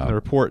would be. The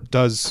report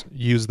does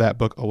use that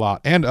book a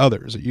lot, and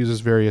others. It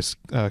uses various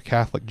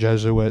Catholic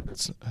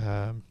Jesuits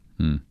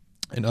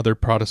and other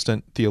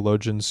Protestant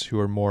theologians who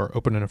are more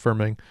open and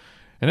affirming,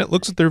 and it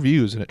looks at their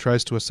views and it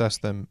tries to assess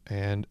them.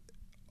 And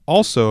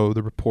also,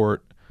 the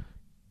report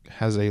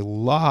has a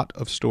lot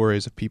of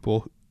stories of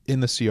people in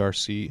the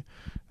CRC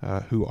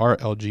who are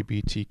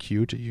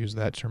LGBTQ, to use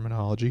that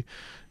terminology.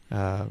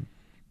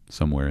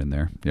 Somewhere in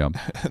there,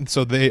 and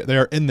so they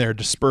are in there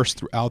dispersed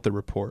throughout the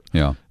report.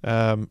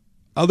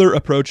 Other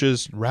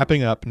approaches,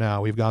 wrapping up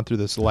now, we've gone through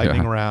this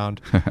lightning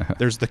round.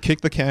 There's the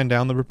kick the can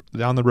down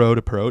the road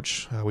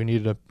approach. We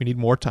need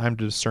more time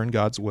to discern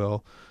God's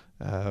will.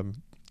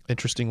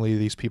 Interestingly,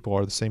 these people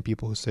are the same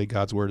people who say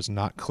God's word is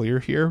not clear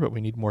here, but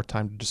we need more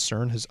time to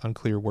discern his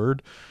unclear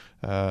word.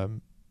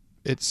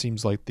 It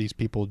seems like these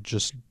people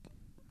just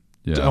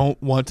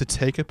don't want to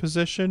take a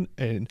position,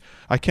 and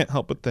I can't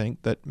help but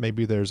think that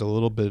maybe there's a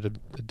little bit of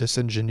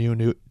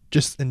disingenuity.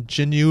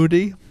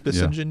 I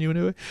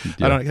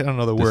don't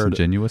know the word.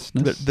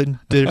 Disingenuousness.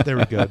 There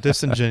we go.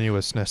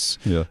 Disingenuousness.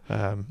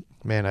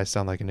 Man, I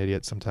sound like an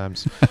idiot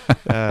sometimes.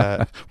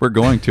 We're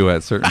going to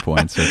at certain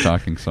points. We're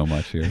talking so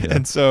much here. Yeah.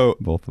 And so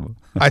Both of them.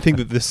 I think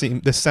that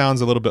this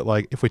sounds a little bit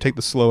like if we take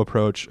the slow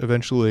approach,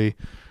 eventually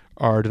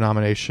our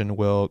denomination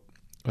will,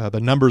 the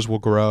numbers will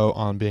grow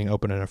on being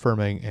open and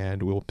affirming,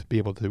 and we'll be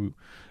able to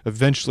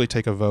eventually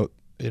take a vote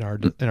in our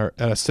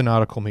at a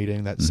synodical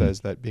meeting that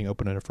says that being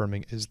open and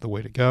affirming is the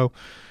way to go.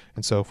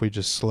 And so if we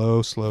just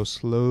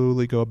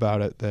slowly go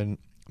about it, then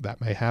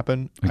that may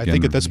happen. I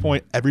think at this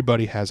point,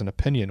 everybody has an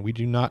opinion. We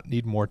do not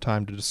need more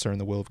time to discern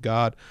the will of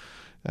God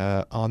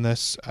on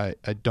this. I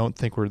don't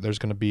think there's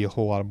going to be a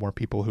whole lot of more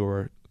people who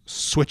are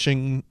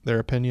switching their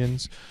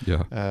opinions.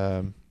 Yeah.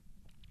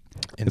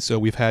 And so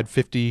we've had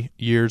 50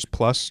 years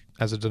plus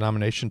as a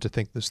denomination to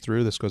think this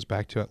through. This goes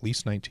back to at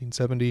least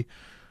 1970.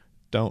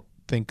 Don't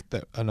think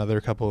that another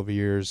couple of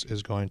years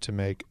is going to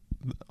make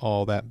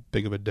all that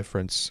big of a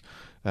difference.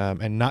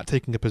 And not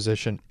taking a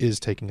position is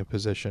taking a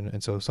position,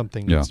 and so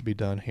something needs to be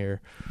done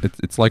here.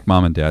 It's like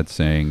mom and dad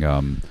saying,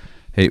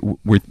 "Hey,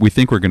 we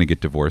think we're going to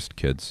get divorced,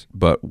 kids,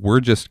 but we're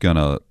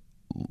gonna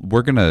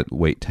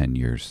wait 10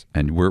 years,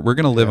 and we're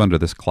going to live under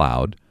this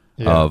cloud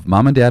of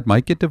mom and dad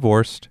might get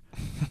divorced,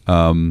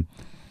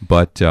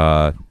 but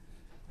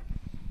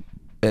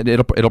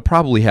it'll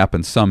probably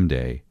happen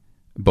someday."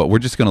 But we're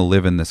just going to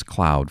live in this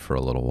cloud for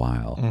a little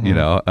while,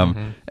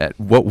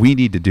 What we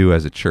need to do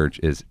as a church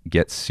is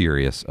get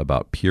serious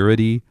about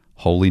purity,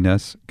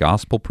 holiness,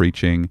 gospel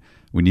preaching.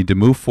 We need to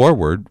move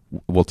forward.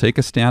 We'll take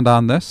a stand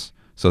on this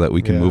so that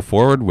we can move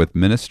forward with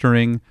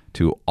ministering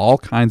to all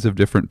kinds of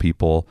different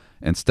people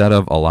instead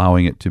of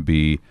allowing it to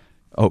be,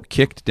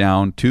 kicked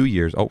down 2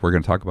 years. Oh, we're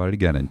going to talk about it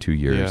again in 2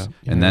 years.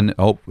 Yeah. And then,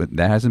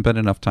 that hasn't been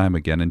enough time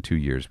again in 2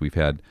 years. We've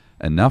had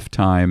enough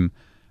time.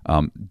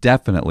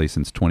 Definitely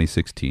since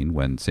 2016,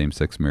 when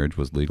same-sex marriage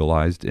was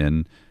legalized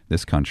in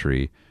this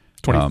country.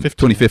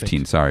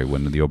 2015, sorry,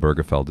 when the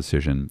Obergefell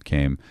decision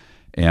came.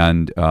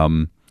 And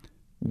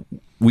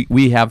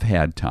we have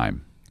had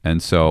time.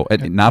 And so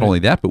not only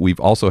that, but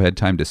we've also had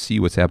time to see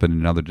what's happened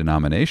in other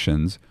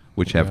denominations,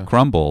 which have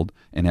crumbled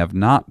and have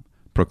not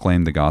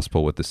proclaimed the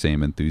gospel with the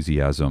same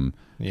enthusiasm,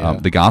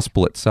 the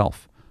gospel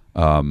itself.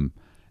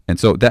 And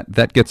so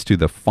that gets to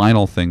the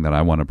final thing that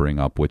I want to bring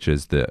up, which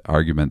is the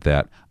argument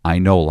that I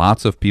know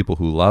lots of people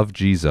who love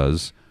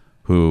Jesus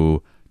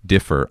who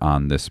differ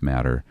on this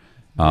matter,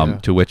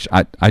 to which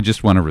I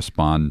just want to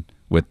respond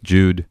with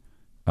Jude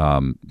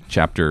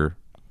chapter.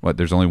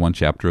 There's only one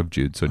chapter of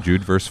Jude, so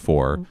Jude verse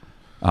 4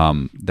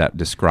 that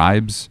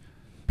describes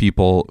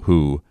people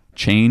who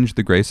change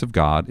the grace of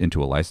God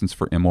into a license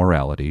for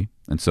immorality.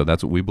 And so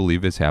that's what we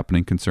believe is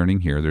happening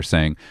concerning here. They're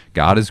saying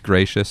God is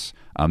gracious.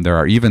 There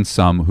are even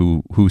some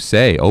who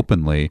say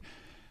openly,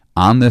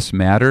 on this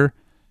matter,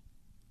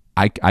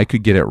 I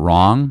could get it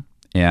wrong,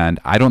 and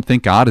I don't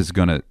think God is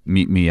going to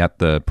meet me at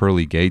the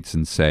pearly gates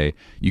and say,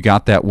 you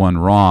got that one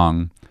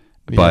wrong,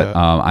 but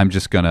I'm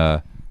just going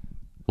to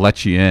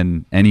let you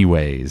in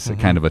anyways,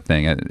 kind of a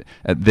thing.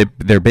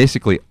 They're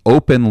basically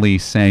openly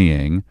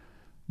saying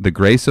the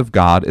grace of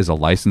God is a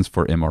license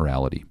for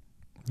immorality.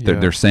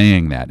 They're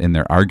saying that in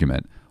their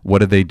argument. What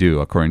do they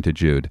do, according to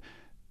Jude?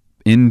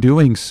 In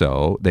doing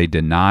so, they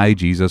deny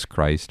Jesus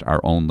Christ, our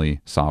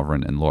only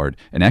sovereign and Lord.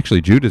 And actually,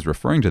 Jude is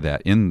referring to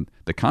that in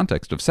the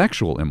context of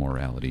sexual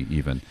immorality,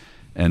 even.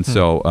 And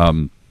so,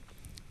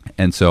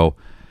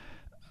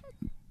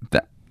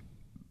 that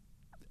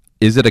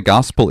is it a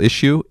gospel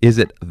issue? Is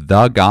it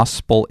the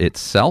gospel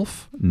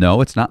itself? No,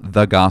 it's not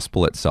the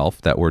gospel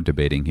itself that we're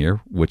debating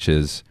here, which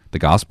is the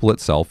gospel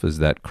itself is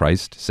that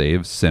Christ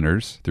saves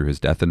sinners through his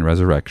death and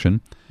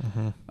resurrection.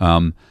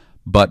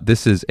 But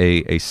this is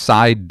a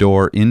side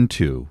door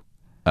into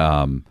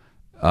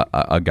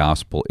a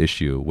gospel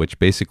issue, which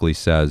basically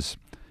says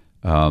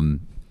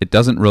it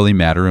doesn't really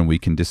matter, and we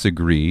can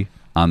disagree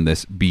on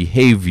this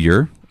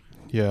behavior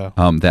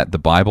that the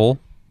Bible,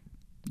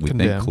 we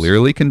think,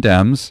 clearly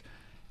condemns,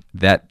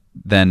 that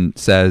then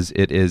says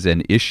it is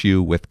an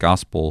issue with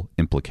gospel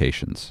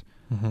implications.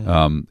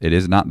 It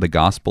is not the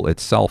gospel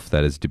itself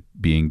that is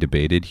being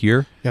debated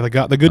here. Yeah,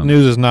 the good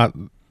news is not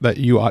that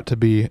you ought to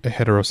be a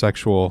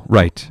heterosexual,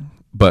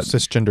 but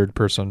cisgendered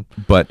person.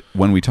 But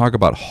when we talk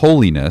about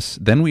holiness,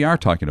 then we are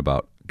talking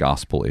about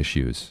gospel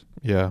issues.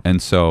 Yeah,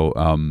 and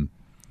so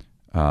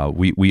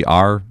we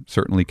are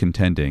certainly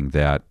contending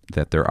that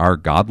there are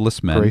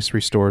godless men. Grace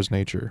restores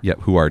nature.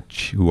 Who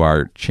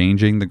are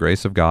changing the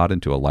grace of God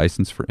into a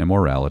license for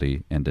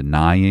immorality and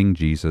denying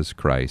Jesus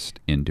Christ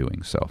in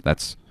doing so.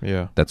 That's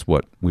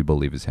what we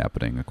believe is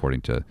happening according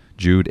to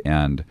Jude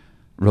and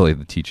really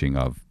the teaching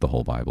of the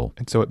whole Bible.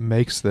 And so it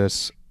makes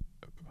this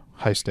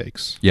high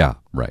stakes. Yeah,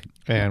 right.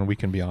 And we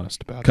can be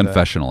honest about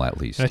confessional at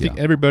least. And I think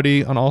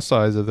everybody on all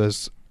sides of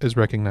this is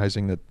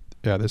recognizing that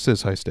this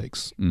is high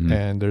stakes,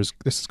 and this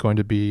is going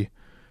to be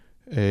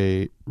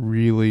a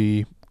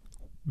really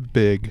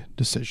big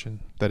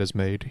decision that is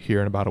made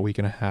here in about a week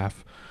and a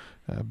half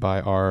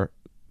by our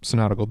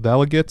synodical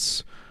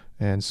delegates,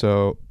 and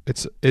so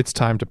it's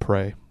time to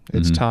pray.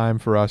 It's time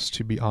for us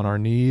to be on our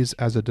knees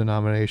as a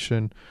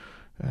denomination,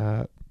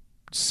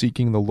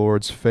 seeking the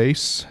Lord's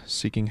face,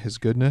 seeking his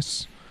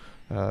goodness,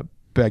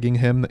 begging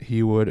him that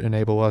he would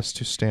enable us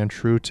to stand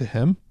true to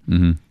him,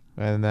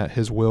 and that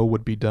his will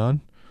would be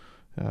done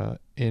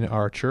in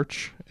our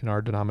church, in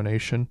our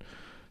denomination,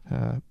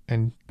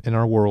 and in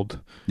our world.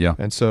 Yeah.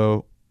 And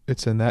so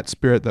it's in that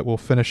spirit that we'll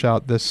finish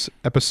out this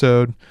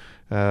episode.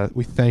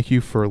 We thank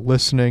you for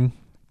listening.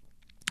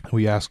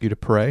 We ask you to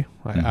pray.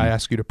 I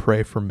ask you to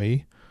pray for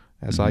me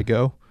as I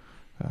go,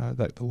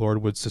 that the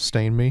Lord would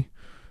sustain me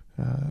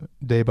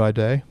day by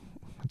day.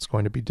 It's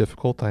going to be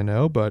difficult, I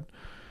know, but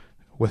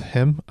with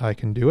him, I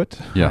can do it.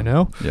 Yeah. I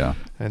know. Yeah.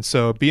 And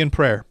so be in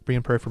prayer. Be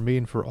in prayer for me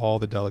and for all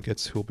the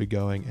delegates who will be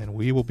going. And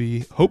we will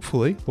be,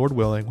 hopefully, Lord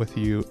willing, with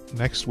you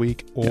next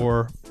week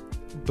or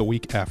the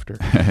week after.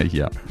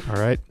 Yeah. All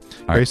right.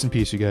 Grace and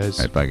peace, you guys.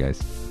 All right. Bye,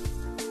 guys.